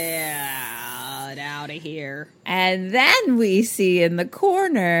face. Get out of here. And then we see in the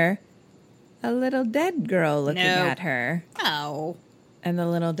corner a little dead girl looking at her. Oh. And the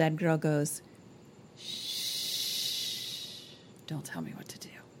little dead girl goes, Don't tell me what to do.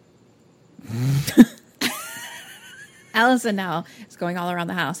 Allison now is going all around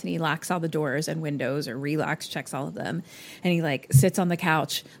the house, and he locks all the doors and windows, or relocks, checks all of them. And he like sits on the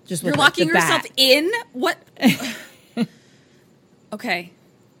couch just with You're like, locking the yourself bat. in? What? Okay.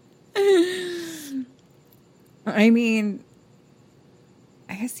 I mean,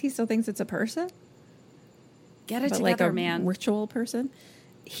 I guess he still thinks it's a person. Get it but together, like a man. ritual person.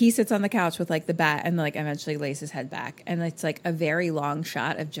 He sits on the couch with like the bat and like eventually lays his head back. And it's like a very long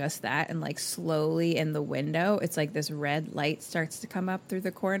shot of just that. And like slowly in the window, it's like this red light starts to come up through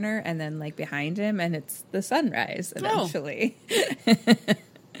the corner. And then like behind him, and it's the sunrise eventually.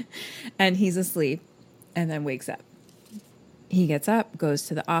 And he's asleep and then wakes up. He gets up, goes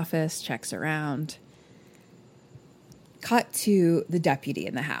to the office, checks around. Cut to the deputy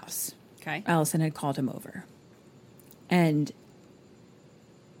in the house. Okay. Allison had called him over. And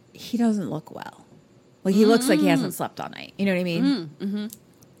he doesn't look well. Like, he looks like he hasn't slept all night. You know what I mean? Mm-hmm.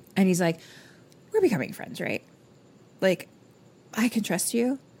 And he's like, we're becoming friends, right? Like, I can trust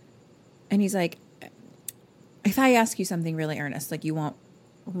you. And he's like, if I ask you something really earnest, like, you won't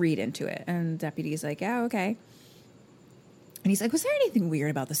read into it. And the deputy's like, yeah, okay. And he's like, was there anything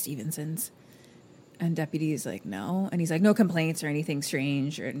weird about the Stevensons? And deputy's like, no. And he's like, no complaints or anything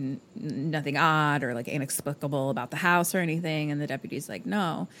strange or nothing odd or like inexplicable about the house or anything. And the deputy's like,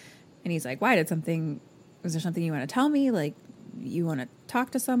 no. And he's like, why? Was there something you want to tell me? Like, you want to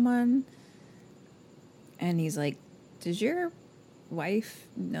talk to someone? And he's like, does your wife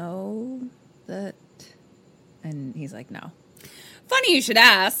know that? And he's like, no. Funny you should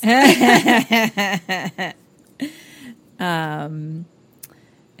ask.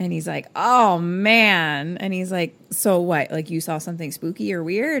 And he's like, oh, man. And he's like, so what? Like, you saw something spooky or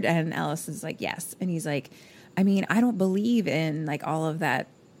weird? And Allison's like, yes. And he's like, I mean, I don't believe in, like, all of that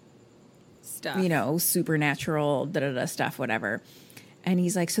Stuff. you know, supernatural da-da-da stuff, whatever. And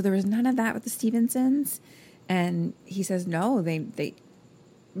he's like, so there was none of that with the Stevensons? And he says, no, they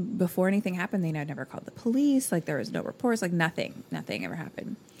before anything happened, they had never called the police. Like, there was no reports. Like, nothing ever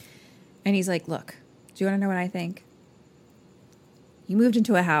happened. And he's like, look, do you want to know what I think? You moved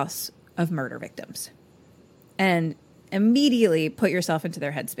into a house of murder victims and immediately put yourself into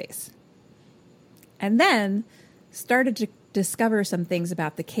their headspace. And then started to discover some things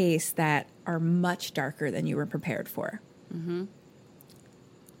about the case that are much darker than you were prepared for. Mm-hmm.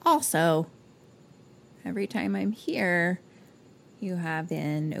 Also, every time I'm here, you have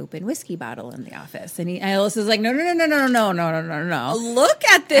an open whiskey bottle in the office. And Alice is like, no. Look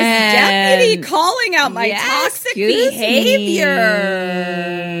at this deputy calling out my toxic behavior.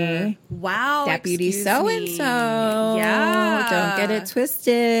 Wow. Deputy so-and-so. Yeah. Don't get it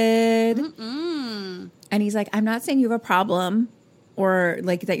twisted. Mm-mm. And he's like, I'm not saying you have a problem or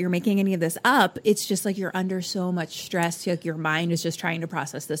like that you're making any of this up. It's just like you're under so much stress. Like your mind is just trying to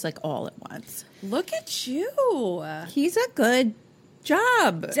process this like all at once. Look at you. He's a good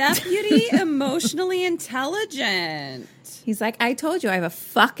job. Deputy emotionally intelligent. He's like, I told you I have a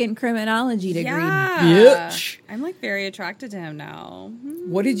fucking criminology degree, yeah. bitch. I'm like very attracted to him now.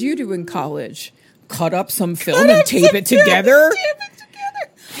 What did you do in college? Cut up some film and tape it together?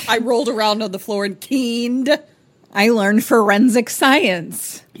 I rolled around on the floor and keened. I learned forensic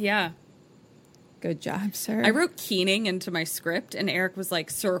science. Yeah. Good job, sir. I wrote keening into my script and Eric was like,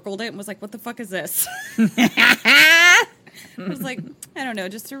 circled it and was like, what the fuck is this? I was like, I don't know,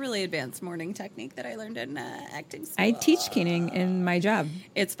 just a really advanced morning technique that I learned in acting school. I teach keening in my job.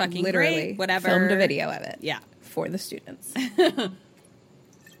 It's fucking literally great. Whatever. Filmed a video of it. Yeah. For the students.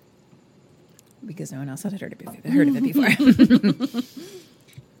 Because no one else had heard of it before.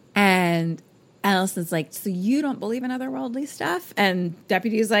 And Allison's like, so you don't believe in otherworldly stuff? And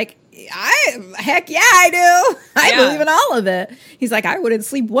Deputy's like, heck yeah, I do. I believe in all of it. He's like, I wouldn't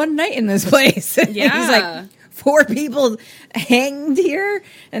sleep one night in this place. Yeah. He's like, 4 people hanged here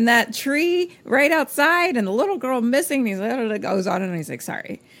and that tree right outside and the little girl missing. And he's like, it goes on and he's like,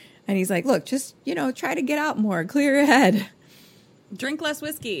 sorry. And he's like, look, just, try to get out more, clear your head. Drink less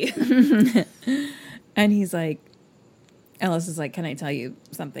whiskey. And he's like, Ellis is like, can I tell you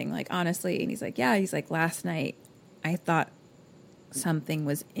something? Like, honestly. And he's like, yeah. He's like, last night I thought something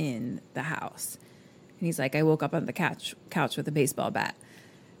was in the house. And he's like, I woke up on the couch with a baseball bat.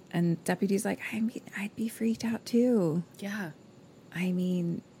 And Deputy's like, I'd be freaked out too. Yeah. I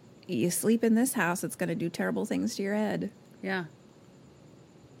mean, you sleep in this house, it's going to do terrible things to your head. Yeah.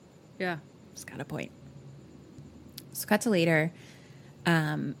 Yeah. It's got a point. So cut to later.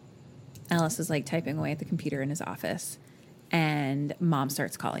 Ellis is like typing away at the computer in his office. And Mom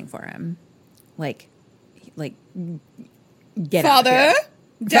starts calling for him. Like get Father, out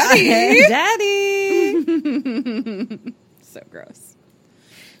here. Daddy. So gross.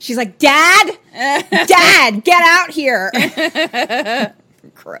 She's like, Dad, get out here.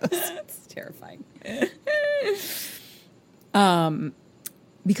 Gross. It's terrifying.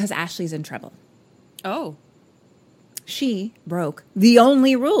 Because Ashley's in trouble. Oh. She broke the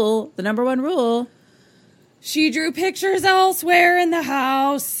only rule, the number one rule. She drew pictures elsewhere in the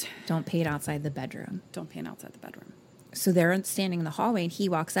house. Don't paint outside the bedroom. Don't paint outside the bedroom. So they're standing in the hallway and he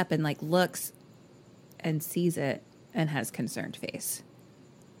walks up and like looks and sees it and has concerned face.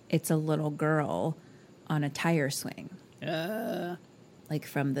 It's a little girl on a tire swing. Like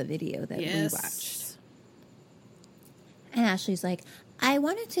from the video that we watched. And Ashley's like, I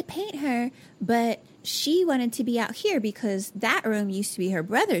wanted to paint her, but she wanted to be out here because that room used to be her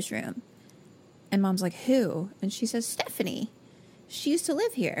brother's room. And Mom's like, who? And she says, Stephanie. She used to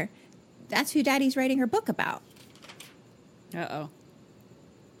live here. That's who Daddy's writing her book about. Uh-oh.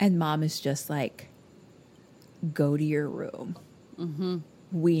 And Mom is just like, go to your room. Mm-hmm.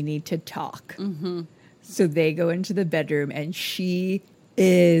 We need to talk. Mm-hmm. So they go into the bedroom and she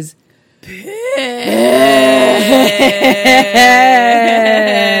is pissed.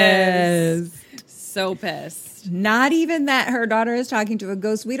 So pissed. Not even that her daughter is talking to a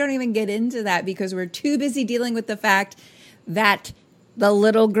ghost. We don't even get into that because we're too busy dealing with the fact that the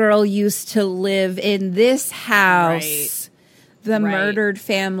little girl used to live in this house. Right. The murdered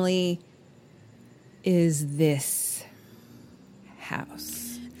family is this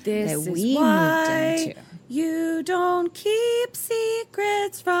house This that is we why moved into. You don't keep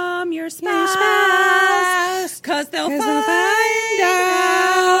secrets from your spouse. Because they'll find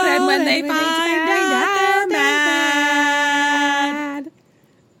out. And when they find out, they're mad.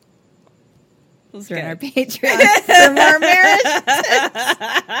 Let's join our Patreon for more marriage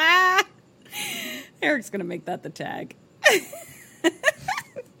tips. Eric's going to make that the tag.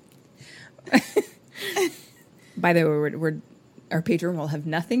 By the way, our Patreon will have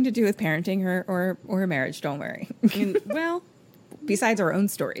nothing to do with parenting or marriage. Don't worry. Well, besides our own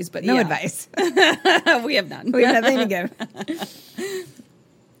stories, but no advice. We have none. We have nothing to give.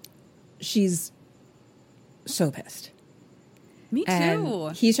 She's so pissed. Me too.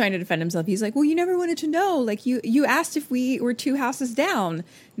 And he's trying to defend himself. He's like, well, you never wanted to know. Like, you asked if we were 2 houses down,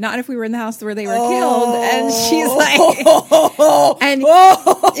 not if we were in the house where they were killed. And she's like, and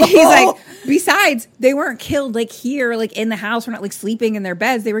he's like, besides, they weren't killed like here, like in the house. We're not like sleeping in their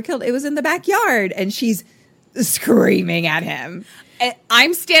beds. They were killed. It was in the backyard. And she's screaming at him. And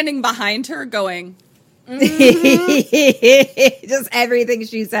I'm standing behind her going, just everything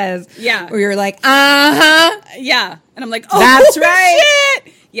she says. Yeah. Where you're like, uh-huh. Yeah. And I'm like, oh, that's right.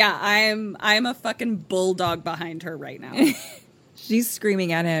 Shit. Yeah, I'm a fucking bulldog behind her right now. She's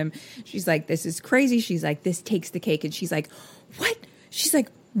screaming at him. She's like, this is crazy. She's like, this takes the cake. And she's like, what? She's like,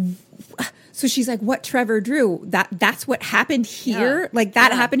 so she's like, what Trevor drew? That's what happened here? Yeah. Like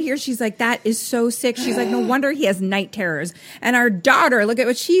that happened here? She's like, that is so sick. She's like, no wonder he has night terrors. And our daughter, look at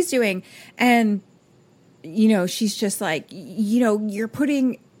what she's doing. And you know, she's just like, you know, you're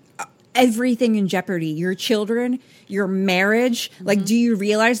putting everything in jeopardy. Your children, your marriage. Like, do you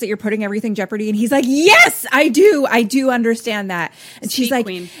realize that you're putting everything in jeopardy? And he's like, yes, I do. I do understand that. And she's like,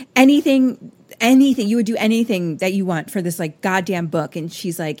 queen. anything, you would do anything that you want for this like goddamn book. And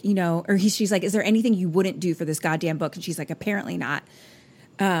she's like, you know, or she's like, is there anything you wouldn't do for this goddamn book? And she's like, apparently not.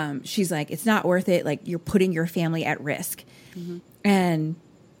 She's like, it's not worth it. Like, you're putting your family at risk. And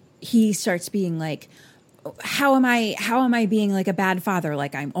he starts being like, how am I being like a bad father?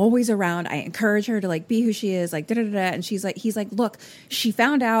 Like, I'm always around. I encourage her to like be who she is, like da da da. And he's like, look, she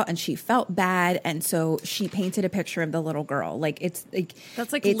found out and she felt bad, and so she painted a picture of the little girl. Like, it's like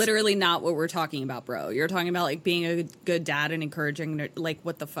that's like literally not what we're talking about, bro. You're talking about like being a good dad and encouraging her. Like,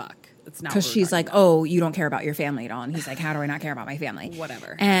 what the fuck? It's not, because she's like, oh, you don't care about your family at all. And he's like, how do I not care about my family?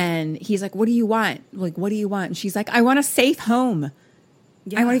 Whatever. And he's like, what do you want? Like, what do you want? And she's like, I want a safe home.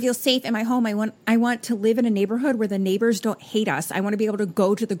 Yeah. I want to feel safe in my home. I want to live in a neighborhood where the neighbors don't hate us. I want to be able to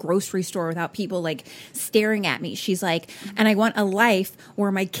go to the grocery store without people like staring at me. She's like, and I want a life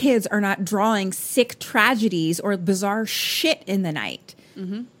where my kids are not drawing sick tragedies or bizarre shit in the night.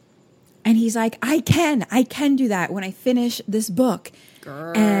 And he's like, I can do that when I finish this book.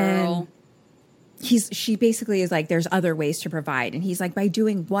 Girl. And she basically is like, there's other ways to provide. And he's like, by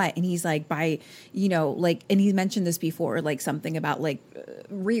doing what? And he's like, by, you know, like, and he mentioned this before, like something about like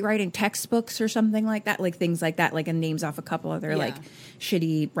rewriting textbooks or something like that, like things like that, like, and names off a couple other like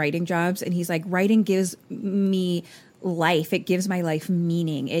shitty writing jobs. And he's like, writing gives me life. It gives my life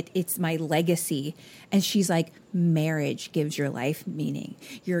meaning. It's my legacy. And she's like, marriage gives your life meaning.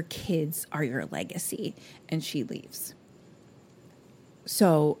 Your kids are your legacy. And she leaves.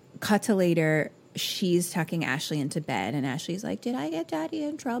 So cut to later, she's tucking Ashley into bed, and Ashley's like, did I get Daddy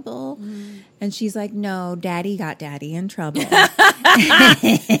in trouble? And she's like, no, Daddy got Daddy in trouble.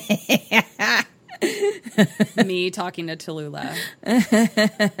 Me talking to Tallulah.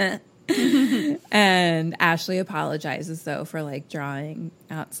 And Ashley apologizes though for like drawing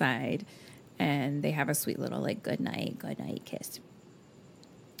outside, and they have a sweet little like good night kiss.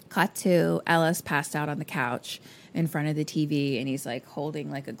 Cut to Ellis passed out on the couch in front of the TV, and he's like holding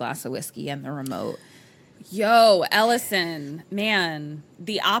like a glass of whiskey and the remote. Yo, Ellison, man,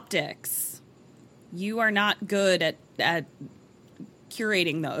 the optics. You are not good at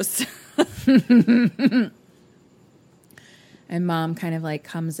curating those. And Mom kind of like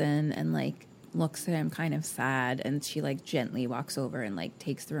comes in and like looks at him kind of sad, and she like gently walks over and like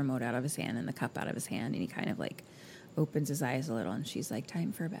takes the remote out of his hand and the cup out of his hand, and he kind of like opens his eyes a little, and she's like,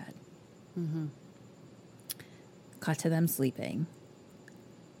 time for bed. Cut to them sleeping.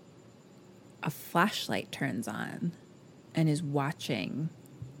 A flashlight turns on and is watching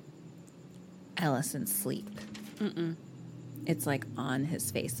Ellison sleep. It's like on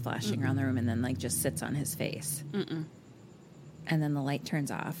his face, flashing around the room, and then like just sits on his face. And then the light turns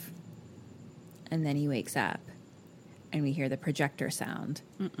off, and then he wakes up, and we hear the projector sound,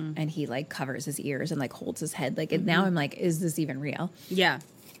 and he like covers his ears and like holds his head. Like, now I'm like, is this even real? Yeah.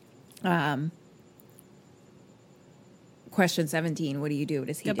 Question 17, what do you do? What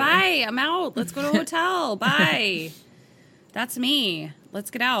does he do? Goodbye. I'm out. Let's go to a hotel. Bye. That's me.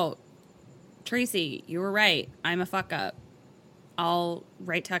 Let's get out. Tracy, you were right. I'm a fuck up. I'll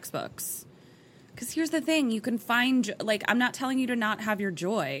write textbooks. Because here's the thing. You can find, like, I'm not telling you to not have your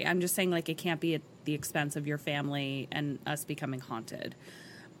joy. I'm just saying, like, it can't be at the expense of your family and us becoming haunted.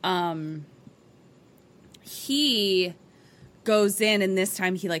 He goes in, and this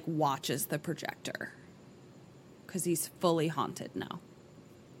time he, like, watches the projector. Because he's fully haunted now.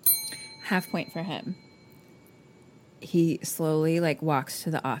 Half point for him. He slowly like walks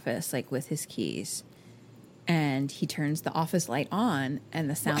to the office like with his keys, and he turns the office light on, and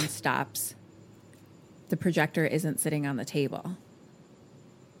the sound stops. The projector isn't sitting on the table.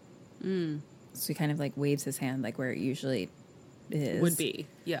 So he kind of like waves his hand like where it usually is. Would be,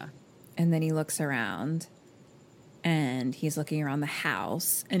 yeah. And then he looks around and he's looking around the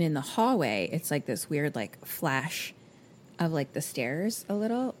house. And in the hallway, it's like this weird like flash of like the stairs a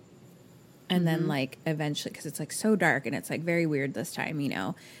little. And then like eventually, because it's like so dark and it's like very weird this time, you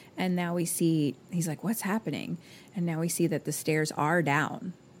know. And now we see, he's like, what's happening? And now we see that the stairs are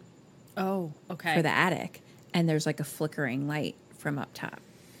down. Oh, okay. For the attic. And there's like a flickering light from up top.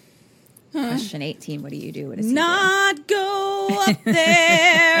 Question 18, what do you do? What does he Not go up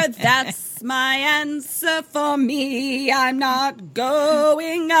there. That's my answer for me. I'm not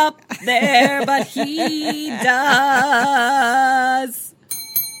going up there, but he does.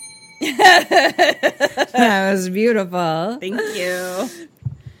 That was beautiful. Thank you.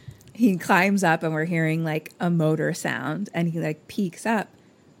 He climbs up and we're hearing like a motor sound and he like peeks up.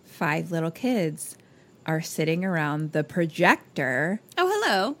 5 little kids are sitting around the projector. Oh,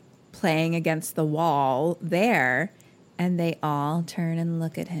 hello. Playing against the wall there, and they all turn and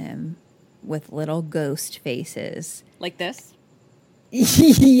look at him with little ghost faces. Like this?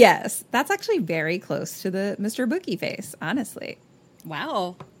 Yes. That's actually very close to the Mr. Bookie face, honestly.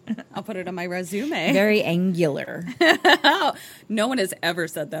 Wow. I'll put it on my resume. Very angular. No one has ever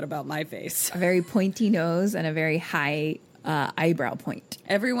said that about my face. A very pointy nose and a very high eyebrow point.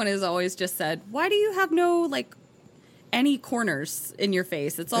 Everyone has always just said, why do you have no, like, any corners in your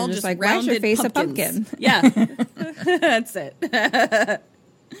face? It's all just like, rounded why is your face pumpkins. a pumpkin? Yeah. That's it.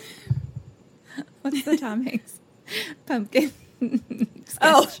 What's the Tom Hanks pumpkin?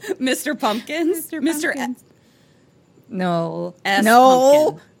 Oh, Mr. Pumpkins? Mr. Pumpkins. No. S.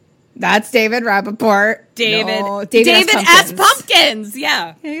 No. Pumpkin. That's David Rappaport. David. No, David S. Pumpkins. Pumpkins.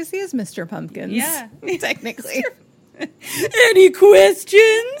 Yeah. Yeah, he is Mr. Pumpkins. Yeah. Technically. Any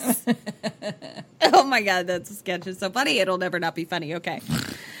questions? Oh my God, that sketch is so funny. It'll never not be funny. Okay.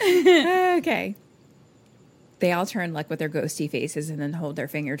 Okay. They all turn like with their ghosty faces and then hold their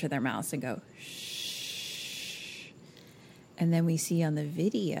finger to their mouths and go, shh. And then we see on the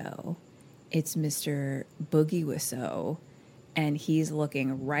video, it's Mr. Boogie Wiseau, and he's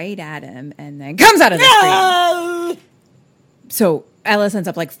looking right at him and then comes out of the screen. So Ellis ends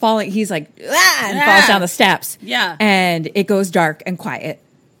up like falling. He's like, and falls down the steps. Yeah. And it goes dark and quiet.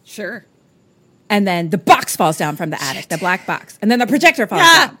 Sure. And then the box falls down from the attic, the black box. And then the projector falls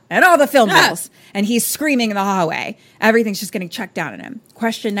down. And all the film rolls. And he's screaming in the hallway. Everything's just getting chucked down at him.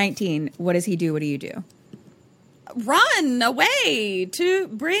 Question 19, what does he do? What do you do? Run away to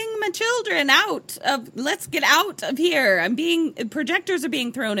bring my children out of, let's get out of here. Projectors are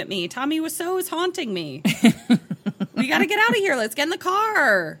being thrown at me. Tommy Wiseau is haunting me. We got to get out of here. Let's get in the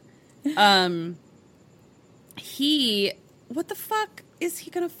car. What the fuck is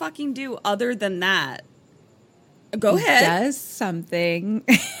he going to fucking do other than that? Go ahead. Does something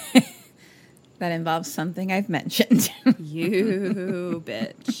that involves something I've mentioned. You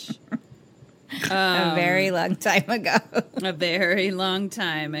bitch. A very long time ago. A very long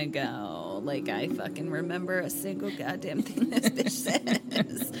time ago. Like, I fucking remember a single goddamn thing this bitch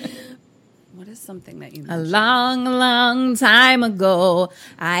says. What is something that you mentioned? A long, long time ago,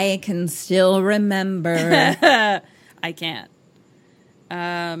 I can still remember. I can't.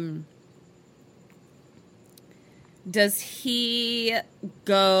 Does he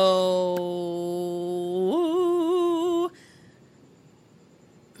go...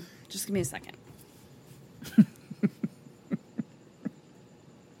 Just give me a second.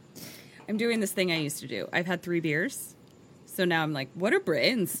 I'm doing this thing I used to do. I've had 3 beers. So now I'm like, what are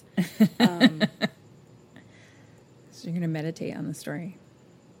brains? So you're going to meditate on the story.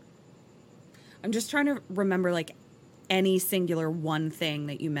 I'm just trying to remember like any singular one thing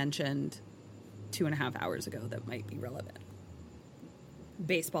that you mentioned 2.5 hours ago that might be relevant.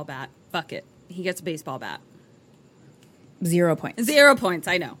 Baseball bat. Fuck it. He gets a baseball bat. 0 points. 0 points.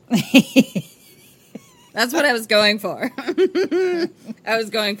 I know. That's what I was going for. I was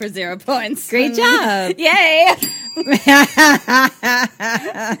going for 0 points. Great job. Yay.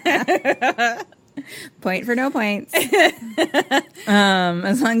 Point for no points.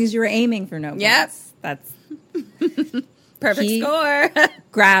 As long as you were aiming for no points. Yep. That's perfect score.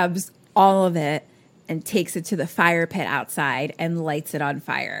 Grabs all of it and takes it to the fire pit outside and lights it on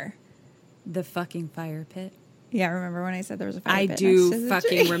fire. The fucking fire pit. Yeah, remember when I said there was a fire pit? I do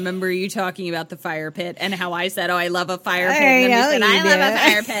fucking remember you talking about the fire pit and how I said, oh, I love a fire pit. And then you said, I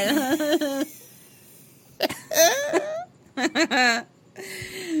love a fire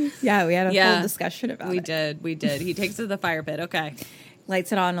pit. Yeah, we had a full discussion about it. We did. He takes it to the fire pit. Okay.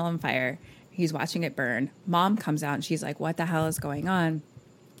 Lights it on fire. He's watching it burn. Mom comes out and she's like, what the hell is going on?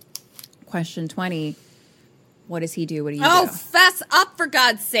 Question 20. What does he do? What do you do? Oh, fess up for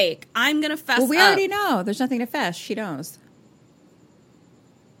God's sake. I'm going to fess up. Well, we already know. There's nothing to fess. She knows.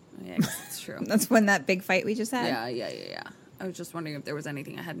 Yeah, I guess that's true. That's when that big fight we just had. Yeah. I was just wondering if there was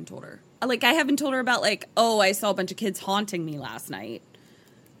anything I hadn't told her. Like, I haven't told her about, like, oh, I saw a bunch of kids haunting me last night.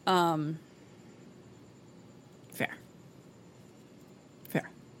 Fair. Sure.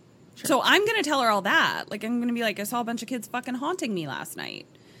 So I'm going to tell her all that. Like, I'm going to be like, I saw a bunch of kids fucking haunting me last night.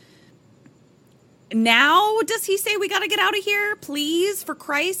 Now, does he say we got to get out of here? Please, for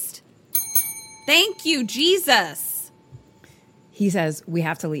Christ. Thank you, Jesus. He says, we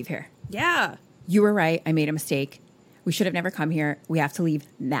have to leave here. Yeah. You were right. I made a mistake. We should have never come here. We have to leave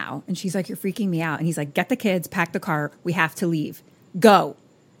now. And she's like, you're freaking me out. And he's like, get the kids, pack the car. We have to leave. Go.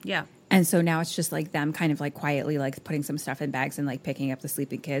 Yeah. And so now it's just like them kind of like quietly like putting some stuff in bags and like picking up the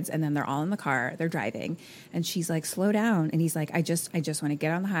sleeping kids. And then they're all in the car. They're driving. And she's like, slow down. And he's like, I just want to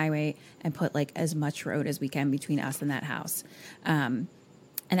get on the highway and put like as much road as we can between us and that house. And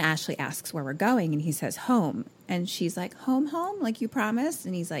Ashley asks where we're going. And he says, home. And she's like, home, like you promised?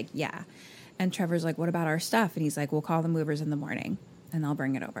 And he's like, yeah. And Trevor's like, what about our stuff? And he's like, we'll call the movers in the morning and they'll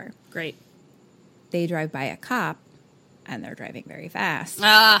bring it over. Great. They drive by a cop and they're driving very fast.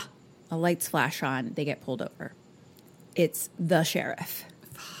 Ah. The lights flash on. They get pulled over. It's the sheriff.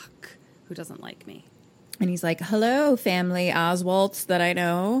 Fuck. Who doesn't like me? And he's like, hello, family Oswalds that I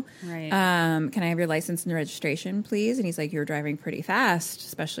know. Right. Can I have your license and registration, please? And he's like, you're driving pretty fast,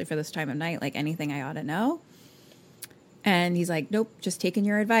 especially for this time of night. Like anything I ought to know. And he's like, nope, just taking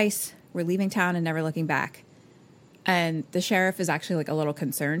your advice. We're leaving town and never looking back. And the sheriff is actually like a little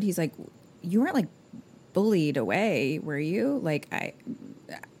concerned. He's like, you weren't like bullied away, were you? Like, I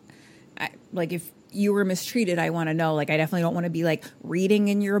like if you were mistreated, I want to know. Like, I definitely don't want to be like reading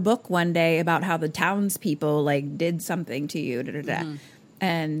in your book one day about how the townspeople like did something to you. Mm-hmm.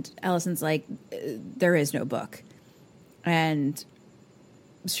 And Ellison's like, there is no book. And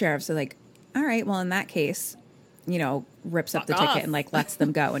the sheriff's like, all right, well, in that case, you know, rips up the ticket and like lets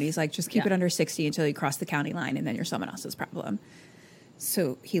them go. And he's like, just keep it under 60 until you cross the county line and then you're someone else's problem.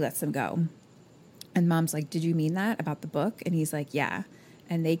 So he lets them go. And Mom's like, did you mean that about the book? And he's like, yeah.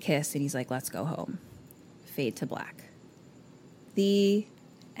 And they kiss and he's like, let's go home. Fade to black. The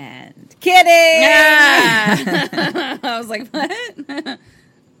end. Kidding! Yeah. I was like, what?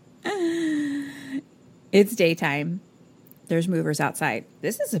 It's daytime. There's movers outside.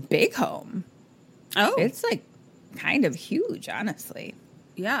 This is a big home. Oh. It's like kind of huge, honestly.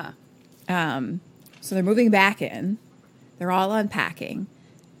 Yeah. So they're moving back in. They're all unpacking.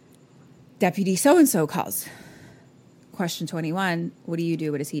 Deputy so-and-so calls. Question 21, what do you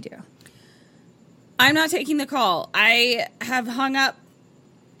do? What does he do? I'm not taking the call. I have hung up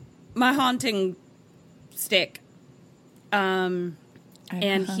my haunting stick. And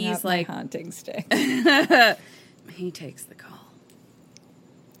he's like, haunting stick. He takes the call.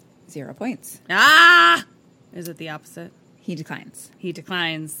 0 points. Ah! Is it the opposite? He declines. He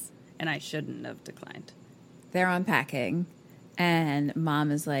declines, and I shouldn't have declined. They're unpacking, and Mom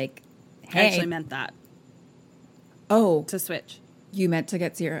is like, hey. I actually meant that. Oh. To switch. You meant to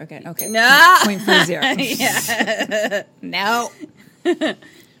get 0 again. Okay. No. Point for 0. Yeah. No.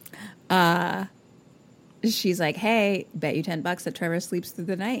 She's like, hey, bet you $10 that Trevor sleeps through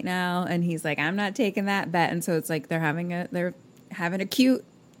the night now. And he's like, I'm not taking that bet. And so it's like they're having a cute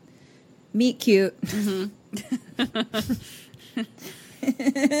meet cute. Mm-hmm.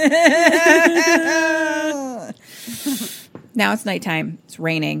 Now it's nighttime. It's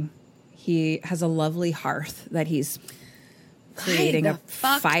raining. He has a lovely hearth that he's creating a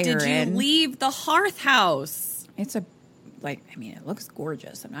fire did you in. Leave the hearth house? It's a it looks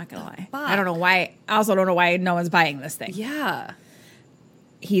gorgeous. I'm not gonna lie. Fuck. I don't know why. I also don't know why no one's buying this thing. Yeah.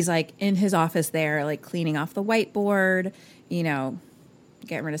 He's like in his office there, like cleaning off the whiteboard, you know,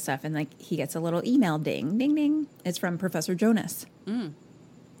 getting rid of stuff. And like he gets a little email ding, ding, ding. It's from Professor Jonas. Mm.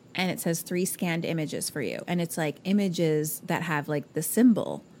 And it says 3 scanned images for you. And it's like images that have like the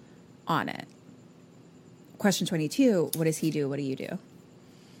symbol on it. Question 22, what does he do? What do you do?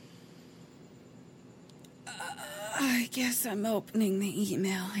 I guess I'm opening the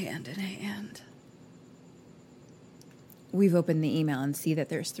email hand in hand. We've opened the email and see that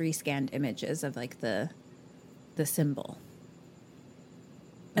there's 3 scanned images of like the symbol.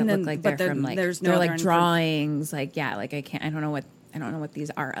 That And then, look like but they're from like there's no they're other like drawings. Like yeah, like I don't know what these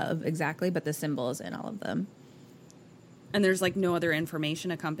are of exactly, but the symbol is in all of them. And there's like no other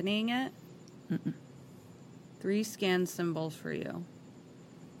information accompanying it? Mm-mm. 3 scanned symbols for you.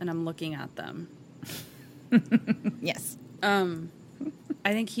 And I'm looking at them. Yes. I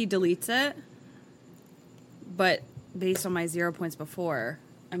think he deletes it. But based on my 0 points before,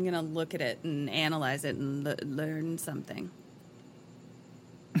 I'm going to look at it and analyze it and learn something.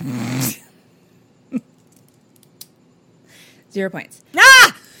 0 points.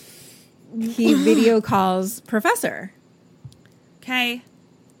 Ah! he video calls Professor. Okay.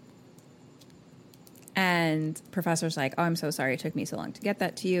 And Professor's like, oh, I'm so sorry it took me so long to get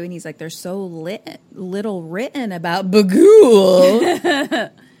that to you. And he's like, there's so little written about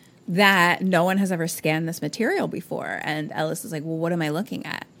Bughuul that no one has ever scanned this material before. And Ellis is like, well, what am I looking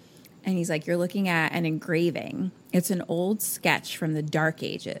at? And he's like, you're looking at an engraving. It's an old sketch from the Dark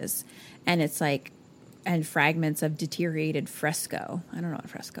Ages. And it's like, and fragments of deteriorated fresco. I don't know what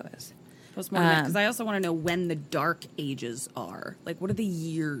fresco is. Because I also want to know when the Dark Ages are. Like, what are the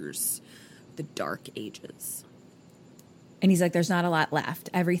years? The Dark Ages. And he's like, there's not a lot left.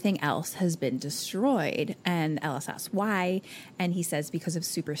 Everything else has been destroyed. And Ellis asks why. And he says, because of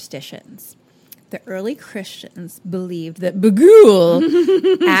superstitions. The early Christians believed that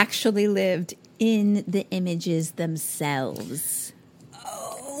Bughuul actually lived in the images themselves.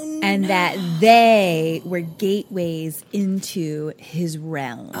 Oh, no. And that they were gateways into his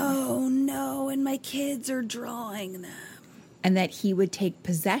realm. Oh, no. And my kids are drawing them. And that he would take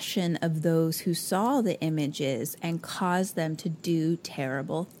possession of those who saw the images and cause them to do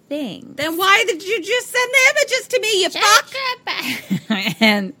terrible things. Then why did you just send the images to me, you fuck?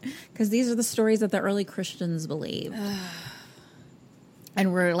 And because these are the stories that the early Christians believed.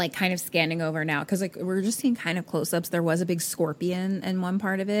 And we're like kind of scanning over now because like we're just seeing kind of close-ups. There was a big scorpion in one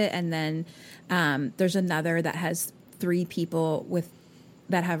part of it. And then there's another that has 3 people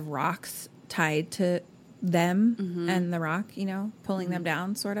that have rocks tied to them and the rock, you know, pulling them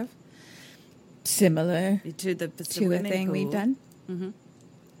down, sort of similar to the to a thing pool. we've done.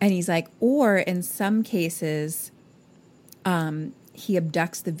 And he's like, or in some cases, he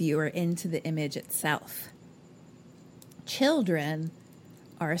abducts the viewer into the image itself. Children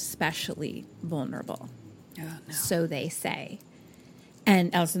are especially vulnerable, so they say.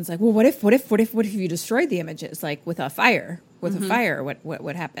 And Ellison's like, well, what if you destroyed the images, like with a fire? With a fire, what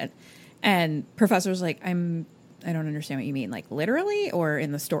would happen? And Professor's like, I don't understand what you mean, like literally or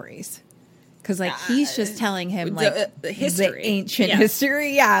in the stories? Because like he's just telling him like the history, the ancient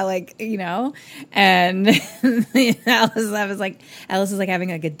history, like you know. And Ellis is like having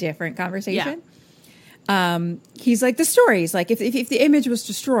like a different conversation. He's like the stories, like if the image was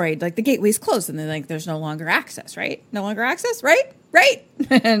destroyed, like the gateway's closed, and then like there's no longer access, right? No longer access, right?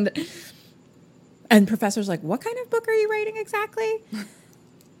 And Professor's like, what kind of book are you writing exactly?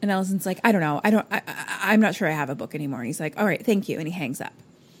 And Ellison's like, I don't know. I'm not sure I have a book anymore. And he's like, all right, thank you. And he hangs up.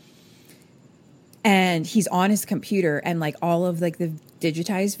 And he's on his computer and like all of like the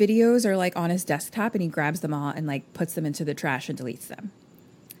digitized videos are like on his desktop and he grabs them all and like puts them into the trash and deletes them.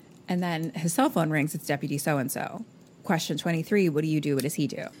 And then his cell phone rings. It's Deputy So-and-so. Question 23, what do you do? What does he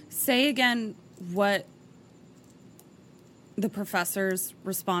do? Say again what the professor's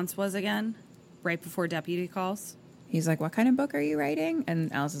response was again, right before Deputy calls. He's like, what kind of book are you writing?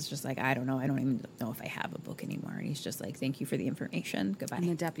 And Alice is just like, I don't know. I don't even know if I have a book anymore. And he's just like, thank you for the information. Goodbye. And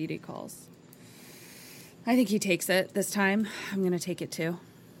the deputy calls. I think he takes it this time. I'm going to take it too.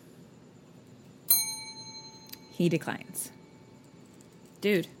 He declines.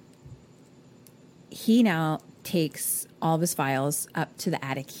 Dude. He now takes all of his files up to the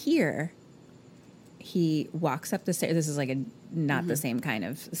attic here. He walks up the stairs. This is like not the same kind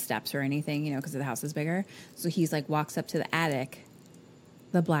of steps or anything, you know, because the house is bigger. So he's like walks up to the attic.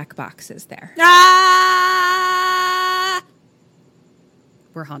 The black box is there. Ah!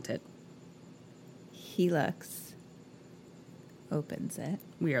 We're haunted. He looks, opens it.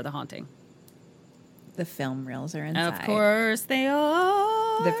 We are the haunting. The film reels are inside. Of course they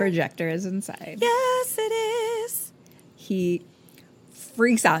are. The projector is inside. Yes, it is. He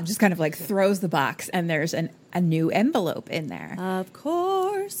freaks out and just kind of like throws the box, and there's a new envelope in there. Of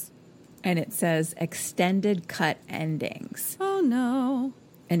course. And it says extended cut endings. Oh no.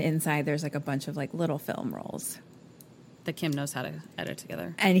 And inside there's like a bunch of like little film rolls. That Kim knows how to edit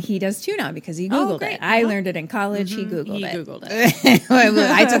together. And he does too now because he Googled it. I learned it in college. He Googled it.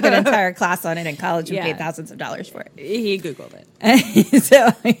 I took an entire class on it in college and paid thousands of dollars for it. He Googled it.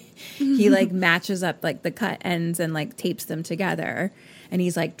 So he like matches up like the cut ends and like tapes them together. And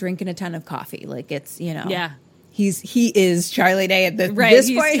he's like drinking a ton of coffee. Like it's, you know. Yeah. He is Charlie Day at this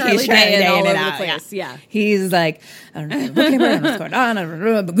he's point. Charlie He's Charlie Day all in and over the out. place. Yeah. He's like, I don't know what's going on. I don't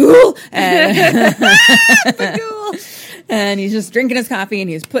know, Bughuul. And he's just drinking his coffee and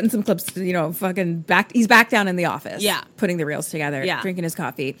he's putting some clips, you know, fucking back. He's back down in the office. Yeah. Putting the reels together. Yeah. Drinking his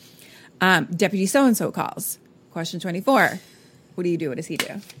coffee. Deputy So-and-so calls. Question 24. What do you do? What does he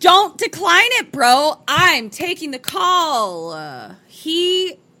do? Don't decline it, bro. I'm taking the call.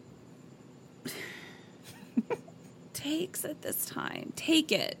 He takes it this time.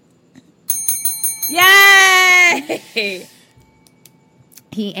 Take it. Yay!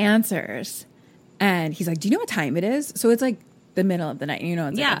 he answers and he's like, do you know what time it is? So it's like the middle of the night. You know,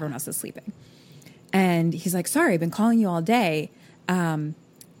 it's like everyone else is sleeping. And he's like, sorry, I've been calling you all day.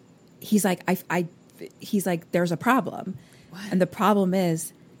 He's like, he's like, there's a problem. What? And the problem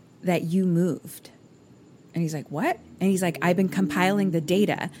is that you moved. And he's like, what? And he's like, I've been compiling the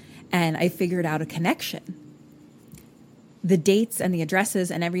data and I figured out a connection. The dates and the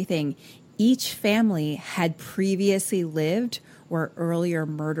addresses and everything, each family had previously lived where earlier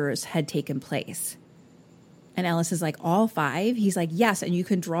murders had taken place. And Ellis is like, all 5? He's like, yes. And you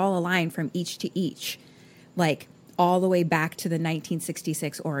can draw a line from each to each, like all the way back to the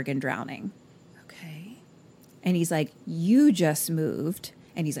 1966 Oregon drowning. Okay. And he's like, you just moved.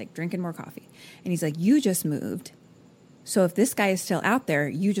 And he's like, drinking more coffee. And he's like, you just moved. So if this guy is still out there,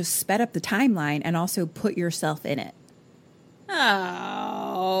 you just sped up the timeline and also put yourself in it.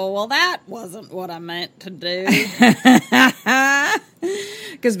 Oh, well, that wasn't what I meant to do.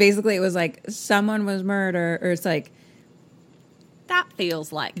 Because basically it was like someone was murdered, or it's like that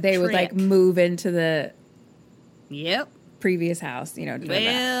feels like they would like move into the previous house, you know, to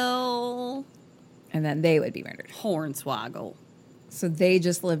well, and then they would be murdered. Hornswoggle. So they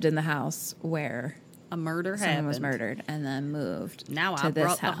just lived in the house where a murder someone was happened. murdered, and then moved. Now to I this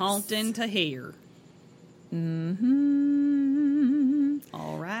brought house. the haunting to here. Mm-hmm.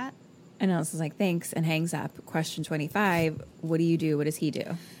 All right. And Ellis is like, thanks, and hangs up. Question 25, what do you do? What does he do?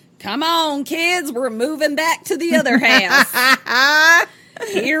 Come on, kids. We're moving back to the other house.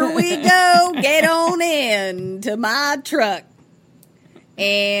 Here we go. Get on in to my truck.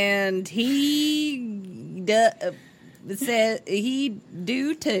 And he said he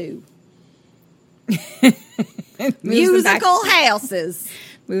do too. Musical houses.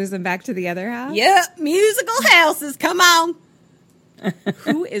 Moves them back to the other house? Yep, musical houses. Come on.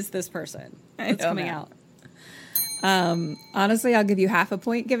 Who is this person that's coming out? Honestly, I'll give you half a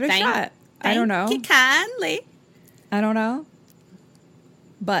point. Give it a shot. I don't know. Thank you kindly. I don't know.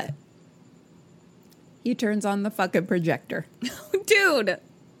 But he turns on the fucking projector. Dude.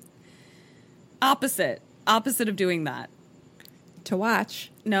 Opposite of doing that. To watch.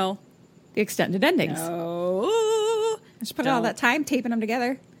 No. The extended endings. No. Just put all that time taping them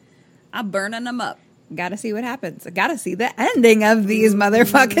together. I'm burning them up. Gotta see what happens. I gotta see the ending of these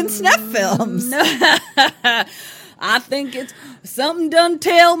motherfucking snuff films. I think it's something done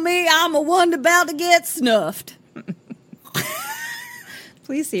tell me I'm a one about to get snuffed.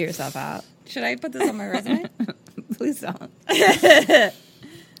 Please see yourself out. Should I put this on my resume? Please don't.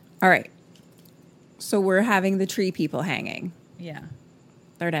 All right. So we're having the tree people hanging. Yeah.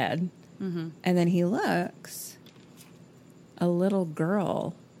 They're dead. Mm-hmm. And then he looks. A little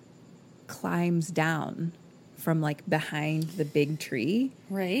girl climbs down from like behind the big tree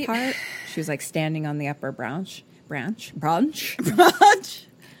right part. She was like standing on the upper branch,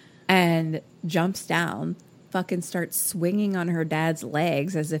 and jumps down, fucking starts swinging on her dad's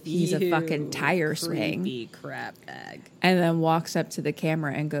legs as if he's a fucking tire swing. Creepy crap bag. And then walks up to the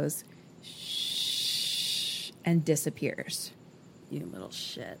camera and goes, shh, and disappears. You little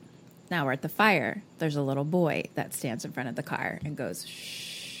shit. Now we're at the fire. There's a little boy that stands in front of the car and goes,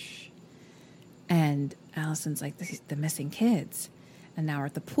 shh. And Allison's like, the missing kids. And now we're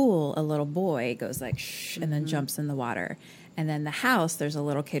at the pool. A little boy goes like, shh, and then jumps in the water. And then the house, there's a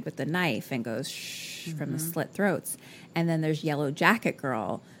little kid with the knife and goes, shh, from the slit throats. And then there's Yellow Jacket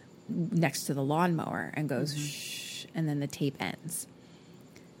Girl next to the lawnmower and goes, shh. And then the tape ends.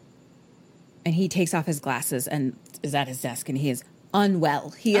 And he takes off his glasses and is at his desk, and he is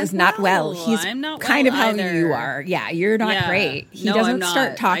unwell. He is not well. He's I'm not kind well of how either. you are. Yeah, you're not great. He No, doesn't I'm not.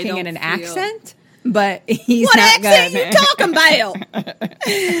 start talking I in an don't feel- accent, but he's What not accent good. you talking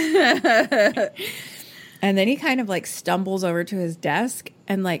about? And then he kind of like stumbles over to his desk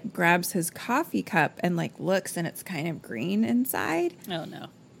and like grabs his coffee cup and like looks, and it's kind of green inside. Oh no.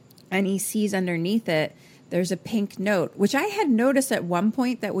 And he sees underneath it, there's a pink note, which I had noticed at one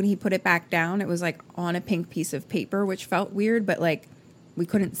point that when he put it back down, it was like on a pink piece of paper, which felt weird, but like we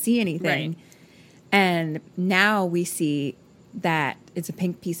couldn't see anything. Right. And now we see that it's a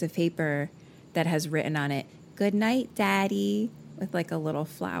pink piece of paper that has written on it, "Good night, Daddy," with like a little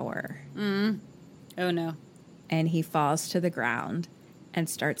flower. Oh no. And he falls to the ground and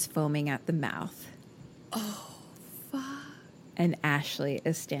starts foaming at the mouth. Oh, fuck. And Ashley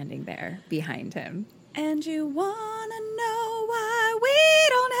is standing there behind him. And you wanna know why we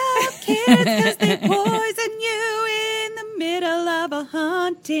don't have kids? 'Cause they poison you in the middle of a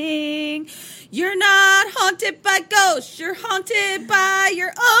haunting. You're not haunted by ghosts. You're haunted by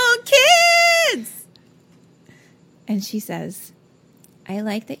your own kids. And she says, "I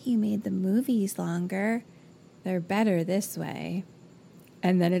like that you made the movies longer. They're better this way."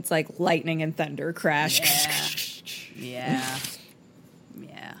 And then it's like lightning and thunder crash. Yeah.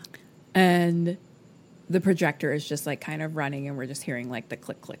 Yeah. And the projector is just like kind of running, and we're just hearing like the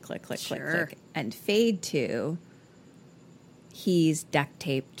click, click, click, click, click, click. And fade to, he's duct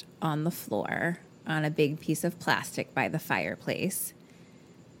taped on the floor on a big piece of plastic by the fireplace.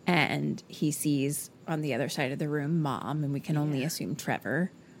 And he sees on the other side of the room Mom, and we can only assume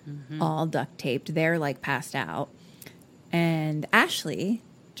Trevor, all duct taped. They're like passed out. And Ashley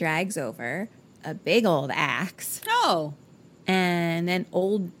drags over a big old axe. Oh. And an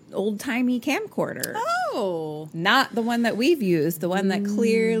old-timey camcorder. Oh. Not the one that we've used, the one that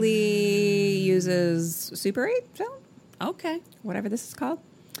clearly uses Super 8 film. Okay. Whatever this is called.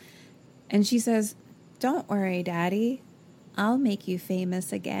 And she says, "Don't worry, Daddy. I'll make you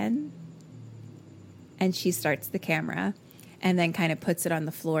famous again." And she starts the camera and then kind of puts it on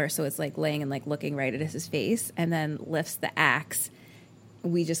the floor so it's like laying and like looking right at his face, and then lifts the axe.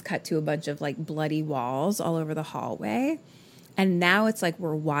 We just cut to a bunch of like bloody walls all over the hallway. And now it's like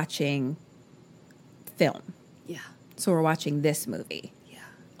we're watching film. Yeah. So we're watching this movie. Yeah.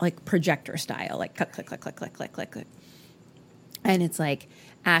 Like projector style, like click, click, click, click, click, click, click, click. And it's like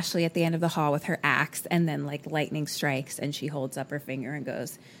Ashley at the end of the hall with her axe, and then like lightning strikes, and she holds up her finger and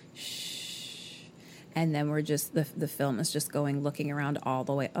goes, shh. And then we're just, the film is just going, looking around all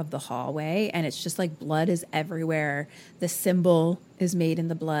the way of the hallway, and it's just like blood is everywhere. The symbol is made in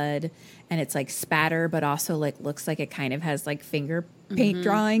the blood, and it's like spatter, but also like looks like it kind of has like finger paint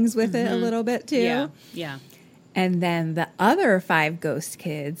drawings with it a little bit too. Yeah. Yeah. And then the other 5 ghost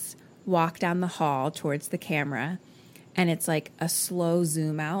kids walk down the hall towards the camera, and it's like a slow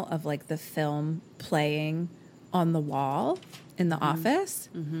zoom out of like the film playing on the wall in the office.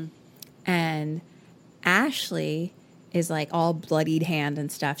 And Ashley is like all bloodied hand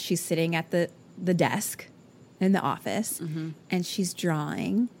and stuff. She's sitting at the desk in the office, and she's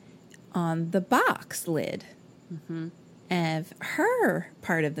drawing on the box lid of her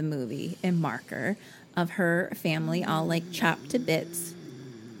part of the movie in marker of her family all like chopped to bits.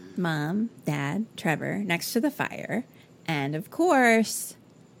 Mom, Dad, Trevor next to the fire. And of course,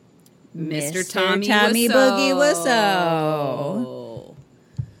 Mr. Tommy Boogie Wiseau.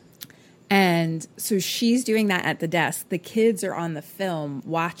 And so she's doing that at the desk. The kids are on the film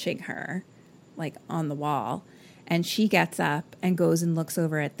watching her, like on the wall. And she gets up and goes and looks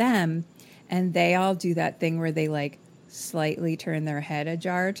over at them. And they all do that thing where they like slightly turn their head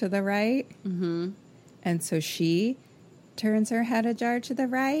ajar to the right. And so she turns her head ajar to the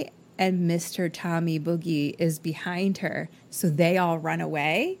right. And Mr. Tommy Boogie is behind her. So they all run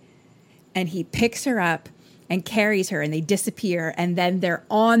away. And he picks her up and carries her, and they disappear, and then they're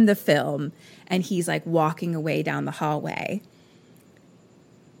on the film, and he's like walking away down the hallway.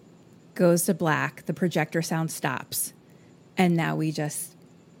 Goes to black, the projector sound stops, and now we just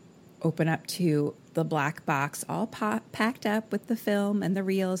open up to the black box, all packed up with the film, and the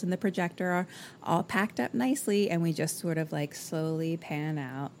reels and the projector are all packed up nicely, and we just sort of like slowly pan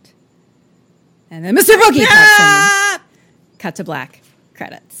out. And then Mr. Boogie cuts in. Cut to black.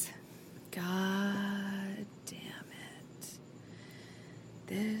 Credits. God damn it.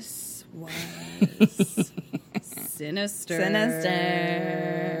 This was sinister.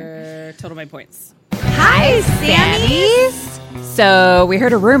 Total my points. Hi, Sammys! So, we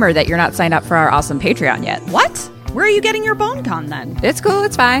heard a rumor that you're not signed up for our awesome Patreon yet. What? Where are you getting your BoneCon then? It's cool,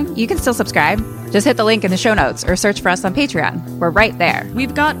 it's fine. You can still subscribe. Just hit the link in the show notes or search for us on Patreon. We're right there.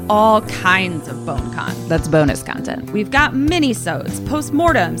 We've got all kinds of BoneCon. That's bonus content. We've got mini-sodes,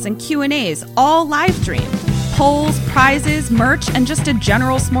 postmortems, and Q&As, all live streamed. Polls, prizes, merch, and just a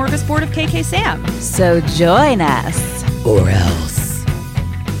general smorgasbord of KK Sam. So join us. Or else.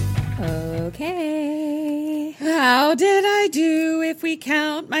 Okay. How did I do if we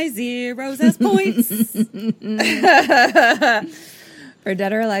count my zeros as points? For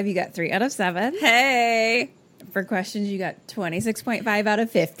Dead or Alive, you got 3 out of 7. Hey. For questions, you got 26.5 out of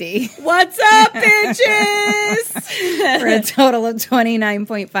 50. What's up, bitches? For a total of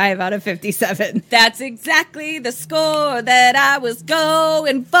 29.5 out of 57. That's exactly the score that I was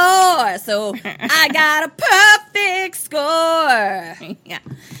going for. So I got a perfect score. Yeah.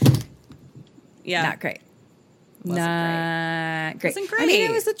 Yeah. Not great. Wasn't Not great. Wasn't great. I mean,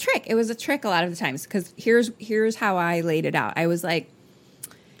 it was a trick. It was a trick a lot of the times, because here's how I laid it out. I was like,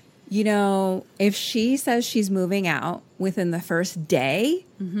 you know, if she says she's moving out within the first day,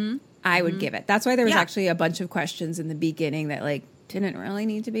 I would give it. That's why there was actually a bunch of questions in the beginning that like didn't really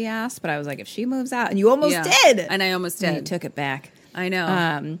need to be asked. But I was like, if she moves out, and you almost did, and I almost did, and you took it back. I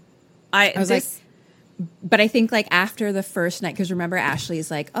know. I was like, but I think like after the first night, because remember Ashley's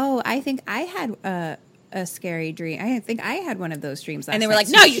like, oh, I think I had a scary dream. I think I had one of those dreams last night. And they were like,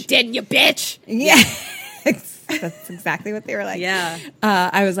 no, you didn't, you bitch. Yeah. That's exactly what they were like. Yeah.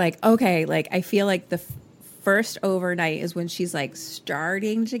 I was like, okay, like I feel like the first overnight is when she's like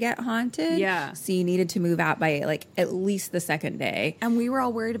starting to get haunted. Yeah. So you needed to move out by like at least the second day. And we were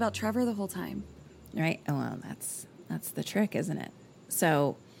all worried about Trevor the whole time. Right? Oh, well, that's the trick, isn't it?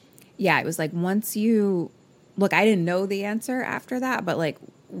 So yeah, it was like once you look, I didn't know the answer after that, but like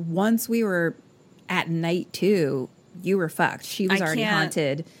once we were at night 2, you were fucked. She was already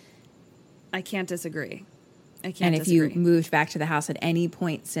haunted. I can't disagree. And if you moved back to the house at any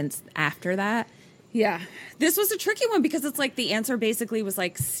point since after that. Yeah. This was a tricky one because it's like the answer basically was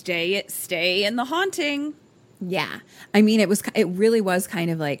like, stay in the haunting. Yeah. I mean, it really was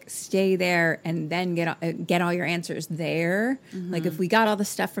kind of like stay there and then get all your answers there. Mm-hmm. Like if we got all the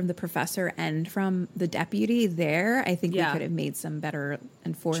stuff from the professor and from the deputy there, I think we could have made some better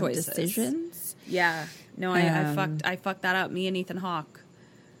informed decisions. Yeah. No, I fucked that up. Me and Ethan Hawke.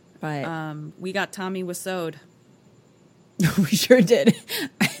 But we got Tommy Wiseau'd. We sure did.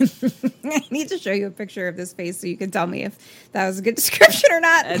 I need to show you a picture of this face so you can tell me if that was a good description or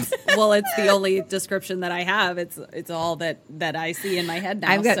not. It's the only description that I have. It's all that I see in my head now.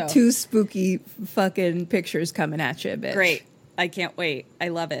 I've got 2 spooky fucking pictures coming at you, bitch. Great. I can't wait. I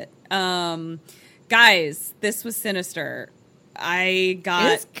love it. Guys, this was sinister. I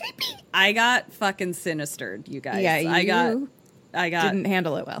got fucking sinistered, you guys. Yeah, I got didn't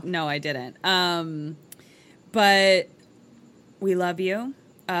handle it well. No, I didn't. But we love you.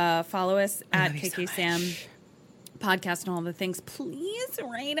 Follow us at KKSam Podcast and all the things. Please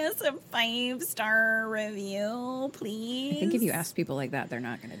write us a 5-star review, please. I think if you ask people like that, they're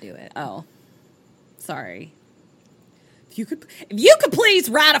not going to do it. Oh, sorry. If you could please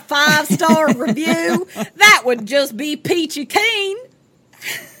write a 5-star review, that would just be peachy keen.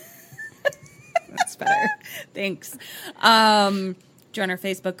 That's better. Thanks. Join our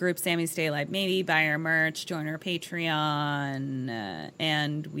Facebook group, Sammy's Stay Alive Maybe. Buy our merch. Join our Patreon.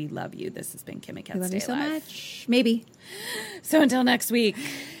 And we love you. This has been Kim and Kat. We love Stay you so Alive. much. Maybe. So until next week,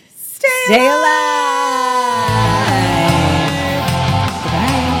 stay alive.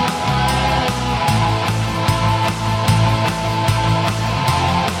 Goodbye.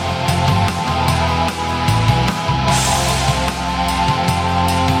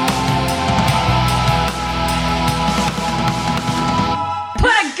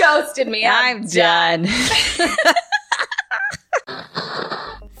 Ghosted me. I'm done.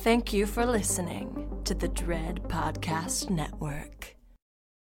 Thank you for listening to the Dread Podcast Network.